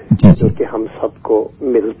बरकत जो कि हम सबको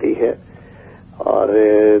मिलती है और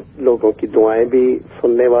लोगों की दुआएं भी,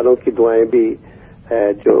 सुनने वालों की दुआएं भी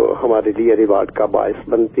जो हमारे लिए रिवार्ड का बायस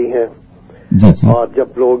बनती हैं। और जब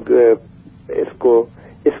लोग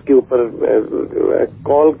इसके ऊपर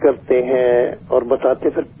कॉल करते हैं और बताते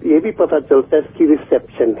हैं, फिर ये भी पता चलता है इसकी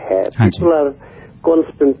रिसेप्शन है, people are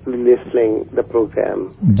constantly listening the programme.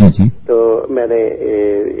 तो मैंने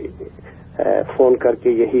फोन करके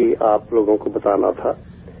यही आप लोगों को बताना था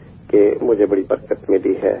कि मुझे बड़ी बरकत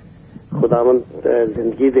मिली है। खुदावंद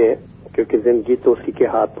जिंदगी दे, क्योंकि जिंदगी तो उसी के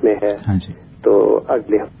हाथ में है। तो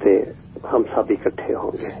अगले हफ्ते हम सब इकट्ठे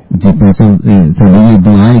होंगे। जी सभी ये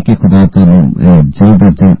दुआ है कि खुदा का जल्द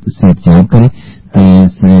से इजाब करे।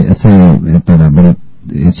 बड़े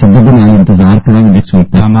शब्द दिन आए इंतजार करेंगे नेक्स्ट वीक।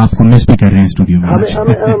 हम आपको मिस भी कर रहे हैं स्टूडियो में।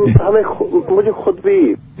 हमें मुझे खुद भी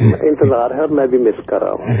इंतजार है और मैं भी मिस कर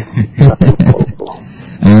रहा हूँ।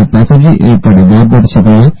 पैसा जी ਤੁਹਾਡਾ बहुत बहुत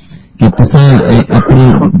शुक्रिया कि तुसा अपनी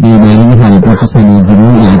बीमारी की हालत में सानू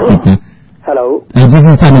जरूर याद किया। हेलो जी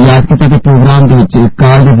सानू याद किया कि प्रोग्राम के विच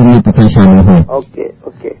कार के जरिए तुसा शामिल हो। Okay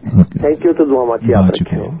okay, thank you. तो दुआ माची आप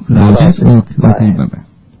रखियो। Okay bye bye.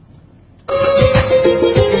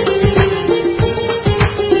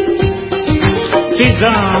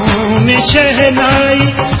 फिजाओं में शहनाई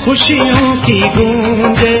खुशियों की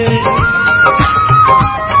गूंजे,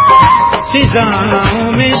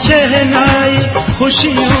 फिजाओं में शहनाई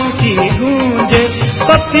खुशियों की गूंजे,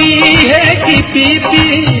 पपी है कि पीपी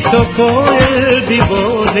तो कोयल भी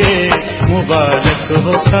बोले, मुबारक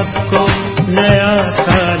हो सबको नया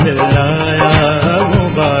साल आया,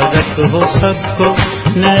 मुबारक हो सबको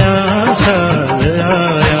नया साल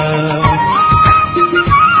आया।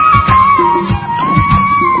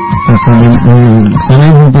 समय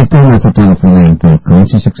हम देखते हैं वैसे टेलीफोन लाइन पर कौन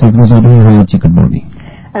सी शख्सियत मौजूद है। हेलो जी, गुड मॉर्निंग।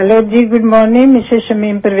 हेलो जी, good morning. Mrs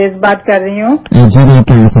Shamim Parvez बात कर रही हूँ जी। मैं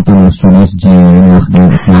क्या सतन स्टूडेंट्स जी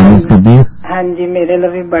हाँ जी, मेरे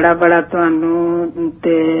लिए भी बड़ा बड़ा ਤੁਹਾਨੂੰ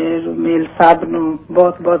ਤੇ ਰੁਮੇਲ ਸਾਹਿਬ ਨੂੰ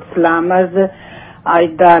ਬਹੁਤ ਬਹੁਤ ਸਲਾਮ ਅਰਜ਼। ਅੱਜ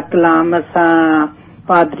ਦਾ ਕਲਾਮ ਅਸਾਂ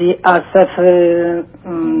ਪਾਦਰੀ ਆਸਫ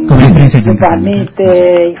ਜ਼ੁਬਾਨੀ ਤੇ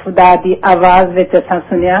ਖੁਦਾ ਦੀ ਆਵਾਜ਼ ਵਿੱਚ ਅਸਾਂ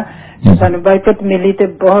ਸੁਣਿਆ। ਸਾਨੂੰ ਬਰਕਤ ਮਿਲੀ ਤੇ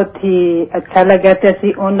ਬਹੁਤ ਹੀ ਅੱਛਾ ਲੱਗਾ ਤੇ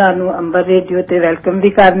ਅਸੀਂ ਉਹਨਾਂ ਨੂੰ ਅੰਬਰ ਰੇਡੀਓ ਤੇ ਵੈਲਕਮ ਵੀ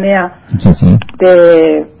ਕਰਨੇ ਆ ਤੇ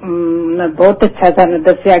ਬਹੁਤ ਅੱਛਾ ਸਾਨੂੰ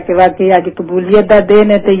ਦੱਸਿਆ ਕਿ ਵਾਕਈ ਅੱਜ ਕਬੂਲੀਅਤ ਦਾ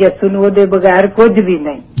ਦਿਨ ਹੈ ਤੇ ਯਿਸੂ ਨੂੰ ਉਹਦੇ ਬਗੈਰ ਕੁਝ ਵੀ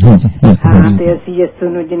ਨਹੀਂ। ਹਾਂ, ਤੇ ਅਸੀਂ ਯਿਸੂ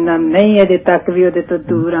ਨੂੰ ਜਿੰਨਾ ਨਹੀਂ ਅਜੇ ਤੱਕ ਵੀ ਉਹਦੇ ਤੋਂ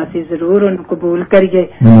ਦੂਰ ਆ, ਅਸੀਂ ਜ਼ਰੂਰ ਉਹਨੂੰ ਕਬੂਲ ਕਰੀਏ।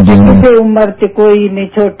 ਕਿਸੇ ਉਮਰ ਚ ਕੋਈ ਨਹੀਂ,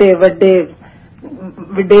 ਛੋਟੇ ਵੱਡੇ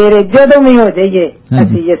ਵਡੇਰੇ ਜਦੋਂ ਵੀ ਹੋ ਜਾਈਏ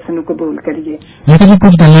ਅਸੀਂ ਯਿਸੂ ਨੂੰ ਕਬੂਲ ਕਰੀਏ। ਲੇਕਿਨ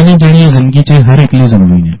ਕੁਝ ਗੱਲਾਂ ਨੇ ਜਿਹੜੀਆਂ ਜ਼ਿੰਦਗੀ ਚ ਹਰ ਇੱਕ ਲਈ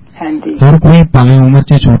ਜ਼ਰੂਰੀ ਨੇ। ਹਰ ਕੋਈ ਭਾਵੇਂ ਉਮਰ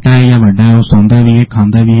ਚ ਛੋਟਾ ਹੈ ਜਾਂ ਵੱਡਾ ਹੈ, ਉਹ ਸੌਂਦਾ ਵੀ ਹੈ,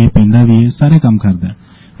 ਖਾਂਦਾ ਵੀ ਹੈ, ਪੀਂਦਾ ਵੀ ਹੈ, ਸਾਰੇ ਕੰਮ ਕਰਦਾ ਹੈ।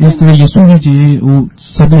 ਇਸ ਤਰ੍ਹਾਂ ਯਿਸੂ ਵੀ ਜੇ ਉਹ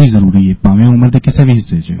ਸਭ ਲਈ ਜ਼ਰੂਰੀ ਹੈ, ਭਾਵੇਂ ਉਮਰ ਦੇ ਕਿਸੇ ਵੀ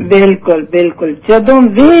ਹਿੱਸੇ ਚ। ਬਿਲਕੁਲ ਬਿਲਕੁਲ, ਜਦੋਂ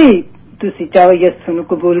ਵੀ ਤੁਸੀਂ ਚਾਹੋ ਯਿਸੂ ਨੂੰ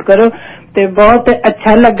ਕਬੂਲ ਕਰੋ। ਤੇ ਬਹੁਤ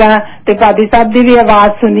ਅੱਛਾ ਲੱਗਾ ਤੇ ਪਾਦੀ ਸਾਹਿਬ ਦੀ ਵੀ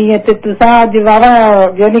ਆਵਾਜ਼ ਸੁਣੀ ਹੈ ਤੇ ਤੁਸੀਂ ਅੱਜ ਵਾਵਾ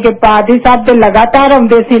ਯਾਨੀ ਕਿ ਪਾਦੀ ਸਾਹਿਬ ਤੇ ਲਗਾਤਾਰ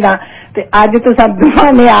ਆਉਂਦੇ ਸੀ ਨਾ ਤੇ ਅੱਜ ਤੁਸੀਂ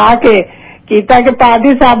ਦੋਵਾਂ ਨੇ ਆ ਕੇ ਕੀਤਾ कि पादी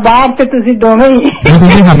साहब बाहर से तुसी दोनों ही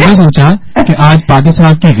हमने सोचा कि आज पादी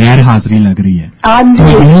साहब की गैर हाजिरी लग रही है। तो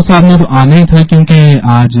यूनुस साहब ने तो आना ही था क्योंकि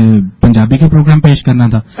आज पंजाबी के प्रोग्राम पेश करना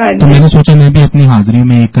था। तो मैंने सोचा मैं भी अपनी हाजिरी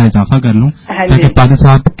में एक का इजाफा कर लूं ताकि पादी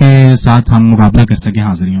साहब के साथ हम मुकाबला कर सके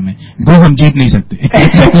हाजिरियों में। वो हम जीत नहीं सकते।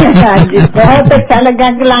 बहुत अच्छा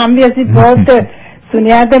लगा कलाम भी असी बहुत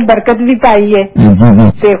सुनिया ते बरकत भी पाई है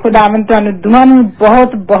ते खुदावंद तुहानू दुआं नू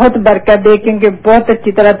बहुत बहुत बरकत दे क्योंकि बहुत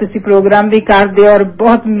अच्छी तरह तुसी प्रोग्राम भी करदे और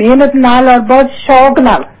बहुत मेहनत नाल और बहुत शौक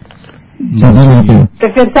नाल ਤੇ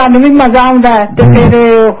ਫਿਰ ਸਾਨੂੰ ਵੀ ਮਜ਼ਾ ਆਉਂਦਾ ਹੈ ਤੇ ਫਿਰ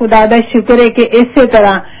ਖੁਦਾ ਦਾ ਸ਼ੁਕਰ ਹੈ ਕਿ ਇਸੇ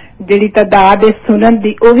ਤਰ੍ਹਾਂ ਜਿਹੜੀ ਤਾਦਾਦ ਸੁਣਨ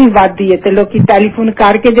ਦੀ ਉਹ ਵੀ ਵੱਧਦੀ ਹੈ ਤੇ ਲੋਕੀ ਟੈਲੀਫੋਨ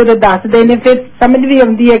ਕਰਕੇ ਜਦੋਂ ਦੱਸਦੇ ਨੇ ਫਿਰ ਸਮਝ ਵੀ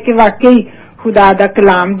ਆਉਂਦੀ ਹੈ ਕਿ ਵਾਕਈ ਖੁਦਾ ਦਾ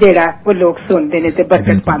ਕਲਾਮ ਜਿਹੜਾ ਉਹ ਲੋਕ ਸੁਣਦੇ ਨੇ ਤੇ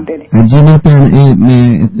ਬਰਕਤ ਪਾਉਂਦੇ ਨੇ। ਜੀ ਮੈਂ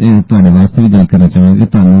ਤੁਹਾਡੇ ਵਾਸਤੇ ਵੀ ਗੱਲ ਕਰਨਾ ਚਾਹਾਂਗਾ,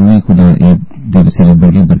 ਤੁਹਾਨੂੰ ਵੀ ਖੁਦਾ ਇਹ ਦਿਨ ਸੇ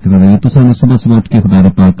ਬੜੀ ਬਰਕਤ ਰਹੇ। ਤੁਸੀਂ ਸੁਬਹ ਸੁਬਹ ਉੱਠ ਕੇ ਖੁਦਾ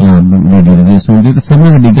ਦੇ ਪਾਕ ਕਲਾਮ ਰੇਡੀਓ ਦੇ ਸੁਣਦੇ ਤੇ ਸਭ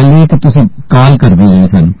ਤੋਂ ਵੱਡੀ ਗੱਲ ਇਹ ਕਿ ਤੁਸੀਂ ਕਾਲ ਕਰਦੇ ਹੋ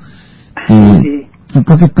ਸਾਨੂੰ,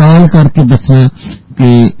 ਕਿਉਂਕਿ ਕਾਲ ਕਰਕੇ ਦੱਸਣਾ کہ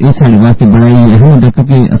یہ سارے واسطے بڑا ہی اہم ہوتا ہے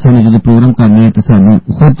کیونکہ اصل میں جب پروگرام کرنے تو سانو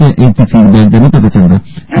خود ایک فیڈ بیک کا نہیں پتا چلتا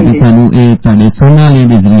لیکن سانو یہ تھوڑے سننے والے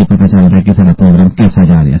کے ذریعے پتا چلتا ہے کہ سارا پروگرام کیسا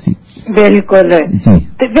جا رہا سی۔ بالکل جی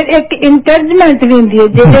پھر ایک انکریجمنٹ بھی ہوندی ہے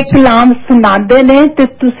جڑے کلام سناندے نے تے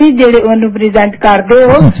تسی جڑے اونوں پریزنٹ کردے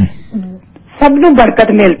ہو سب نوں برکت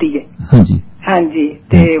ملتی ہے۔ ہاں جی ہاں جی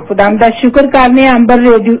تے خدا دا شکر کرنے امبر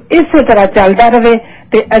ریڈیو اسی طرح چلتا رہے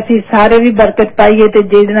تے اسی سارے بھی برکت پائیے تے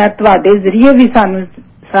جہدے نال تواڈے ذریعے بھی سانو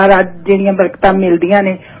سارا جڑیاں برکتاں ملدیاں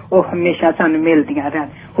نے وہ ہمیشہ سانو ملدیاں رہن۔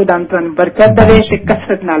 خدا تانوں برکت دے تے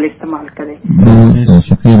کثرت نال استعمال کرے۔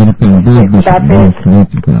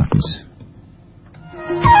 خدا حافظ۔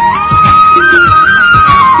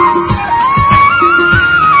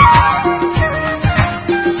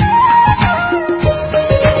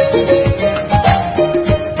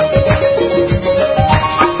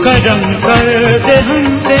 کرم کر دے ہم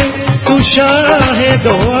پہ تو شاہ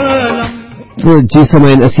دو عالم۔ جی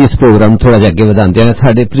سمعین اسی اس پروگرام تھوڑا جا اگے وداندے ہیں،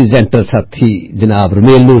 ساڈے پریزینٹر ساتھی جناب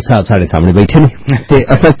رمیل نور صاحب ساڈے سامنے بیٹھے نے تے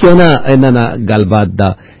اساں کیوں نہ انہاں نال گل بات دا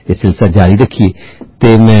یہ سلسلہ جاری رکھیے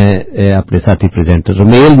تے میں اپنے ساتھی پریزینٹر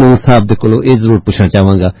رمیل نور صاحب دے کولوں یہ ضرور پوچھنا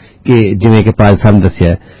چاہواں گا کہ جویں کہ پاک صاحب نے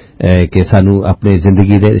دسیا کہ سانو اپنے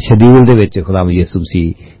زندگی دے شیڈیول دے وچ خدا یسوع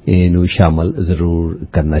مسیح نو شامل ضرور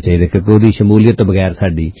کرنا چاہیے کیونکہ اودی شمولیت تو بغیر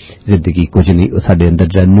ساڈی زندگی کچھ نہیں، ساڈے اندر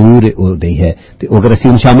جو نور ہے وہ نہیں ہے تے اگر اسی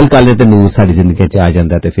شامل کر لیں تے نور ساڈی زندگی وچ آ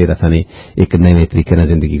جاندا تے پھر اساں نے ایک نویں طریقے نال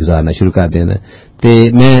زندگی گزارنا شروع کر دینا۔ تے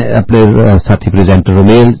میں اپنے ساتھی پریزینٹر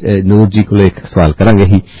رمیل نور جی کولوں ایک سوال کراں گا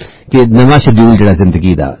ہی کہ نواں شیڈیول جڑا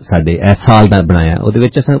زندگی دا ساڈے اس سال دا بنایا اودے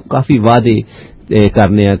وچ اساں کافی وعدے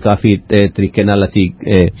کرنے ہیں، کافی طریقے نال اسی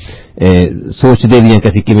سوچدے بھی ہیں کہ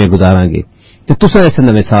اسی کیویں گزاراں گے تے تساں اس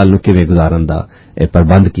نویں سال نو کیویں گزارن دا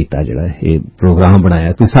پربند کیتا جڑا یہ پروگرام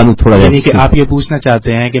بنایا تو سانو تھوڑا یعنی کہ آپ یہ پوچھنا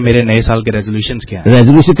چاہتے ہیں کہ میرے نئے سال کے ریزولوشنز کیا ہیں؟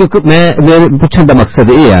 ریزولوشن کیونکہ میں پوچھن دا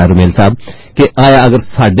مقصد یہ ہے رمیل صاحب کہ آیا اگر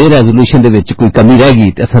ساڈے ریزولوشن دے وچ کوئی کمی رہ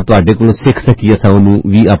گئی تے اساں تواڈے کولوں سیکھ سکیے، اساں اونوں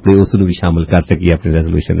وی اپنے اس نو بھی شامل کر سکیے اپنے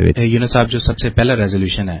ریزولوشن دے وچ۔ یونس صاحب جو سب سے پہلا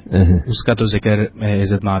ریزولوشن ہے اس کا تو ذکر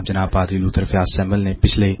عزت مآب جناب پادری لوتھر فیاض سیمبل نے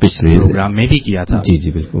پچھلے پروگرام میں بھی کیا تھا۔ جی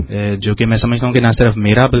جی بالکل، جو کہ میں سمجھتا ہوں کہ نہ صرف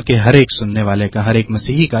میرا بلکہ ہر ایک سننے والے کا، ہر ایک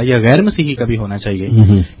مسیحی کا یا غیر مسیحی کا بھی ہونا چاہیے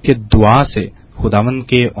کہ دعا سے خداوند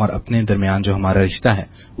کے اور اپنے درمیان جو ہمارا رشتہ ہے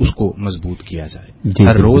اس کو مضبوط کیا جائے۔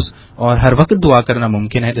 ہر روز اور ہر وقت دعا کرنا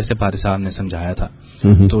ممکن ہے جیسے پادری صاحب نے سمجھایا تھا،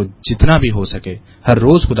 تو جتنا بھی ہو سکے ہر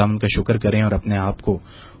روز خداوند کا شکر کریں اور اپنے آپ کو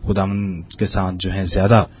خداوند کے ساتھ جو ہے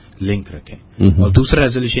زیادہ لنک رکھیں۔ اور دوسرا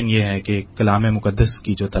ریزولوشن یہ ہے کہ کلام مقدس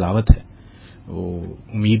کی جو تلاوت ہے وہ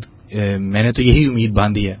امید میں نے تو یہی امید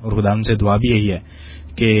باندھی ہے اور خداوند سے دعا بھی یہی ہے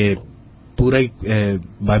کہ پورا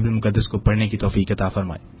بائبل مقدس کو پڑھنے کی توفیق عطا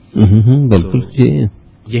فرمائے۔ بالکل جی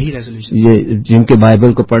یہی ریزولوشن جن کے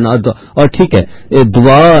بائبل کو پڑھنا اور ٹھیک ہے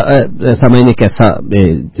دعا سمجھنے ایک ایسا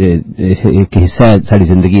ایک حصہ ہے ساری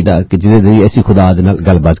زندگی دا کہ جنہیں ذریعے ایسی خدا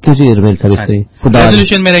گل بات کیوں جی رمیل صاحب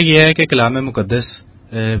ریزولوشن میرا یہ ہے کہ کلام مقدس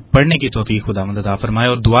پڑھنے کی توفیق خداوند عطا فرمائے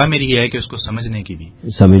اور دعا میری یہ ہے کہ اس کو سمجھنے کی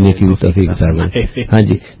بھی توفیق عطا فرمائے۔ ہاں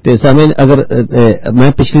جی تو سامعین اگر میں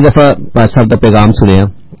پچھلی دفعہ پاس صاحب کا پیغام سنیا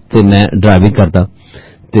تو میں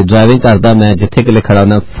ڈرائیونگ کردا میں جتھے کلے کھڑا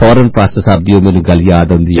ہونا فورن پاسٹر صاحب دی میری گل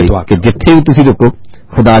یاد آندی ہے کہ جتھے بھی تسی رکو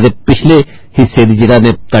خدا دے پچھلے حصے دی جڑا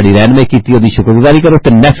نے تہاڈی رہنمائی کیتی اودی شکر گزاری کرو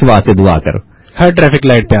تے نیکسٹ واسطے دعا کرو۔ ہر ٹریفک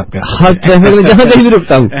لائٹ پہ آپ کا ہر ٹریفک میں جہاں کہیں بھی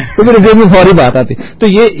رکتا ہوں تو میرے ذہن میں فوری بات آتی تو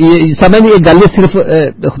یہ سمجھ نہیں یہ گل صرف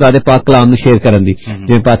خدا دے پاک کلام نو شیئر کرن دی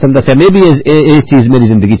جی پاسم دسیا میں بھی یہ چیز میری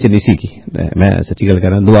زندگی چ نہیں سی کی، میں سچی گل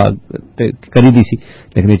کراں دعا کری دی سی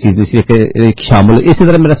لیکن یہ چیز نہیں سی ایک شامل۔ اسی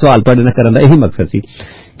طرح میرا سوال پڑھنے نہ کرن دا یہی مقصد سی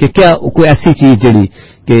کہ کیا کوئی ایسی چیز جڑی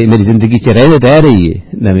کہ میری زندگی چ رہ رہی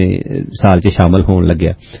ہے نویں سال چ شامل ہون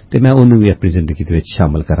لگیا تو میں انہوں بھی اپنی زندگی دے وچ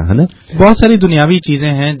شامل کراں ہے نا۔ بہت ساری دنیاوی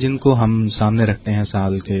چیزیں ہیں جن کو ہم سامنے رکھتے ہیں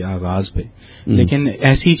سال کے آغاز پہ، لیکن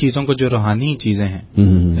ایسی چیزوں کو جو روحانی چیزیں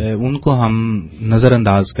ہیں ان کو ہم نظر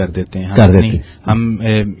انداز کر دیتے ہیں، ہم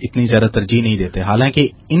اتنی زیادہ ترجیح نہیں دیتے، حالانکہ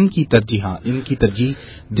ان کی ترجیح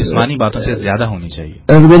جسمانی باتوں سے زیادہ ہونی چاہیے۔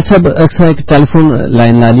 رمیل صاحب اکثر ایک ٹیلی فون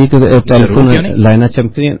لائن لا لی ٹیلی فون لائن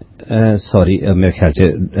چمک رہی سوری میرے خیال سے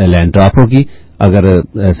لائن ڈراپ ہوگی اگر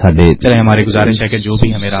ساڈے چلے ہماری گزارش ہے کہ جو بھی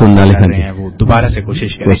ہمیں سننے کر رہے ہیں وہ دوبارہ سے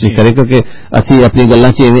کوشش کریں کیونکہ اسی اپنی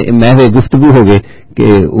گلاں چ میں گفتگو ہو گئے کہ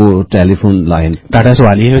وہ ٹیلی فون لائن تہاڈا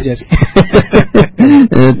سوال ہی ہو جیسے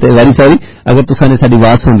ویری سوری اگر تساں نے ساری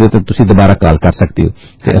آواز سن رہے تو تسی دوبارہ کال کر سکتے ہو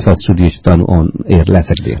کہ اساں اسٹوڈیو چ تانوں آن ایئر لے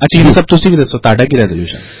سکتے ہیں. اچھا سب تسی بھی دسو تہاڈا کی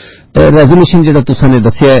ریزولوشن جہاں تساں نے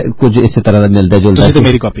دسیا کچھ اسی طرح کا ملتا جلتا ہے.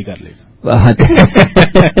 میری کاپی کر لی. ہاں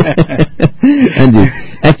جی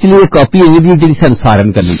ایکچولی وہ کاپی جی سن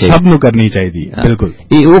سارن کرنی چاہیے, سب نو کرنی چاہیے. بالکل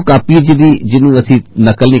یہ وہ کاپی جنوں اسی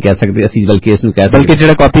نقل نہیں کہہ سکتے اسی بلکہ اس کہہ بلکہ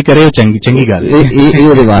جہاں کاپی کرے وہ چنگی گل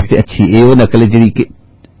یہ واسطے اچھی یہ وہ نقل ہے جی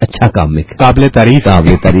اچھا کام ہے قابل تعریف ہے.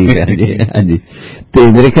 ہاں جی تو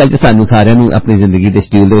میرے خیال سے سانو سارے اپنی زندگی کے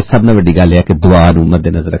شیڈول سب نے وڈی گل ہے کہ دعا نو مد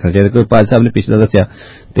نظر رکھنا چاہیے. کیونکہ پال صاحب نے پچھلا دسیا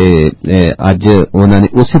اج انہوں نے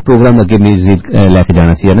اسی پروگرام اگے مزید لے کے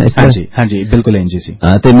جانا سی نا. ہاں جی بالکل انجی سی.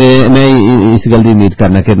 میں اس گل کی امید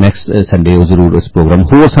کرنا کہ نیکسٹ سنڈے ضرور اس پروگرام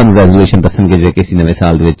ہو سانو ریزولوشن دسن گے جو کسی نئے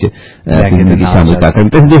سال زندگی شامل کر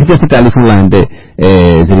سکتے. دیکھتے ہیں ٹیلی فون لائن کے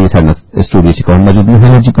ذریعے سارا اسٹوڈیو چ کون موجود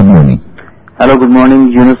ہے. جی good morning. Hello good morning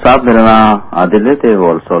Younus صاحب, میرا نام عادل ہے تے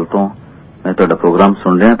ہولسول تو میں تہاڈا پروگرام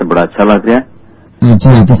سن رہا تو بڑا اچھا لگ رہا ہے. جی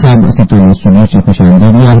عادل صاحب اسی تو اسٹوڈیو چ خوش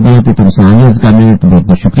آمدید آخر تے تم سلام کرنے بہت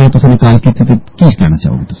بہت شکریہ. تساں کال کیتی تے کی کہنا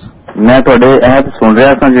چاہو گے تساں؟ میں تہاڈے ایپ سن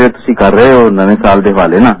رہا تھا جڑے تسی کر رہے ہو نویں سال دے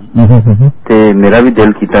حوالے نا تے میرا بھی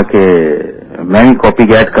دل کیتا کہ میں بھی کاپی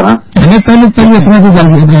گیٹ کراں. پہلے اتنا تو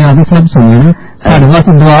گل عادل صاحب سنیے نا سارے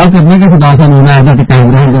واسطے دعا کرنے کہ خدا سانو نہ ایسا ٹکا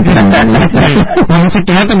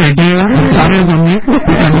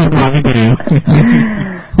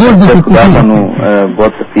خدا سانو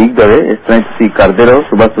بہت توفیق دے. اس طرح تسی کرتے رہو,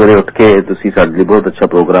 صبح سویرے اٹھ کے تسی ساڈے لیے بہت اچھا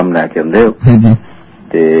پروگرام لے کے آندے ہو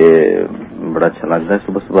تے بڑا اچھا لگتا ہے.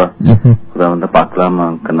 صبح صبح خدا بندہ پاک کلام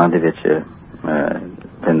کنا دے وچ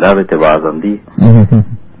پیندا وے تے آواز آندی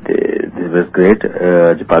تے دس واز گریٹ.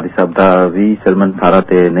 جپادی صاحب دا بھی سلمان سارا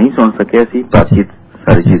تے نہیں سن سکے سی بات چیت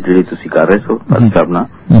ساری چیز جڑی تسی کر رہے سو پادی صاحب نال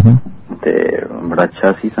تے بڑا اچھا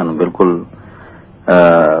سی. سانو بالکل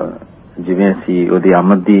جویں اسی اودی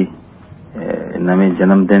آمد دی نویں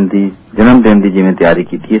جنم دن دی جویں تیاری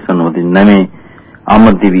کیتی ہے سانو اودی نویں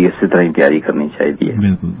آمد دی بھی اسی طرح ہی تیاری کرنی چاہیے.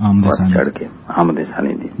 بالکل چڑھ کے آمد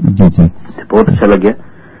ثانی دی بہت اچھا لگیا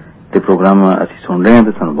تے پروگرام اسی سن رہے ہیں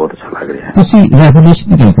تو سانو بہت اچھا لگ رہا ہے.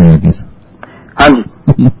 ہاں جی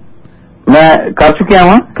میں کر چکیا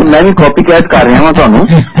ہوں کہ میں بھی کاپی کیٹ کر رہا ہوں تھانوں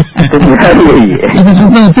تے میرا بھی یہی ہے.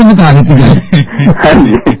 ہاں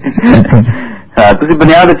جی ہاں تسی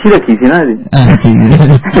بنیاد اچھی رکھی سی نا جی.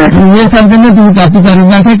 یہ سب کاپی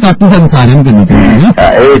کر سارے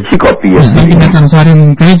اچھی کاپی ہے. میں سارے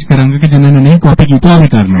انکریج کروں گا کہ جنہوں نے نہیں کاپی کی تو بھی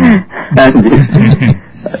کر لوں. ہاں جی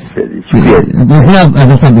شکریہ. اگر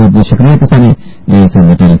صاحب بہت بہت شکریہ کہ سارے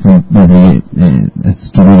ٹیلی فون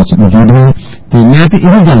اسٹوڈیو موجود ہیں. تو میں تو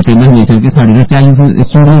یہ گل کہنا ہمیشہ کہ سارے ٹیلی فون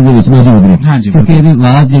اسٹوڈیو موجود ہیں کیونکہ یہ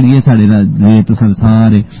آواز جہی ہے سارے تو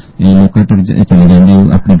سارے لوگ تک چلے جاتے ہو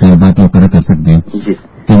اپنی گل بات کر سکتے ہیں.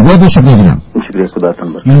 بہت بہت شکریہ جناب. شکریہ خدا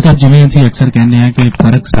صاحب جی اسی اکثر کہنے ہیں کہ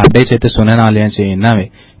فرق ساڈے چ تے سنن والے چ اینا وے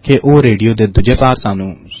کہ وہ ریڈیو دے دوجے پار سانو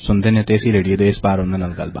سنتے ہیں تے اسی ریڈیو دے اس پار انہاں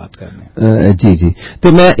نال گل بات کرنے. جی جی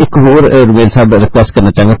تو میں ایک اور رویل صاحب ریکویسٹ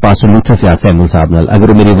کرنا چاہوں گا پاسو لطف فیاض احمد صاحب نال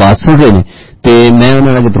اگر میری آواز سن رہے ہیں تو میں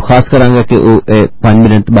انہوں نے درخواست کراں گا کہ وہ 5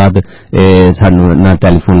 منٹ بعد سانو نہ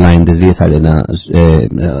ٹیلی فون لائن دے ذریعے ساڈے نال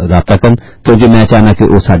رابطہ کرن تو جو میں چاہنا کہ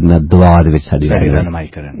وہ ساڈے نال دعا دے وچ ساڈی رہنمائی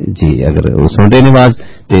کرن. جی اگر وہ سن رہے ہیں آواز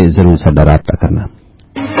تو ضرور ساڈا رابطہ کرنا.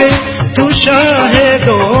 تو شاہد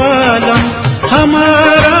عالم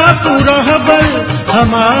ہمارا تو رہبر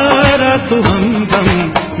ہمارا تو ہمدم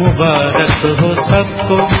مبارک ہو سب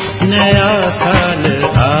کو نیا سال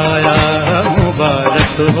آیا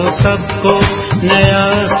مبارک ہو سب کو نیا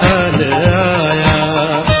سال آیا.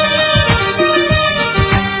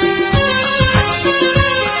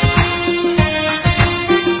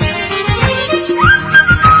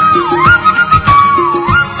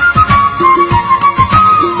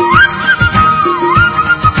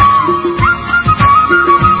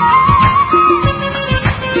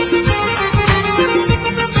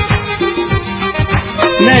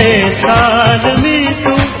 نئے سال میں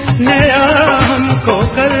تو نیا ہم کو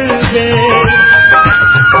کر دے,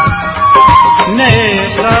 نئے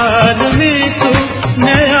سال میں تو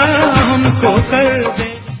نیا ہم کو کر دے.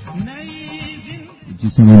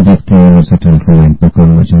 جس میں دیکھتے ہیں سٹل فون پر کال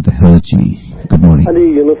موجود ہے. جی گڈ مارننگ. جی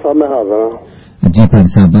یونس صاحب میں حاضر ہوں. جی پاک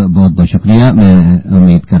صاحب بہت بہت شکریہ. میں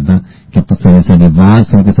امید کرتا کہ ساری آواز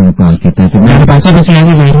سن کے سانو کال کیتا ہے. میرے پاس بھی سن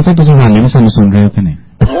رہے ہو تو حالے بھی سانو سن رہے ہو کہ نہیں؟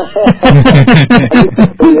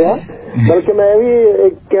 بلکہ میں بھی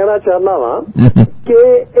کہنا چاہنا وا کہ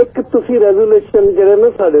ایک تسی ریزولوشن جڑے نا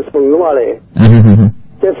سارے سننے والے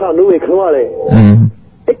تے سانو ویکھن والے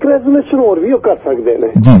ایک ریزولوشن اور بھی کر سکتے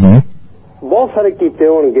ہیں. بہت سارے کیتے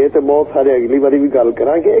ہون گے تے بہت سارے اگلی باری بھی گل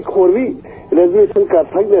کران گے. ایک اور بھی ریزولوشن کر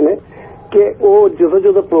سکتے ہیں کہ وہ جدو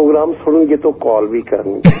جدو پروگرام سنیں گے تو کال بھی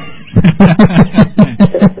کریں گے.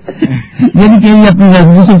 یعنی کہ اپنی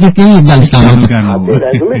ریزولوشن سے کئی گل شامل کرنا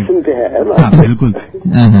ریزولوشن تو ہے بالکل.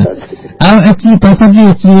 ایکچولی پیسہ جی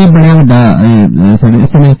ایکچولی بڑا بڑا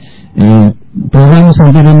اس میں پروگرام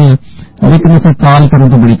سنتے رہنے لیکن اسے کال کرنے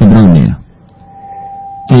تو بڑی گھبراہٹ ہے.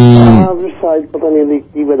 شاید پتہ نہیں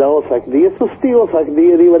کی وجہ ہو سکتی ہے, سستی ہو سکتی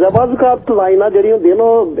ہے وجہ. بعض اوقات لائناں جہاں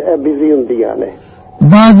ہوں بزی ہوں نے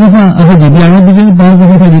بعض دفعہ جی بعض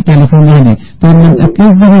دفعہ ساری ٹیلیفون ہے جی تو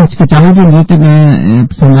کس دفعہ ہچکچاہٹ ہوگی تو میں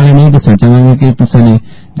سننے والے نہیں دسنا چاہوں گا کہ تصا نے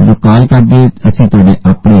جب کال کرتے اسی تے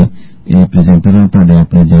اپنے پریزنٹر تے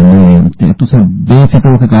اپنے جانے تصا بے فکر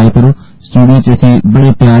ہو کے کال کرو. اسٹوڈیو چ بڑے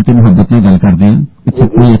پیار تے محبت میں گل کرتے ہیں, پچھے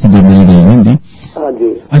کوئی ایسی گل نہیں گئی نہیں ہوتی.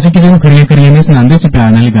 اچھا کسی کو کھڑیاں کھڑیاں نہیں سنا سے پیار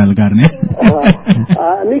نال گل کرنے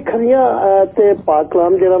نہیں کھڑیاں تے پاک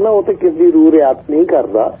کلام جہاں نا وہ تو کسی روح رعایت نہیں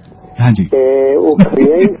کرتا. ہاں جی وہ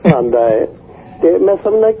کھڑیاں ہی سنا ہے. میں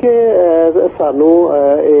سمجھنا کہ سانو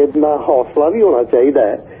اتنا حوصلہ بھی ہونا چاہیے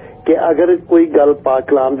کہ اگر کوئی گل پاک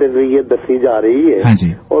کلام کے ذریعے دسی جا رہی ہے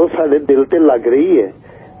اور سارے دل تے لگ رہی ہے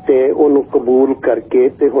تے انہوں قبول کر کے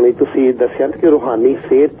تے ہونی تسی دسیا کہ روحانی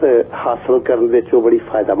صحت حاصل کرنے وچ بڑی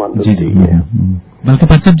فائدہ مند ہوتی ہے. بلکہ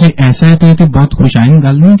پر صاحب جی ایسا ہے تو بہت خوشائن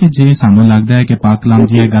گل نہیں کہ جی سانو لگتا ہے کہ پاک کلام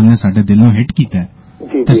جی گل نے سارے دل نو ہٹ کیتا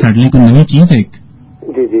ہے تے سارے لیے کوئی نئی چیز ہے ایک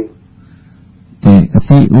جی جی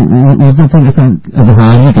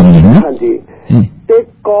اظہار بھی کریں گے. ہاں جی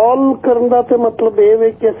کال کرن دا تے مطلب یہ ہے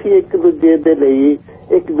کہ اسی ایک دوجے دے لئی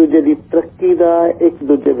ایک دوجے دی ترقی دا ایک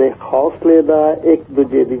دوجے دے حوصلے دا ایک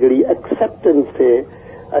دوجے دی جڑی ایکسپٹنس ہے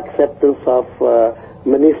ایکسپٹنس آف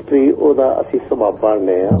منسٹری او دا اسی سبب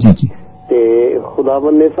بننے ہیں. تے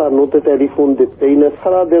خداوند نے سانو تے ٹیلی فون دتے ہی نے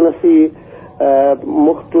سارا دن اسی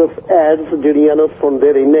مختلف ایڈز جڑیاں نو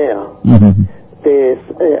سنتے رہنے ہاں تے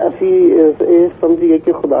اسی یہ سمجھیے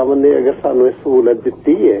کہ خداوند نے اگر سانو یہ سہولت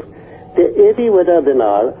دیتی ہے تے ایدی وجہ دے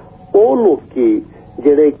نال او لوکی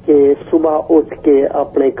جڑے کہ صبح اٹھ کے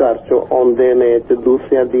اپنے گھر چوں آندے نے تے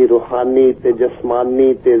دوسریاں دی روحانی تے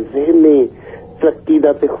جسمانی تے ذہنی ترقی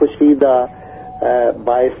دا تے خوشی دا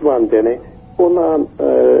باعث بنتے نے انہاں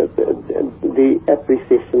دی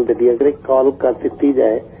اپریسیشن دے لیے اگر کال کر دیتی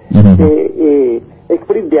جائے تے ایک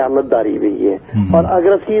بڑی دیانتداری بھی ہے. اور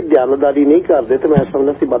اگر اسی دیانتداری نہیں کرتے تو میں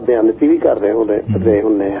سمجھنا سی بد دیانتی بھی کر رہے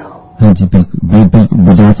ہونے ہیں. ہاں جی بالکل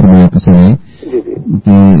بجا فرمایا تسی نے. جی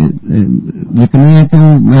جی لیکن یہ کہ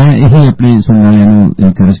میں یہی اپنے سننے والوں کو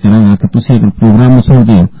انکریج کراں گا کہ تسی اگر پروگرام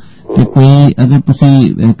سنتے ہو کہ کوئی اگر تسی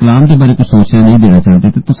کلام کے بارے کچھ سوچنا نہیں دینا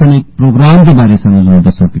چاہتے تو تسی نے پروگرام کے بارے سمجھ لو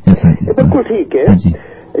دسو کہ کیسا ہے. بالکل ٹھیک ہے.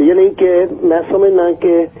 یعنی کہ میں سمجھنا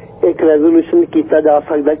کہ ایک ریزولوشن کیتا جا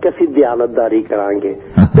سکتا کہ اسی دیانتداری کران گے.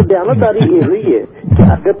 تو دیانتداری یہ ہوئی ہے کہ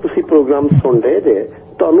اگر تسی پروگرام سن رہے جے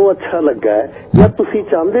تانوں اچھا لگا ہے یا تسی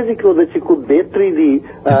چاہتے جی کہ وہ کوئی بہتری دی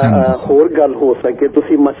ہور گل ہو سکے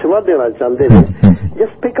تسی مشورہ دینا چاہتے ہیں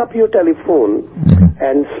just pick up your telephone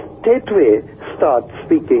and straight way start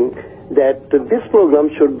speaking that this program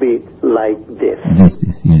should be like this.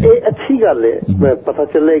 یہ اچھی گل ہے. پتہ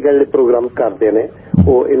چلے گا جڑے پروگرام کرتے ہیں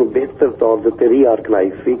وہ انہوں بہتر طور سے ری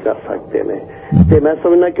آرگنائز بھی کر سکتے ہیں. میں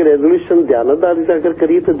سمجھنا کہ ریزولوشن دیانتداری سے اگر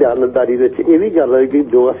کریے تو دیانتداری یہ بھی گل ہے کہ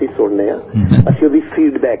جو اسی سننے ہیں اسی وہ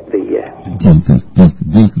فیڈ بیک دئیے.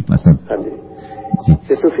 بالکل پسند. ہاں جی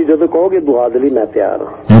تسی جدو کہو گے دعا دے لیے میں تیار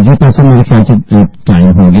ہوں. جی پسند میرے خیال سے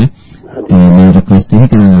ٹائم ہو گیا. میں ریکویسٹ یہ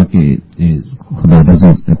کروں گا کہ خدا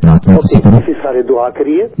پرارتھنا کرو سارے دعا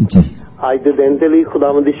کریے. اج دے دن کے لیے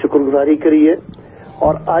خداوند دی شکر گزاری کریے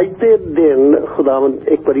اور اج دے دن خداوند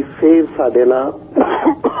ایک باری پھر ساڈے نال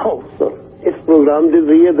اس پروگرام دے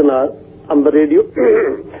ذریعے نال امبر ریڈیو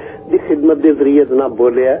دی خدمت دے ذریعے نال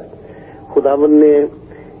بولیا. خداوند نے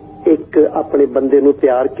ایک اپنے بندے نو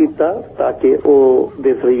تیار کیتا تاکہ او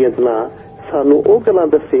دے ذریعے نال سانو او گلاں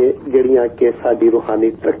دسے جڑیاں کہ ساری روحانی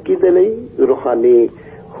ترقی دے لئی روحانی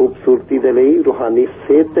خوبصورتی دے لئی روحانی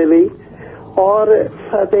صحت دے لئی اور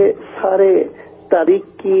سارے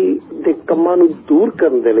تاریکی دے کماں نو دور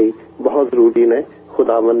کرن دے لئی بہت ضروری نے.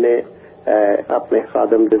 خداوند نے اپنے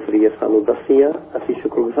خادم دے ذریعے سانو دسیاں. اسی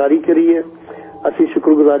شکر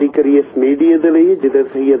گزاری کریے اس میڈیا دے لئی جدے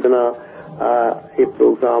ذریعے یہ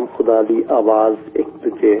پروگرام خدا دی آواز ایک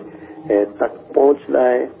دوجے تک پہنچدا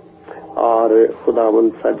ہے اور خداوند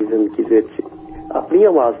ساری زندگی اپنی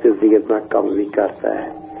آواز کے ذریعے کام بھی کرتا ہے.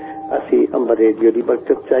 اسی امبر ریڈیو کی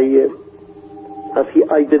برکت چاہیے. اسی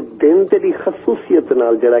اج دے دن تیری خصوصیت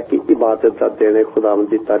نال جڑا کہ عبادت کا دن ہے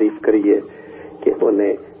خداوند دی تعریف کریے کہ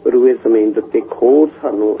انہیں روئے زمین دے کھور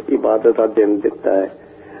سانو عبادت کا دن دیتا ہے.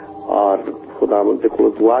 اور خداوند دے کول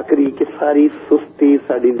دعا کری کہ ساری سستی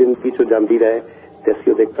ساری زندگی چ جاندی رہے تے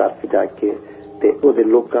اسی دے گھر وچ جا کے تے او دے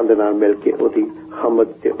لوکاں دے نال مل کے او دی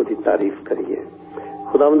حمد تے او دی تعریف کریے.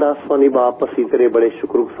 خداوند آسمانی باپ اسی تیرے بڑے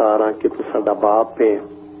شکر گزار ہاں کہ تو ساڈا باپ ہے,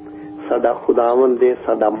 ساڈا خداوند ہے,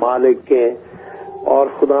 ساڈا مالک ہے. اور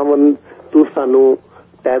خداوند تو سانو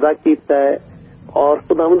پیدا کیتا ہے. اور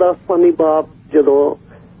خداوند آسمانی باپ جدوں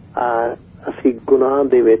اسی گناہ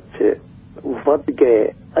دے وچ ود گئے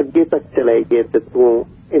اگے تک چلے گئے تے تو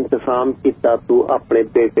انتظام کیتا, تو اپنے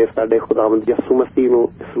بیٹے ساڈے خداوند یسوع مسیح نو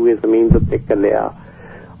اس روئے زمین تے کلیا.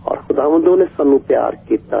 اور خداوند نے سانو پیار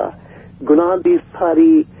کیتا. گناہ دی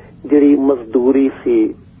ساری جڑی مزدوری سی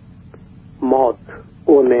موت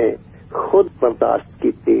اونے خود برداشت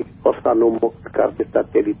کیتی اور سانو مکت کر دیتا.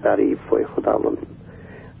 تیری تعریف ہوئے خداوند.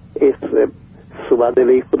 اس صبح دے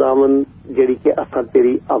لئی خداوند جڑی کہ اساں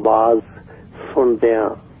تیری آواز سنتے ہاں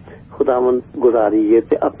خداوند گزاریے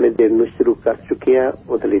تے اپنے دن نو شروع کر چکے ہیں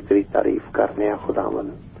او دے لئی تیری تعریف کرنے ہیں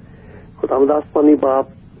خداوند. خداوند آسمانی باپ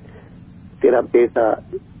تیرا بیٹا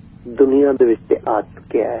دنیا دے وچ آ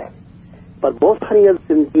چکیا ہے پر بہت ساری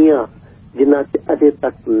زندگیاں جنہ چ اجے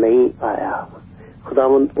تک نہیں آیا.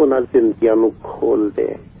 خداوند انہاں زندگیاں نو کھول دے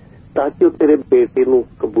تاکہ وہ تیرے بیٹے نو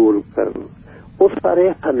قبول کرن. وہ سارے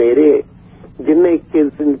ہنیرے جنہیں کہ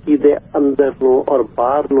زندگی دے اندر نو اور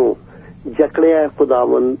باہر نو جکڑیا ہے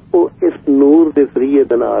خداوند وہ اس نور دے ذریعے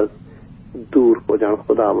دے نال دور ہو جان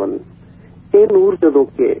خداوند. اے نور جدوں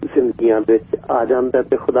کہ زندگیاں دے وچ آ جاندا ہے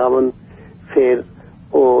تے خداوند پھر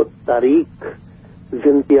او تاریخ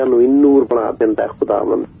زندگیاں نو نور بنا دیندا ہے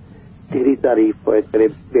خداوند. تیری تعریف ہوئے تیرے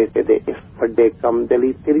بیٹے دے اس بڑے کم دے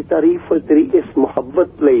لئی. تیری تعریف ہوئے تیری اس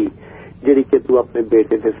محبت لئی جڑی کہ تو اپنے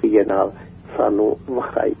بیٹے دے ذریعے نال سانو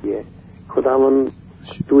وکھائی ہے. خداوند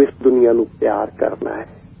تو اس دنیا نو پیار کرنا ہے.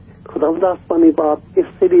 خداوند آسمانی باپ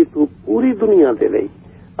اس لیے تو پوری دنیا دے لئی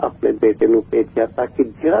اپنے بیٹے نو بھیجیا تاکہ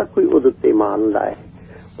جڑا کوئی اودے تے ایمان لائے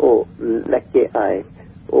او لے کے آئے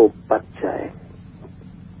او بچ جائے.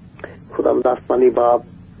 خداوند آسمانی باپ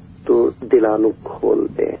تو دلاں نو کھول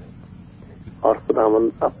دے اور خداوند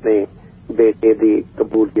اپنے بیٹے دی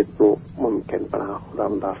قبولیت نو ممکن بنا.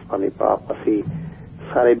 خداوند آسمانی باپ اسی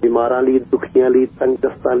سارے بیماراں لئی دکھیاں لئی تنگ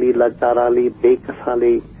دستاں لئی لاچاراں لئی بے کساں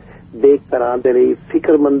لئی بے قراں دے لئی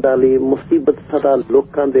فکر منداں لئی مصیبت زدہ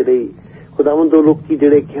لوکاں دے لئی خداوند وہ لوکی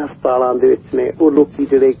جڑے کہ ہسپتالاں دے وچ نے وہ لوکی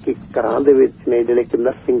جڑے کہ گھراں دے وچ نے جڑے کہ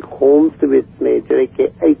نرسنگ ہومز دے وچ نے جڑے کہ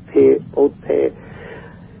ایتھے اوتھے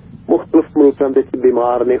مختلف ملکاں دے وچ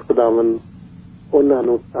بیمار نے خداوند انہاں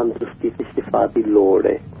نو تندرستی تے شفا دی لوڑ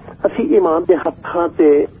ہے. اسی ایمان دے ہتھاں تے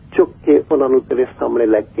چک کے انہاں نو تیرے سامنے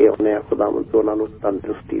لے کے اونے خداوند تو انہاں نو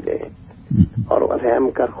تندرستی دے اور رحم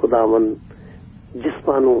کر خداوند.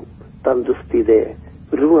 جسماں نو تندرستی دے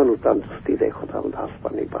روحاں نو تندرستی دے خداوند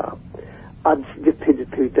آسمانی باپ. اج جتھے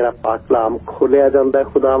جتھے بھی تیرا پاک کلام کھولیا جاندا ہے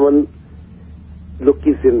خداوند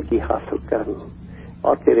لوکی زندگی حاصل کرن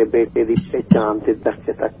اور تیرے بیٹے دی پہچان تے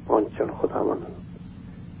درجے تک پہنچن خداوند.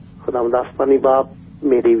 خداوند آسمانی باپ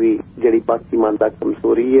میری بھی جڑی باقی ماندہ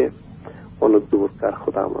کمزوری ہے انہوں دور کر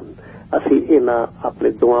خداوند. اسی انہاں اپنے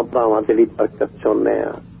دوواں بھراواں دے لئی برکت چاہنے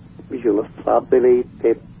ہاں یونس صاحب دے لئی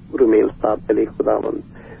تے رومیل صاحب دے لئی خداوند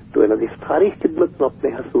تو انہاں دی ساری خدمت نو اپنے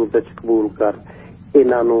حضور وچ قبول کر.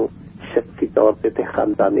 انہاں نو شخصی طور تے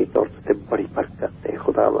خاندانی طور تے بڑی برکت دے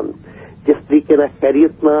خداوند. جس طریقے نال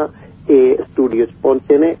خیریت نال اے اسٹوڈیو چ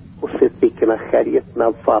پہنچے نے اسی طریقے نال خیریت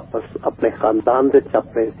نال واپس اپنے خاندان وچ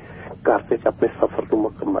اپنے گھر وچ اپنے سفر نو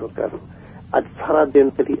مکمل کر. اج سارا دن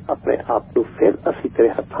تیری اپنے آپ نو پھر اسی تیرے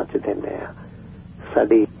ہاتھاں چ دینے ہاں.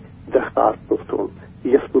 ساری درخواست سن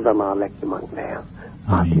یسوع دا نام لے کے منگنے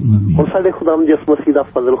ہاں. اور سارے خدا جس مسیح دا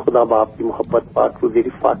فضل خدا باپ کی محبت پاک روح دی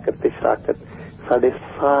رفاقت تے شراکت سارے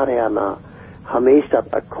سارے نا ہمیشہ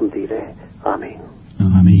تک ہوندی رہے. آمین.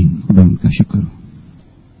 آمین. خدا کا شکر.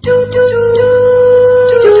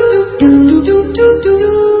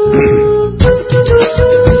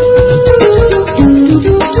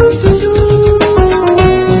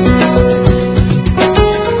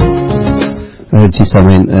 جی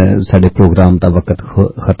سامعین سارے پروگرام دا وقت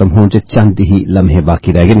ختم ہون چ چند ہی لمحے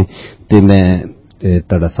باقی رہ گئے نے تے میں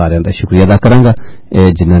تہاڈا سارے دا شکریہ ادا کراں گا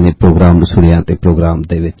جنہاں نے پروگرام سنیا تے پروگرام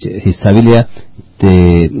دے وچ حصہ بھی لیا. تے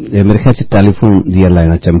میرے خیال سے ٹیلی فون دی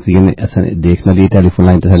لائناں چمک رہی ہیں. اساں دیکھنا لی ٹیلی فون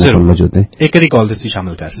لائن تے سارے کول موجود ہیں. ایک ہی کال سے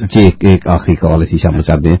شامل کر سکتے جی ایک آخری کال اسی شامل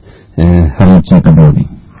کر دیں. ہم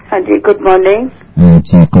ہاں جی گڈ مارننگ.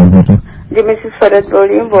 جی کون जी मिसेस फरद बोल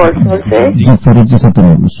रही हूँ बोर्डसोल से। जी फरद जी से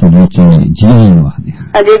जी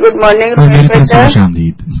हाँ जी गुड मॉर्निंग रोमेल बेटा।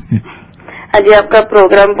 हाँ जी आपका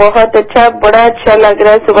प्रोग्राम बहुत अच्छा, बड़ा अच्छा लग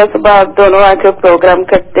रहा है। सुबह सुबह आप दोनों आके प्रोग्राम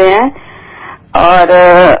करते हैं और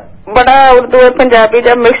बड़ा उर्दू और पंजाबी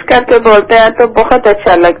जब मिक्स करके बोलते हैं तो बहुत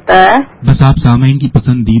अच्छा लगता है। बस आप सामईन की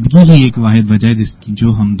पसंदीदगी ही एक वाहिद वजह है जिसकी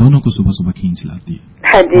जो हम दोनों को सुबह सुबह खींच लाती है।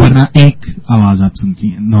 हाँ जी, वरना एक आवाज आप सुनती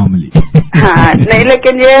हैं नॉर्मली। हाँ नहीं,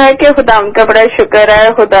 लेकिन ये है कि खुदावंद का बड़ा शुक्र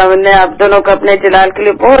है, खुदावंद ने आप दोनों को अपने जलाल के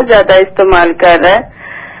लिए बहुत ज्यादा इस्तेमाल कर रहा है।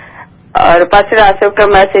 और पास्टर आसिफ का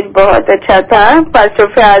मैसेज बहुत अच्छा था। पास्टर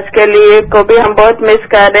फयाज के लिए को भी हम बहुत मिस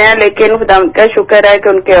कर रहे हैं, लेकिन खुदावंद का शुक्र है कि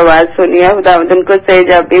उनकी आवाज सुनी है। खुदावंद उनको सही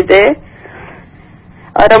जवाब दे।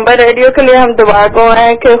 और अंबर रेडियो के लिए हम दुआ गो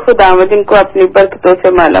हैं कि खुदावंद इनको अपनी बरकतों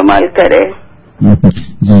से माला माल करे।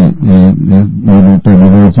 जी मेरी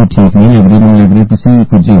तबीयत ठीक नहीं लग रही तो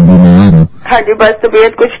कुछ बीमार हो। हाँ जी बस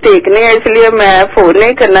तबीयत कुछ ठीक नहीं है, इसलिए मैं फोन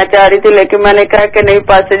नहीं करना चाह रही थी, लेकिन मैंने कहा कि नहीं,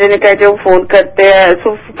 पास्टर जी ने कहा जो फोन करते हैं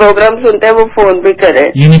प्रोग्राम सुनते हैं वो फोन भी करे।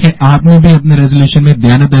 यानी कि आपने भी अपने रेजोल्यूशन में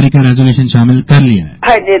दयानतदारी का रेजोल्यूशन शामिल कर लिया है।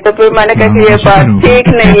 हाँ जी, तो फिर मैंने कहा कि ये बात ठीक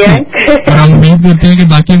नहीं है। और हम उम्मीद करते हैं कि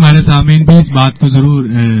बाकी हमारे सामईन भी इस बात को जरूर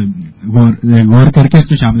गौर करके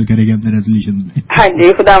इसको शामिल करेंगे अपने रेजोल्यूशन में। हाँ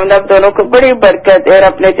जी, खुदावंद आप दोनों को बड़ी बरकत है और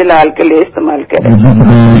अपने जलाल के लिए इस्तेमाल करें।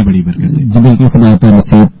 बड़ी बरकत है जी बिल्कुल। खुदा तो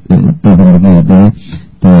नसीब जिंदगी देते हैं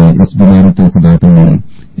तो इस बीमारी तो खुदा तो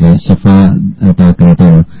शफा अता करता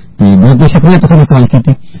हूँ। तो बहुत बहुत शुक्रिया तुम कॉल की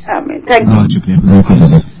थी। बहुत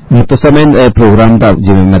शुक्रिया। तो समय प्रोग्राम का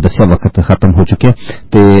जिवें मैं दस्या वक्त खत्म हो चुके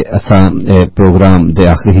तो असा प्रोग्राम के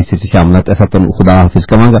आखिरी हिस्से से शामल असा तुम खुदा हाफिज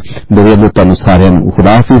कहांगा। मेरे अल्लाह तुहानू सारिਆਂ ਨੂੰ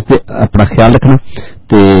खुदा हाफिज ते अपना ख्याल रखना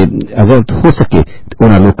ते अगर हो सके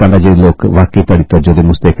उन्होंने लोगों का जो लोग वाकई तुहाडी तवज्जो दे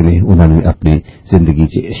मुस्तहिक ने उन्होंने अपनी जिंदगी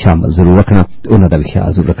च शामिल जरूर रखना, उन्होंने भी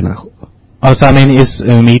ख्याल जरूर रखना। और सामीन इस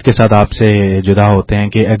उम्मीद के साथ आपसे जुदा होते हैं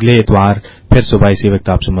कि अगले इतवार फिर सुबह इसी वक्त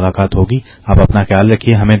आपसे मुलाकात होगी। आप अपना ख्याल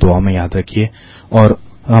रखिए, हमें दुआओं में याद रखिए और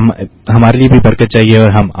हमारे लिए भी बरकत चाहिए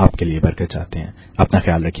और हम आपके लिए बरकत चाहते हैं। अपना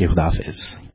ख्याल रखिए। खुदा हाफिज।